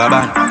 bossa rubber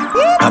band.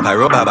 Papa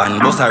rubber band,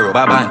 bossa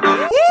rubber band.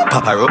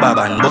 Papa rubber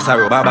band, bossa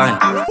rubber band.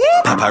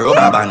 Papa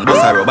rubber band,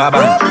 bossa rubber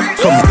band.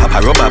 So me papa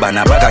rubber band,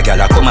 a bag of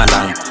gyal a come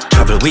along.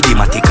 Travel with him,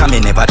 I think I'm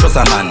never trust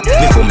a man.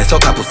 Before me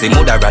suck a pussy,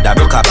 mother rather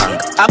broke a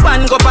bank. A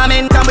band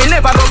government and we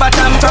never go back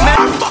from it.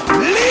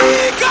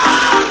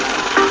 Legal.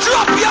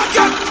 Drop your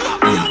gun.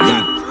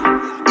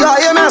 Yo,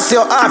 you know, see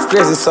your half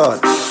Krazy son.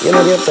 You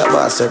know the top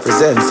boss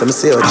represents. I'm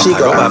see your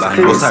chico half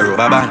Krazy.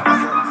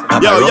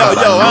 Yo,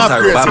 half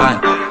Krazy.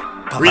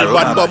 Real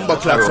bad bumper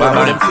clap for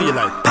how them feel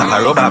like.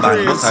 Papa rubber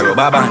band, bossa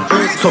rubber band.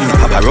 So me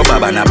papa rubber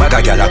band, a bag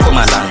of gyal a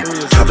come along.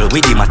 Travel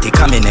with him, I think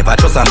I'm never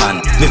trust a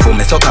man. Before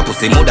me suck a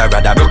pussy, mother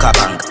rather broke a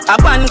bank. A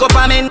band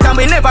government and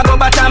we never go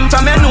back from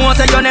you know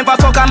say you never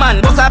fuck a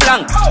man, bossa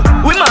blank.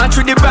 We march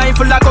with the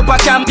rifle like up a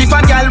camp. If a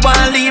gyal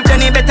want leave,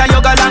 then he better you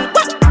go long.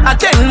 A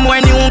 10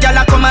 more new gyal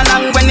a come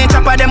along. When they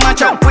chop a them a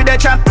chop with the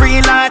chop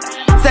pre-light.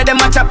 Say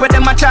them a chop with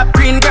them a chop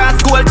green grass.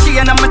 Gold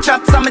chain and my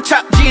chop, some a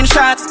chop jean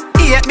shots.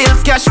 8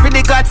 bills cash for the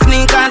god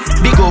sneakers.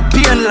 Big up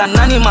Painland,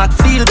 Animax,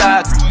 Field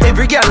Dogs.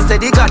 Every girl say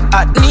they got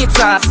hot neat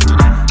sauce.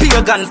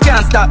 Pagans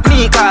can't stop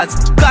me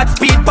cause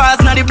Godspeed pass,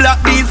 now the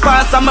block these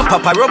fast. I'm a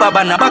papa rubber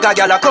band, a bag of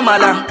gyal a come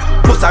along.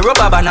 Puss a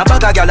rubber band, a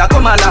bag of gyal a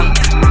come along.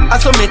 I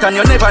summit and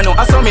you never know,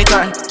 I summit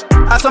and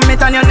I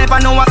summit and you never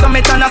know, I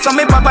summit and I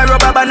summit papa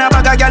rubber band, a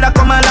bag of gyal a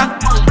come along.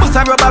 Puss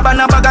a rubber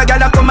band, a bag of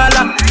gyal a come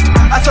along.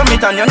 I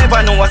summit and you never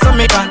know, I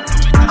summit and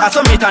I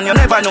summit and you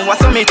never know, I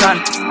summit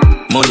and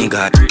Money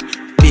God,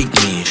 big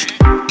niche,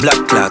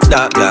 black clocks,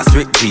 dark glass,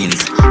 ripped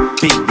jeans.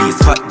 Big beast,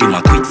 fat beam,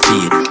 a quick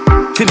speed.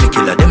 Feel me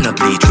killer, them no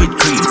bleach with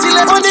cream. See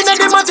the money in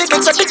the magic,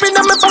 it's a dip in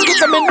my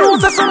pocket, and me know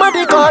that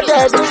somebody got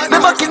dead.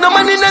 Never kill no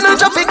money in no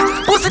traffic.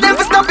 Pussy them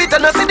for stop it,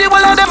 and I see the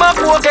wall of them a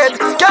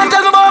pocket. Can't tell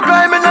me about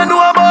crime, and I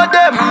know about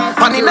them.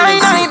 Funny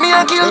 9-9, me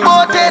a kill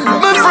both 10.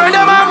 My friend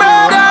of my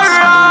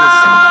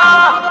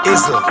murderer.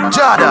 Izzle,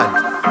 Jordan,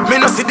 me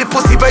no see the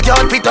pussy where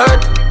y'all fit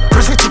hurt.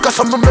 Pretty chica,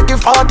 some make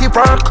it 40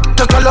 work.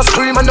 The girl a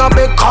scream and I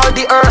make call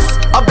the earth.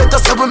 I better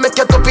say we make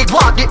it up big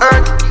walk the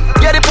earth.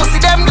 Yeah, the pussy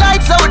them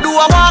lights, so we do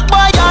a walk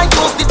by and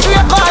use the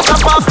 3 cars up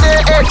off the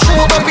head.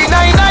 Shoot up in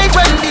 9-9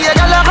 when the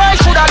girl a cry.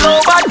 Should I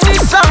love and this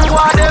song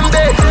what them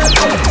dead.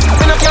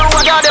 Me no care who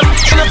I got them.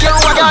 She no care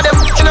who I got them.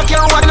 She no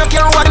care who I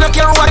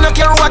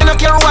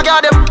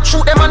got them.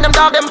 Shoot them and them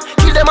dog them.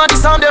 Kill them and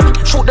disarm them.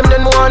 Shoot them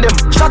then more on them.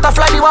 Shot a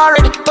fly the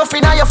warhead. Tough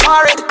in your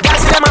forehead.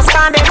 Guys see them and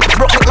stand them.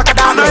 Broke like a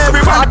dog.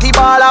 Party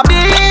ball a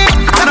beat.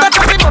 And I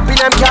chop him up in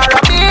them car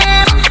a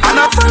beat. And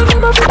I find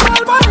him up in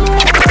all my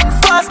ways.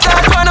 Fast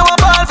that run our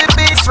ball for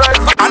beats right.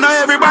 I know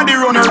everybody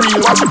run a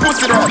reel, watch your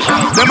pussy there.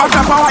 Them a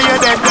clap while you're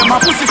dead, them a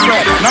pussy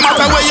spread. No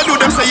matter where you do,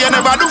 them say you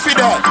never do for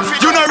that.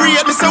 You know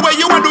real, me say where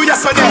you want do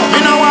yesterday. Me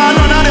no want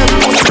none of them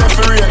pussy there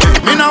for real.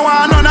 Me no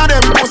want none of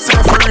them pussy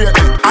there for real.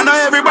 I know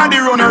everybody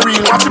run a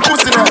reel, watch your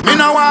pussy there. Me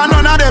no want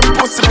none of them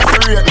pussy there for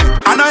real.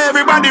 I know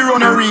everybody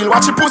run a reel,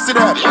 watch your pussy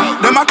there.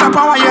 Them a clap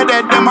while you're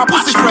dead, them a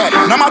pussy spread.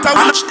 No matter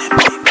what.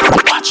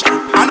 Watch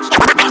them, watch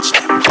them, watch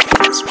them.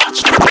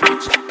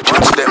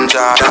 Watch them,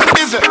 Jordan.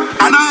 Is it?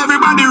 I know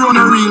everybody run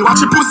a reel,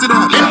 watch your pussy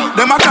there.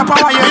 Them a clap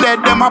while you're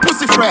dead, them a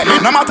pussy fret.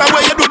 No matter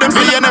where you do, them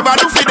say you never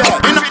do for that.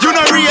 You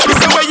know real,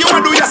 this is where you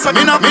want do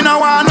yesterday. Me no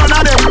want none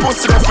of them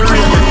pussy there for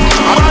real.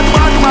 A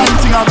bad man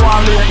thing I go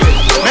on lately.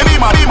 Maybe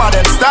my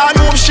them start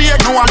move shake,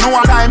 no one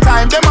time,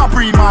 them a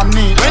pre-man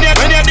need. When you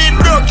did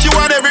broke, you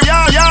want every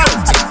yard.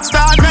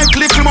 Start make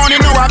little money,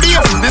 no a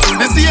beer.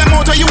 The same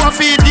motor you a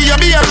feed, give your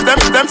beer.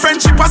 Them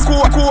friendship a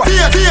score.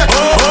 Fear.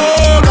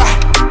 Oh God.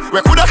 We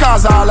coulda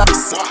cause all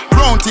this.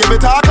 Round table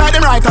talk like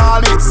them right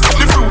all mix.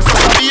 The fruits of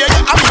the beer,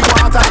 I mean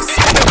water.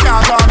 They can't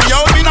call me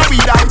out, me no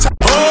weed I chat.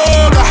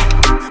 Oh God,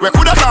 we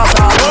coulda cause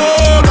all.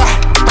 Oh God,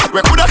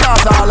 we coulda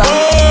cause all.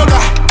 Oh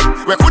God,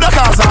 we coulda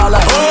cause all.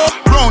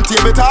 Round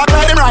table talk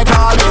like them right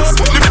all mix.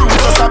 The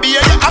fruits of the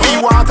beer, I mean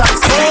water.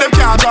 They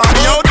can't call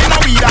me out, me no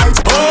weed I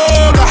chat.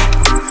 Oh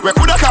God, we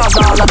coulda cause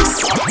all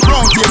this.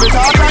 Round table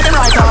talk like them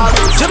right all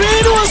mix.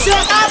 Jamaican wants your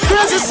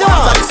Krazy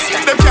song.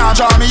 Them can't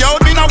draw me out,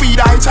 me no weed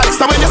I chalice.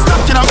 So when you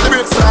stacking up the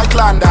bricks like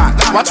London,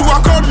 watch you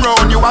a come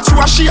round, you watch you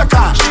a shake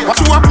on.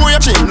 Watch you a pour your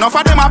chin, enough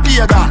of them a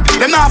pagan.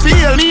 Them not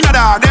feel me no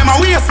dog, them a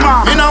waste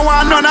man. Me no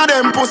want none of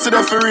them pussy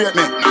to rate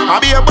me. I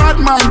be a bad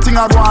man thing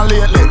I go on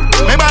lately.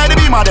 Me buy the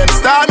beam of them,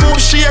 start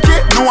move shake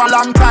it. No a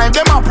long time,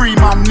 them a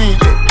pre-man need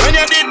it. When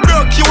you did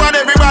broke, you want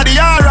everybody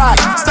alright.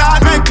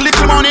 Start make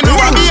little money, no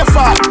a be a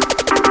fat.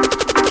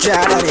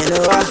 Jordan, you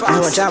know what?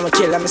 No time to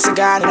kill, I'm a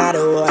cigar in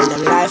the world.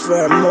 Them life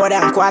worth more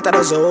than quarter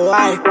dozen.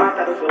 Why?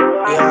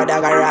 Yo,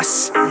 dog a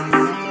ras.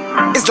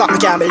 It's like me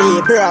can't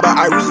believe, bro, but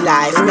a real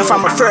life. Now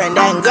from a friend,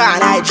 then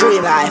gone, I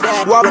dream life.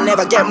 Why we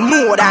never get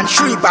more than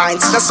 3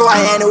 pints? That's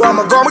why anywhere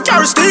I go, we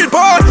carry steel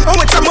ball. And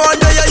with some money,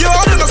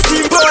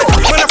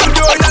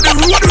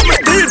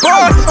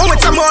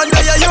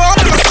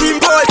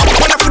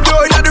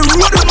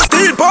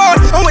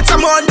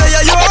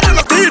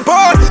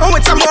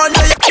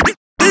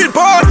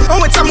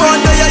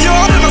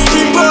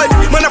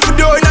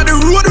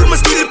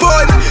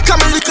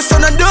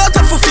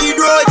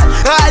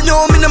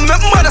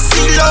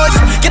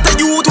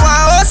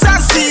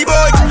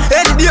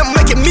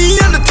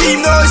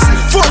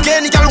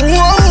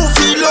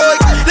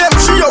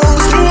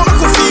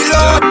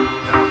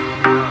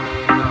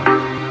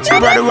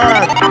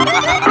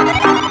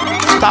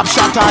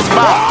 touch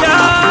back.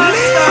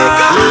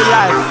 Real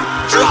life.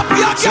 So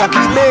I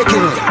keep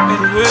making it.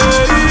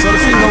 So the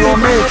finger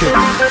won't make it.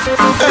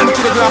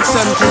 Empty the Glock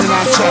 17 in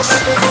our chest.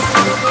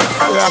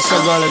 That's a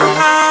girl again.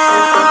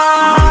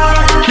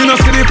 You know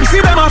see the pussy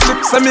them a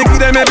flip. So me give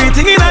them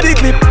everything in a the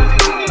clip.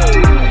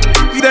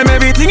 Give them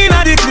everything in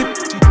a the clip.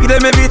 Give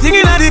them everything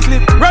in a the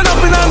clip. Run up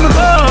in on the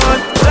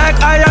board like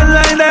I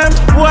line them.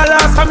 Who a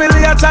lost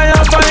family I try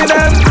and find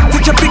them.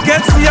 Take your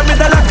pickets, see a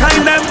middle of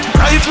kind them.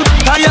 Rifle,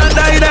 tie and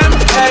die them.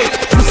 Hey,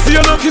 pussy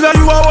you no killer,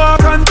 you a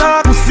walk and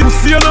talk.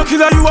 Pussy you no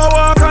killer, you a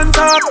walk and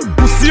talk.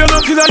 Pussy you no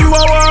killer, you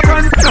a walk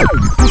and talk.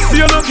 Pussy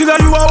you no killer,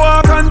 you a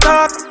walk and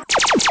talk.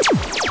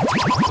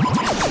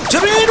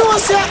 Jimmy, you know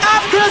say I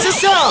have Krazy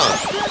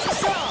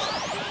sound.